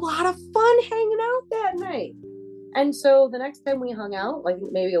we had a lot of fun hanging out that night. And so the next time we hung out, like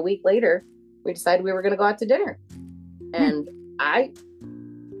maybe a week later, we decided we were going to go out to dinner. And I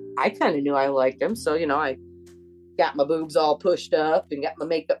kind of knew I liked him. So, I got my boobs all pushed up and got my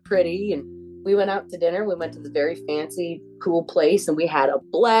makeup pretty. And we went out to dinner. We went to this very fancy, cool place, and we had a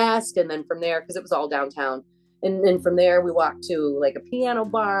blast. And then from there, because it was all downtown, and then from there we walked to like a piano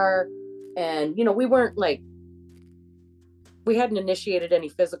bar. And, we weren't like, we hadn't initiated any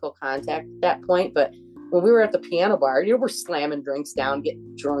physical contact at that point. But when we were at the piano bar, we're slamming drinks down,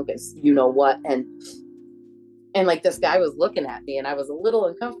 getting drunk as what. And like, this guy was looking at me, and I was a little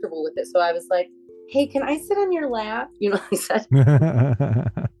uncomfortable with it. So I was like, hey, can I sit on your lap? I said.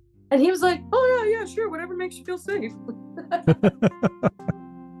 And he was like, oh yeah, sure. Whatever makes you feel safe.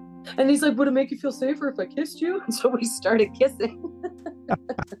 And he's like, would it make you feel safer if I kissed you? And so we started kissing.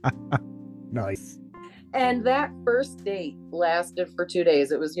 Nice. And that first date lasted for 2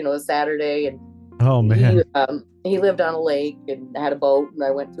 days. It was, a Saturday, and oh man, he lived on a lake and had a boat, and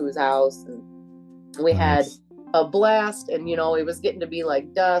I went to his house, and we had a blast. And it was getting to be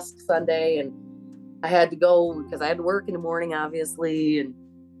like dusk Sunday, and I had to go because I had to work in the morning, obviously.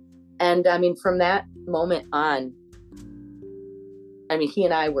 And I mean, from that moment on, I mean, he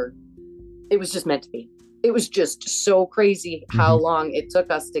and I it was just meant to be. It was just so crazy how long it took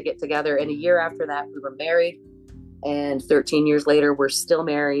us to get together. And a year after that, we were married. And 13 years later, we're still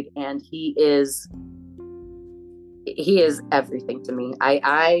married. And he is everything to me.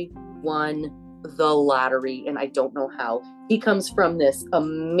 I won the lottery, and I don't know how. He comes from this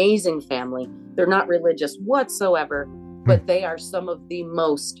amazing family. They're not religious whatsoever, but they are some of the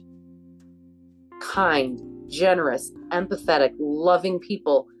most kind, generous, empathetic, loving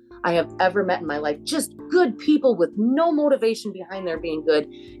people I have ever met in my life. Just good people with no motivation behind their being good.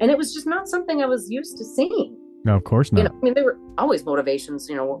 And it was just not something I was used to seeing. No, of course not. I mean, there were always motivations,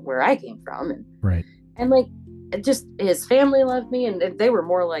 where I came from. Right. And like, just his family loved me. And they were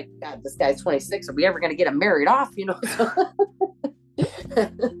more like, God, this guy's 26. Are we ever going to get him married off?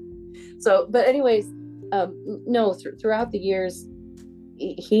 So, but anyways, no, throughout the years,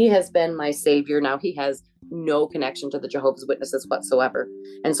 he has been my savior. Now he has no connection to the Jehovah's Witnesses whatsoever.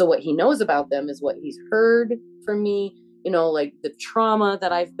 And so what he knows about them is what he's heard from me, like the trauma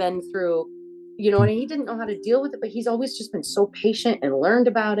that I've been through, and he didn't know how to deal with it, but he's always just been so patient and learned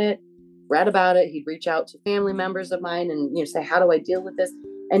about it, read about it. He'd reach out to family members of mine and, say, how do I deal with this?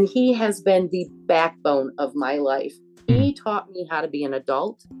 And he has been the backbone of my life. He taught me how to be an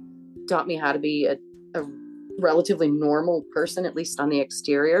adult, taught me how to be a relatively normal person, at least on the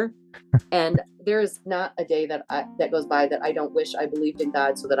exterior. And there is not a day that goes by that I don't wish I believed in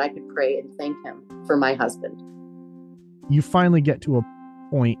God so that I could pray and thank him for my husband. You finally get to a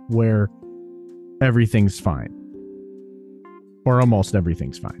point where everything's fine, or almost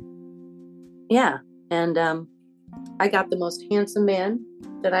everything's fine. Yeah. And I got the most handsome man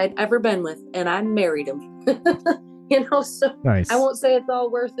that I'd ever been with, and I married him. So nice. I won't say it's all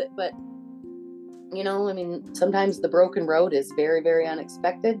worth it, but I mean, sometimes the broken road is very, very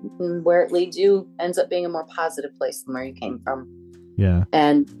unexpected, and where it leads you ends up being a more positive place than where you came from. Yeah.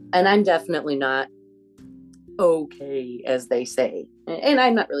 And I'm definitely not okay, as they say. And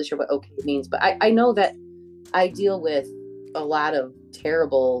I'm not really sure what okay means, but I know that I deal with a lot of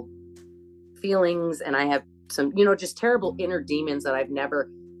terrible feelings, and I have some, just terrible inner demons that I've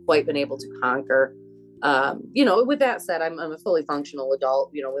never quite been able to conquer. With that said, I'm a fully functional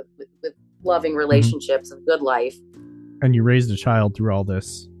adult, with loving relationships and good life. And you raised a child through all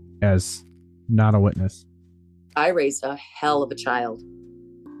this as not a witness. I raised a hell of a child.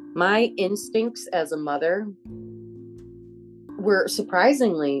 My instincts as a mother were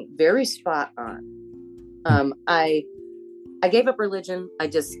surprisingly very spot on. I gave up religion. I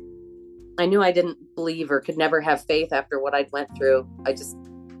knew I didn't believe or could never have faith after what I'd went through.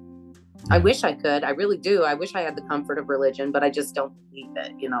 I wish I could. I really do. I wish I had the comfort of religion, but I just don't believe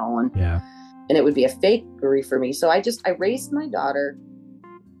it, and it would be a fakery for me. So I raised my daughter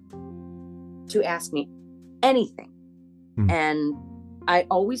to ask me anything. And I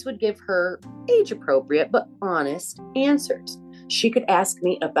always would give her age appropriate, but honest answers. She could ask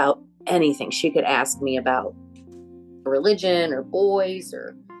me about anything. She could ask me about religion or boys,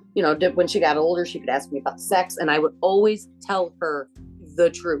 or, when she got older, she could ask me about sex. And I would always tell her the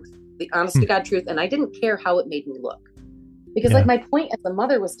truth, the honest to God truth. And I didn't care how it made me look, because my point as a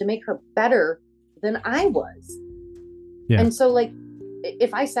mother was to make her better than I was. Yeah. And so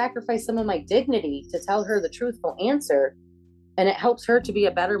if I sacrifice some of my dignity to tell her the truthful answer, and it helps her to be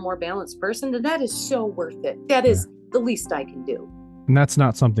a better, more balanced person, then that is so worth it. That is the least I can do. And that's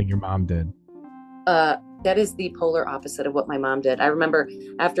not something your mom did. That is the polar opposite of what my mom did. I remember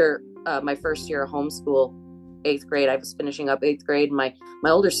after my first year of homeschool, 8th grade, I was finishing up 8th grade. And my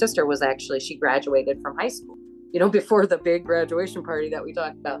older sister she graduated from high school, before the big graduation party that we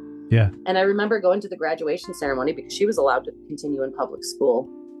talked about. Yeah. And I remember going to the graduation ceremony because she was allowed to continue in public school.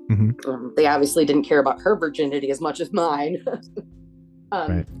 They obviously didn't care about her virginity as much as mine.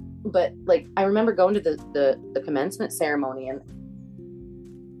 Right. But I remember going to the commencement ceremony,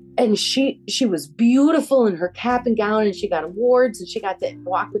 and she was beautiful in her cap and gown, and she got awards, and she got to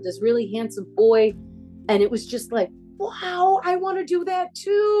walk with this really handsome boy. And it was just wow, I want to do that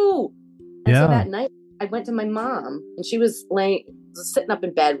too. And so that night I went to my mom, and she was sitting up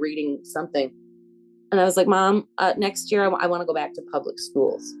in bed reading something. And I was like, Mom, next year I want to go back to public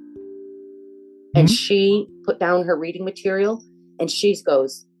schools. And she put down her reading material, and she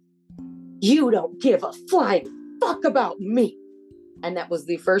goes, "You don't give a flying fuck about me." And that was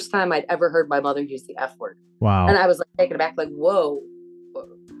the first time I'd ever heard my mother use the F word. Wow. And I was taken aback, whoa.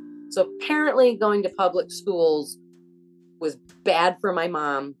 So apparently going to public schools was bad for my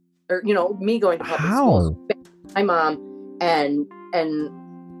mom, or, me going to public schools was bad for my mom. And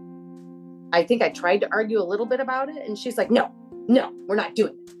I think I tried to argue a little bit about it. And she's like, no, we're not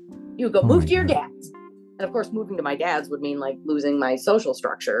doing it. You go move to your dad's. And of course, moving to my dad's would mean like losing my social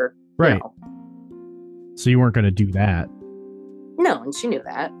structure. Right. You know. So you weren't going to do that. No, and she knew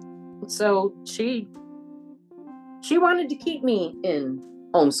that. So she wanted to keep me in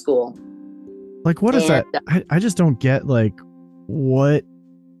homeschool. Like, what is that? I just don't get, like, what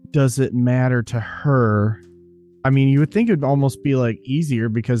does it matter to her? I mean, you would think it'd almost be like easier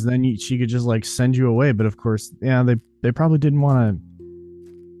because then she could just like send you away. But of course, yeah, they probably didn't want to.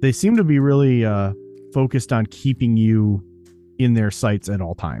 They seem to be really focused on keeping you in their sights at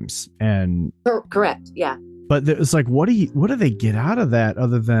all times. And correct, yeah. But it's like, what do they get out of that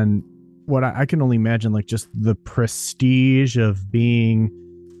other than what I can only imagine, like just the prestige of being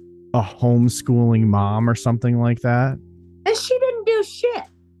a homeschooling mom or something like that. And she didn't do shit.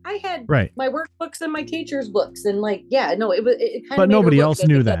 I had my workbooks and my teacher's books, and like, yeah, no, it kind of. But nobody else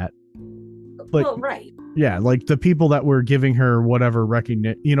knew that. Like, well, right. Yeah, like the people that were giving her whatever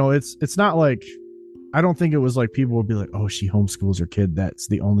recognition, you know, it's not like, I don't think it was like people would be like, oh, she homeschools her kid. That's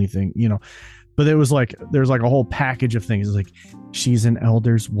the only thing, you know. But it was like, there's like a whole package of things. It's like, she's an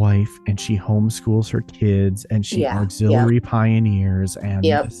elder's wife and she homeschools her kids and she auxiliary pioneers and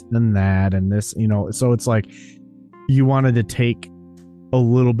this and that and this, you know. So it's like, you wanted to take a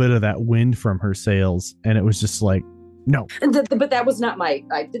little bit of that wind from her sails. And it was just like, no. But that was not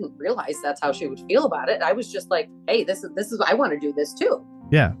I didn't realize that's how she would feel about it. I was just like, hey, this is, I want to do this too.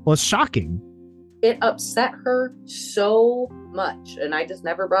 Yeah. Well, it's shocking. It upset her so much, and I just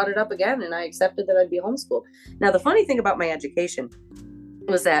never brought it up again, and I accepted that I'd be homeschooled. Now, the funny thing about my education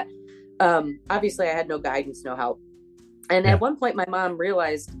was that obviously I had no guidance, no help. And at one point, my mom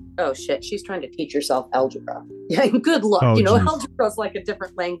realized, oh, shit, she's trying to teach herself algebra. Yeah, good luck. Oh, algebra is like a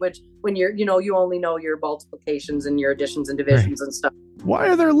different language when you only know your multiplications and your additions and divisions and stuff. Why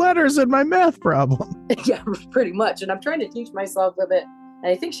are there letters in my math problem? Yeah, pretty much. And I'm trying to teach myself with it.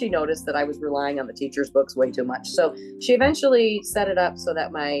 And I think she noticed that I was relying on the teacher's books way too much. So she eventually set it up so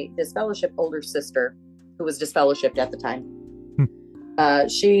that my disfellowship older sister, who was disfellowshipped at the time,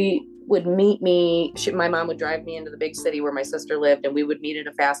 she would meet me. My mom would drive me into the big city where my sister lived, and we would meet at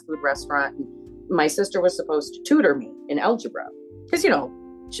a fast food restaurant. And my sister was supposed to tutor me in algebra because,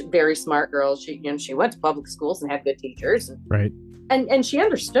 very smart girl. She went to public schools and had good teachers. And she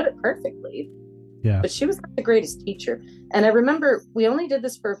understood it perfectly. Yeah. But she was not the greatest teacher. And I remember we only did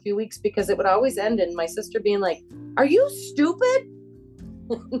this for a few weeks because it would always end in my sister being like, are you stupid?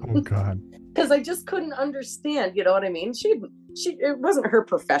 Oh, God. Because I just couldn't understand. You know what I mean? It wasn't her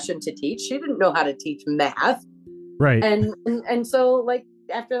profession to teach. She didn't know how to teach math. Right. And so like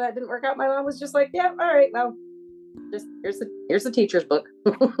after that didn't work out, my mom was just like, yeah, all right, well, just here's the teacher's book.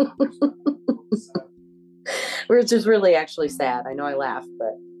 Which is really actually sad. I know I laugh,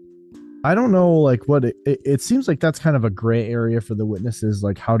 but I don't know, like what it seems like that's kind of a gray area for the witnesses,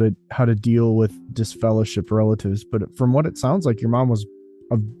 like how to deal with disfellowship relatives. But from what it sounds like, your mom was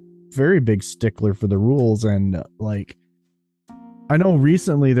a very big stickler for the rules. And like, I know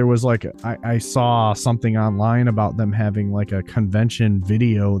recently there was like, I saw something online about them having like a convention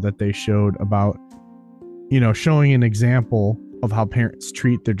video that they showed about, showing an example of how parents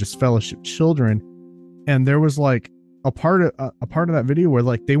treat their disfellowship children. And there was like a part of that video where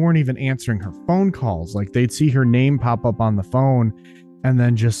like they weren't even answering her phone calls. Like they'd see her name pop up on the phone and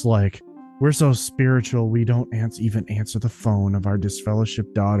then just like, we're so spiritual, we don't even answer the phone of our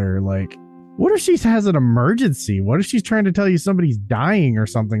disfellowship daughter. Like, what if she has an emergency? What if she's trying to tell you somebody's dying or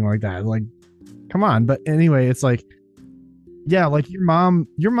something like that? Like, come on. But anyway, it's like, yeah, like your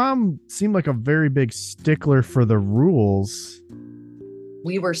mom seemed like a very big stickler for the rules.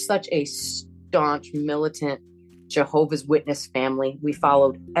 We were such a staunch militant Jehovah's Witness family. We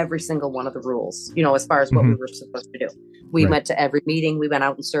followed every single one of the rules, as far as what we were supposed to do. We went to every meeting. We went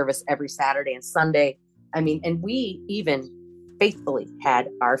out in service every Saturday and Sunday. I mean, and we even faithfully had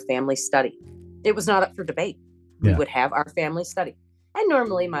our family study. It was not up for debate. We would have our family study. And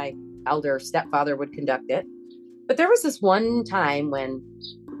normally my elder stepfather would conduct it. But there was this one time when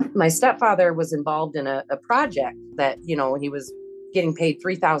my stepfather was involved in a project that, he was getting paid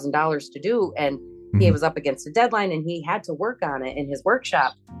 $3,000 to do. And he was up against a deadline and he had to work on it in his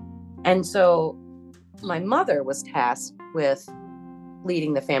workshop. And so my mother was tasked with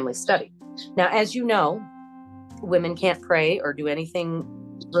leading the family study. Now, as you know, women can't pray or do anything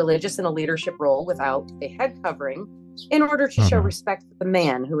religious in a leadership role without a head covering in order to show respect for the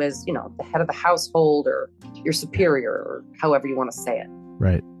man who is, the head of the household or your superior or however you want to say it.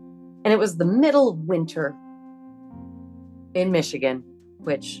 Right. And it was the middle of winter in Michigan,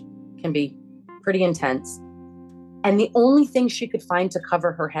 which can be pretty intense. And the only thing she could find to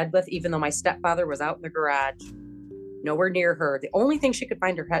cover her head with, even though my stepfather was out in the garage, nowhere near her, the only thing she could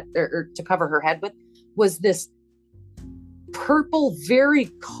find her head or to cover her head with was this purple,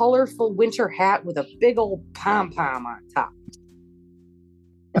 very colorful winter hat with a big old pom-pom on top.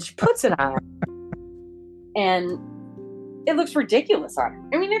 And she puts it on, and it looks ridiculous on her.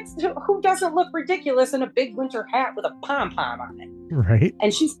 I mean, who doesn't look ridiculous in a big winter hat with a pom-pom on it? Right.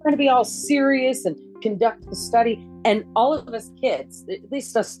 And she's trying to be all serious and conduct the study. And all of us kids, at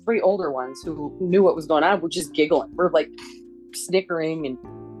least us 3 older ones who knew what was going on, were just giggling. We're like snickering,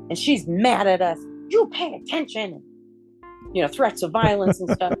 and she's mad at us. You pay attention. And, threats of violence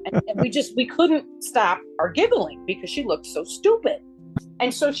and stuff. And we couldn't stop our giggling because she looked so stupid.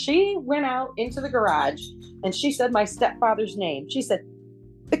 And so she went out into the garage and she said my stepfather's name. She said,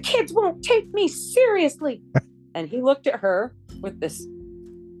 "The kids won't take me seriously." And he looked at her with this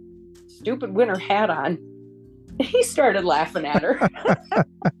stupid winter hat on. And he started laughing at her.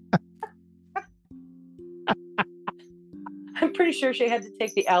 I'm pretty sure she had to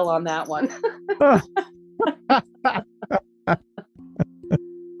take the L on that one.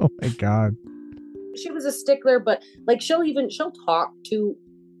 Oh my God. She was a stickler, but like she'll talk to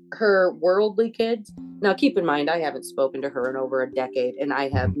her worldly kids. Now, keep in mind, I haven't spoken to her in over a decade, and I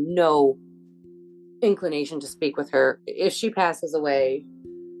have no inclination to speak with her. If she passes away,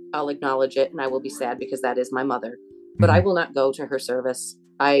 I'll acknowledge it, and I will be sad because that is my mother. But I will not go to her service.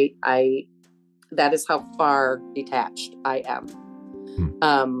 That is how far detached I am.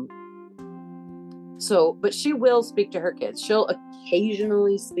 But she will speak to her kids. She'll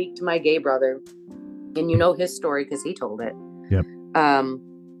occasionally speak to my gay brother, and his story because he told it. Yep.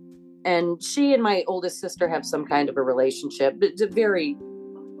 And she and my oldest sister have some kind of a relationship. It's a very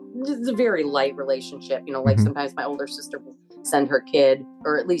light relationship. Like sometimes my older sister will send her kid,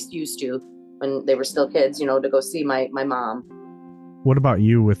 or at least used to when they were still kids, to go see my mom. What about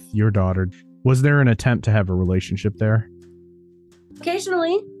you with your daughter? Was there an attempt to have a relationship there?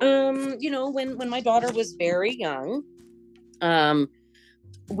 Occasionally, when my daughter was very young,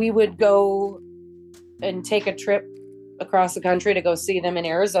 we would go and take a trip across the country to go see them in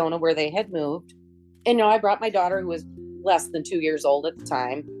Arizona where they had moved. And I brought my daughter, who was less than 2 years old at the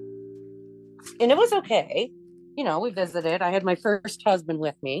time. And it was okay. We visited. I had my first husband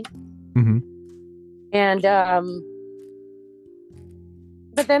with me. Mm-hmm. And,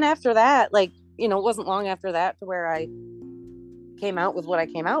 but then after that, it wasn't long after that to where I came out with what I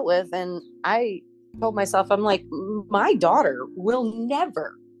came out with. And I told myself, I'm like, my daughter will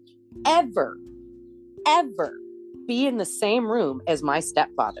never, ever, ever be in the same room as my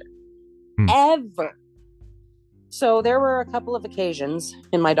stepfather. Ever. So there were a couple of occasions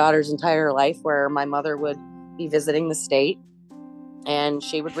in my daughter's entire life where my mother would be visiting the state and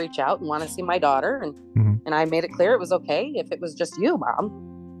she would reach out and want to see my daughter. And I made it clear it was okay if it was just you, Mom.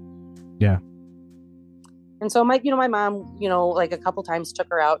 Yeah. And so my mom, a couple times took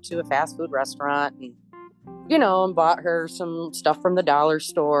her out to a fast food restaurant and, and bought her some stuff from the dollar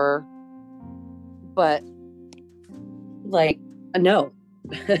store. But no.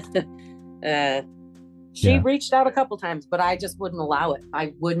 She reached out a couple times, but I just wouldn't allow it.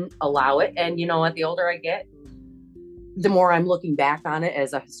 I wouldn't allow it. And the older I get, the more I'm looking back on it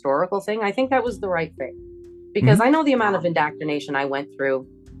as a historical thing, I think that was the right thing. Because I know the amount of indoctrination I went through.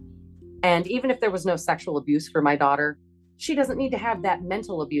 And even if there was no sexual abuse for my daughter, she doesn't need to have that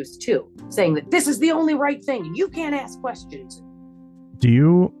mental abuse too, saying that this is the only right thing. You can't ask questions. Do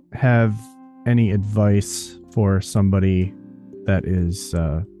you have any advice for somebody that is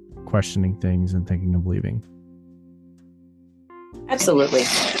questioning things and thinking of leaving? Absolutely.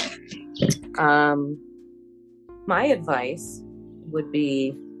 My advice would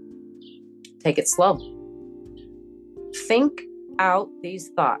be take it slow. Think out these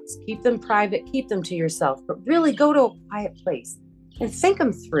thoughts. Keep them private, keep them to yourself, but really go to a quiet place and think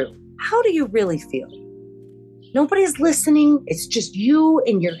them through. How do you really feel? Nobody's listening. It's just you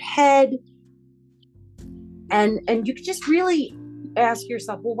in your head. And you can just really ask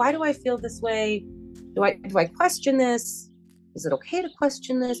yourself, well, why do I feel this way? Do I question this? Is it okay to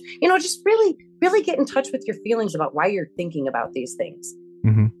question this? Just really, really get in touch with your feelings about why you're thinking about these things.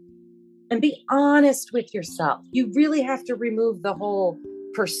 Mm-hmm. And be honest with yourself. You really have to remove the whole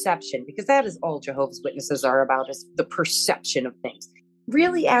perception, because that is all Jehovah's Witnesses are about, is the perception of things.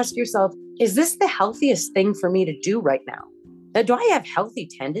 Really ask yourself, is this the healthiest thing for me to do right now? Do I have healthy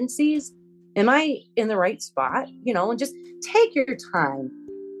tendencies? Am I in the right spot? And just take your time.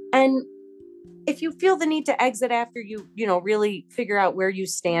 And if you feel the need to exit after you really figure out where you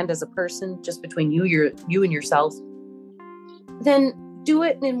stand as a person, just between you and yourself, then do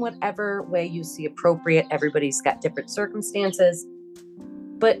it in whatever way you see appropriate. Everybody's got different circumstances,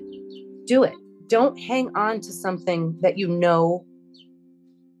 but do it. Don't hang on to something that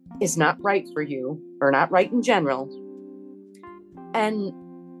is not right for you or not right in general. And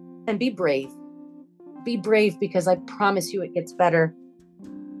be brave. Be brave, because I promise you it gets better.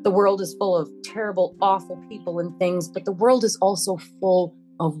 The world is full of terrible, awful people and things, but the world is also full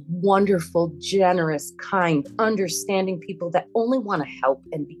of wonderful, generous, kind, understanding people that only want to help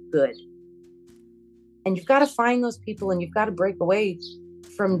and be good. And you've got to find those people, and you've got to break away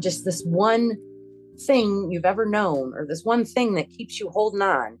from just this one thing you've ever known, or this one thing that keeps you holding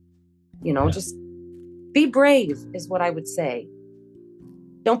on. Just be brave is what I would say.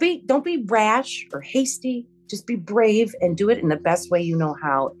 Don't be rash or hasty. Just be brave and do it in the best way you know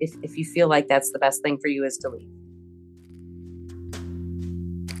how, if you feel like that's the best thing for you is to leave.